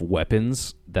lot of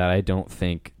weapons that I don't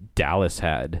think Dallas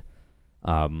had.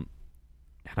 And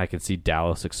I can see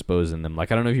Dallas exposing them.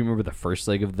 Like, I don't know if you remember the first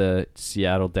leg of the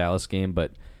Seattle-Dallas game,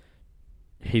 but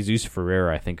Jesus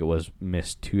Ferreira, I think it was,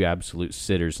 missed 2 absolute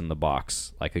sitters in the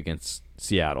box, like against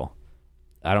Seattle.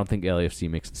 I don't think LAFC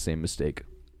makes the same mistake.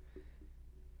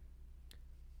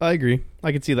 I agree.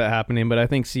 I could see that happening, but I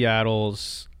think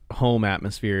Seattle's home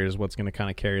atmosphere is what's going to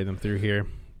kind of carry them through here.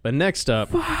 But next up,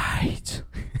 fight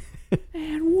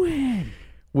and win.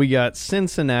 We got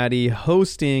Cincinnati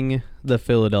hosting the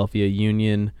Philadelphia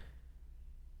Union.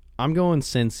 I'm going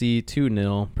Cincy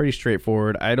 2-0. Pretty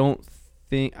straightforward.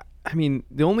 The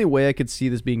only way I could see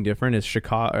this being different is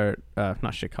Chicago.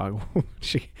 Not Chicago.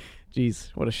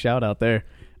 Jeez, what a shout out there.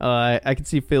 I could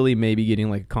see Philly maybe getting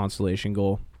like a consolation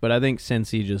goal, but I think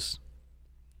Cincy just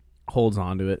holds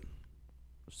on to it.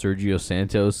 Sergio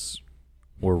Santos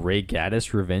or Ray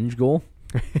Gaddis revenge goal?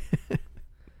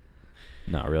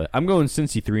 Not really. I'm going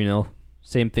Cincy 3-0.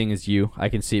 Same thing as you. I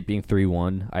can see it being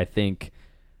 3-1. I think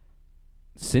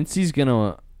Cincy's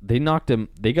gonna. They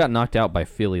got knocked out by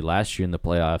Philly last year in the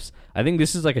playoffs. I think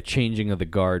this is like a changing of the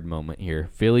guard moment here.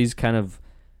 Philly's kind of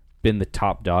been the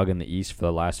top dog in the East for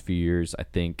the last few years. I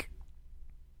think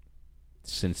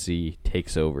Cincy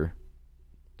takes over.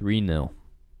 3-0.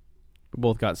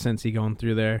 Both got Cincy going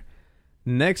through there.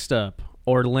 Next up,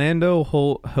 Orlando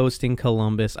hosting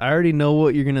Columbus. I already know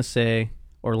what you're going to say.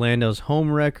 Orlando's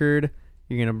home record.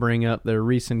 You're going to bring up their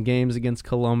recent games against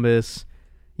Columbus.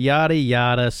 Yada,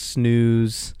 yada,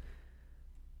 snooze.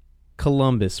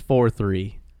 Columbus,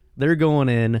 4-3. They're going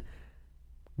in.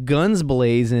 Guns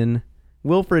blazing.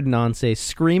 Wilfred Nance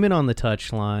screaming on the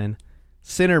touchline.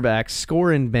 Center back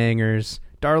scoring bangers.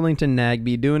 Darlington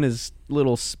Nagbe doing his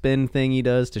little spin thing he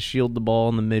does to shield the ball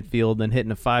in the midfield, then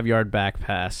hitting a 5-yard back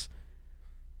pass.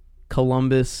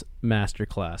 Columbus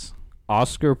masterclass.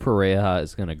 Oscar Pereira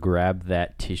is going to grab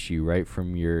that tissue right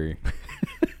from your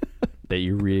that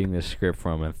you're reading the script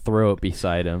from and throw it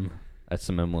beside him. That's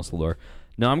some MLS lore.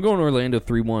 No, I'm going Orlando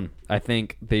 3-1. I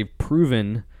think they've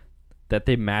proven that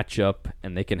they match up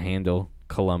and they can handle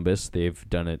Columbus. They've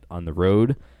done it on the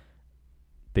road.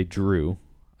 They drew,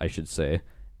 I should say,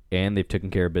 and they've taken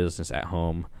care of business at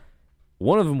home.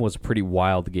 One of them was a pretty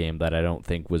wild game that I don't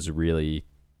think was really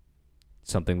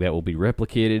something that will be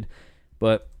replicated,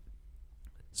 but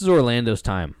this is Orlando's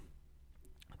time.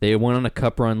 They went on a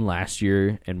cup run last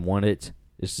year and won it.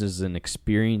 This is an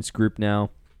experienced group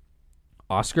now.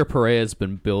 Oscar Pereira has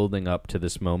been building up to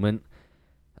this moment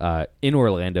in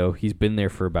Orlando. He's been there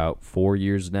for about 4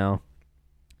 years now,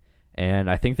 and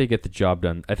I think they get the job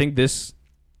done. I think this,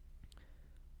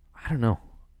 I don't know.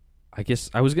 I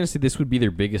guess I was going to say this would be their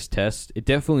biggest test. It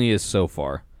definitely is so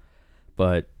far,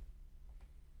 but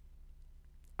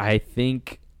I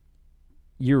think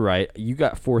you're right. You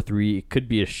got 4-3. It could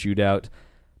be a shootout,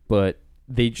 but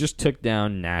they just took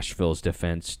down Nashville's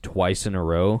defense twice in a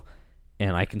row,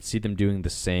 and I can see them doing the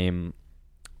same.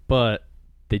 But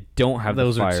they don't have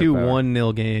those the are two firepower.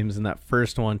 1-0 games, and that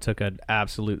first one took an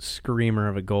absolute screamer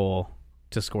of a goal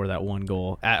to score that one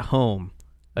goal at home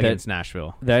against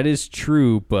Nashville. That is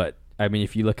true, but I mean,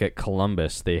 if you look at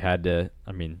Columbus, they had to.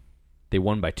 I mean, they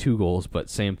won by 2 goals, but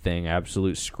same thing,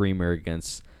 absolute screamer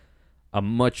against a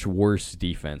much worse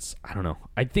defense. I don't know.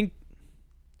 I think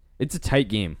it's a tight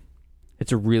game.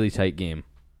 It's a really tight game.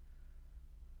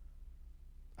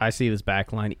 I see this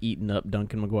back line eating up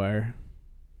Duncan McGuire.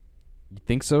 You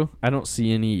think so? I don't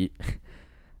see any.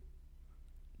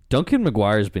 Duncan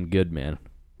McGuire's been good, man.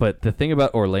 But the thing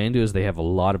about Orlando is they have a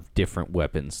lot of different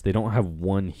weapons. They don't have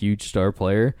one huge star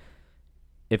player.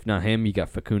 If not him, you got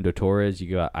Facundo Torres.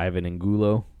 You got Ivan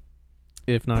Angulo.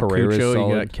 If not Pereira's Cucho, solid.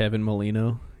 you got Kevin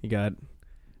Molino. You got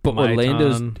But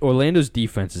Maitan. Orlando's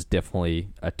defense is definitely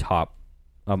a top,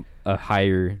 a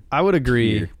higher. I would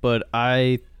agree, tier. but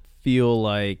I feel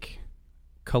like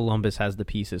Columbus has the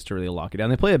pieces to really lock it down.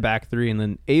 They play a back three, and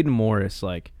then Aiden Morris,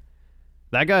 like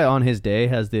that guy on his day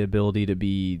has the ability to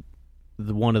be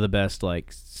one of the best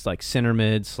like center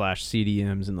mid /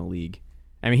 CDMs in the league.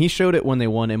 I mean, he showed it when they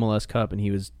won MLS Cup, and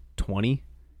he was 20.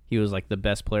 He was like the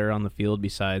best player on the field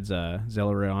besides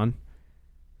Zelarayan.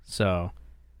 So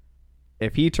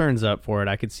if he turns up for it,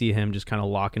 I could see him just kind of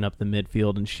locking up the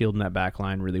midfield and shielding that back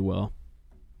line really well.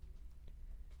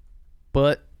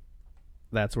 But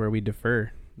that's where we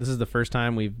defer. This is the first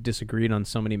time we've disagreed on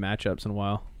so many matchups in a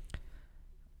while.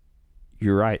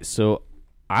 You're right. So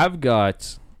I've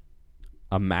got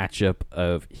a matchup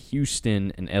of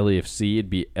Houston and LAFC. It'd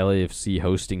be LAFC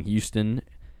hosting Houston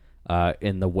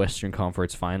in the Western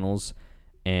Conference Finals.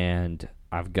 And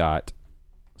I've got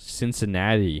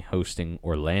Cincinnati hosting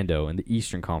Orlando in the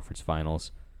Eastern Conference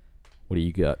Finals. What do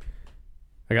you got?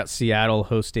 I got Seattle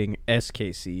hosting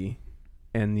SKC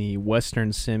in the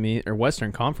Western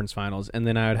Conference Finals, and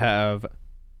then I would have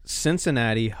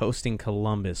Cincinnati hosting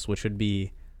Columbus, which would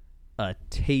be a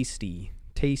tasty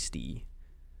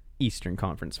Eastern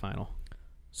Conference Final.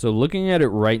 So looking at it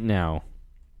right now,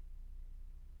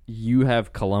 you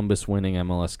have Columbus winning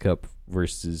MLS Cup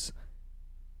versus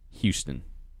Houston.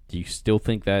 Do you still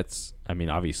think that's... I mean,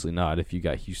 obviously not if you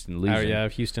got Houston losing. Oh, yeah,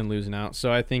 if Houston losing out.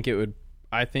 So I think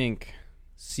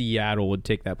Seattle would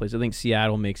take that place. I think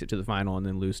Seattle makes it to the final and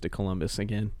then lose to Columbus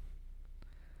again.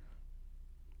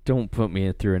 Don't put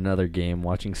me through another game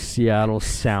watching Seattle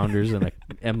Sounders in a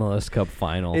MLS Cup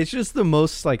final. It's just the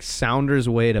most like Sounders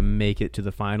way to make it to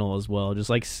the final as well. Just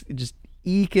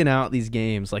eking out these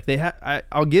games. Like they have,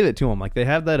 I'll give it to them. Like they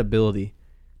have that ability,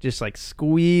 just like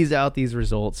squeeze out these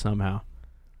results somehow.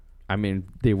 I mean,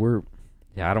 they were.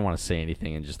 Yeah, I don't want to say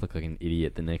anything and just look like an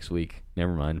idiot the next week.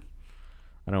 Never mind.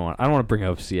 I don't want to bring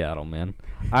up Seattle, man.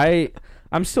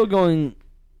 I'm still going.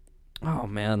 Oh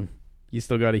man, you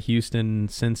still got a Houston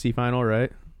Cincy final,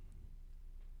 right?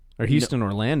 Or Houston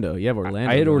Orlando. You have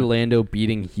Orlando. I had Orlando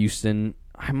beating Houston.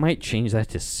 I might change that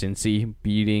to Cincy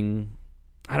beating.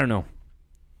 I don't know.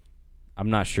 I'm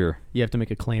not sure. You have to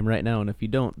make a claim right now, and if you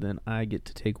don't, then I get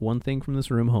to take one thing from this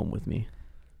room home with me.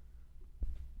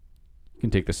 You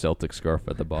can take the Celtic scarf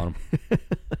at the bottom.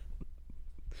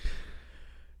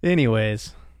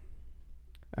 Anyways,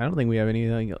 I don't think we have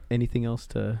anything else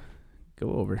to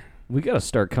go over. We got to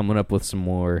start coming up with some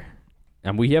more.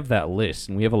 And we have that list,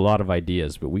 and we have a lot of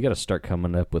ideas, but we got to start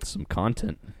coming up with some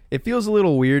content. It feels a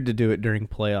little weird to do it during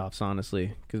playoffs,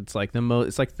 honestly, because it's like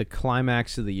it's like the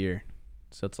climax of the year.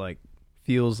 So it's like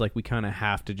feels like we kind of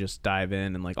have to just dive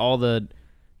in and like all the,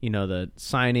 the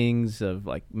signings of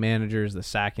like managers, the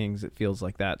sackings. It feels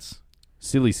like that's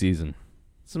silly season.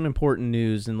 Some important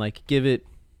news, and like give it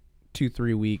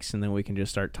 2-3 weeks, and then we can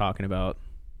just start talking about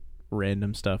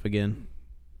random stuff again.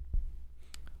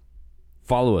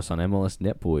 Follow us on MLS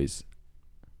NetBoys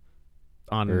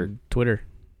on Twitter.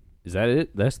 Is that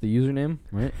it? That's the username,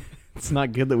 right? It's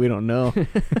not good that we don't know.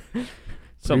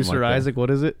 Producer like Isaac, what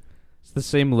is it? It's the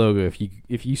same logo.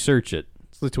 If you search it,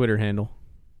 it's the Twitter handle.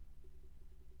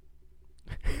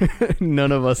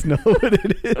 None of us know what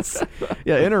it is.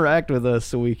 Yeah, interact with us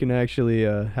so we can actually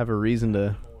have a reason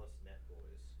to.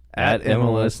 At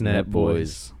MLS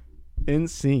NetBoys. In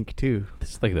sync too.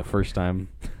 This is like the first time.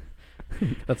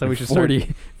 That's how we should start.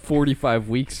 45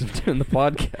 weeks of doing the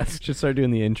podcast. Should start doing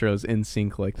the intros in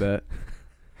sync like that.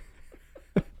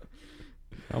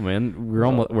 Oh man,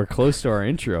 we're close to our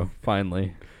intro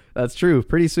finally. That's true.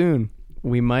 Pretty soon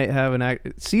we might have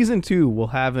season 2 will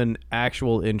have an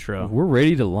actual intro. We're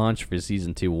ready to launch for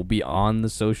season 2. We'll be on the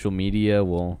social media.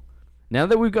 Now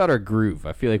that we've got our groove,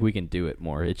 I feel like we can do it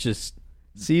more. It's just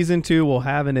season 2 will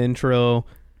have an intro.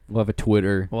 We'll have a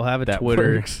Twitter. That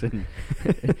works and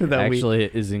that actually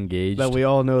is engaged. That we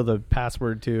all know the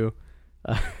password to.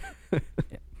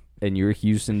 And your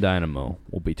Houston Dynamo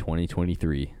will be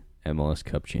 2023 MLS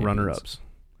Cup champions. Runner-ups.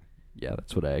 Yeah,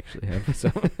 that's what I actually have. So.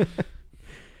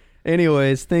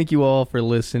 Anyways, thank you all for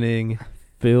listening.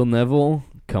 Phil Neville,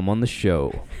 come on the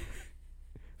show.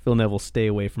 Phil Neville, stay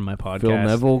away from my podcast. Phil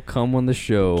Neville, come on the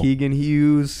show. Keegan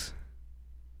Hughes.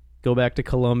 Go back to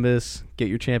Columbus, get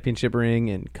your championship ring,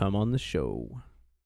 and come on the show.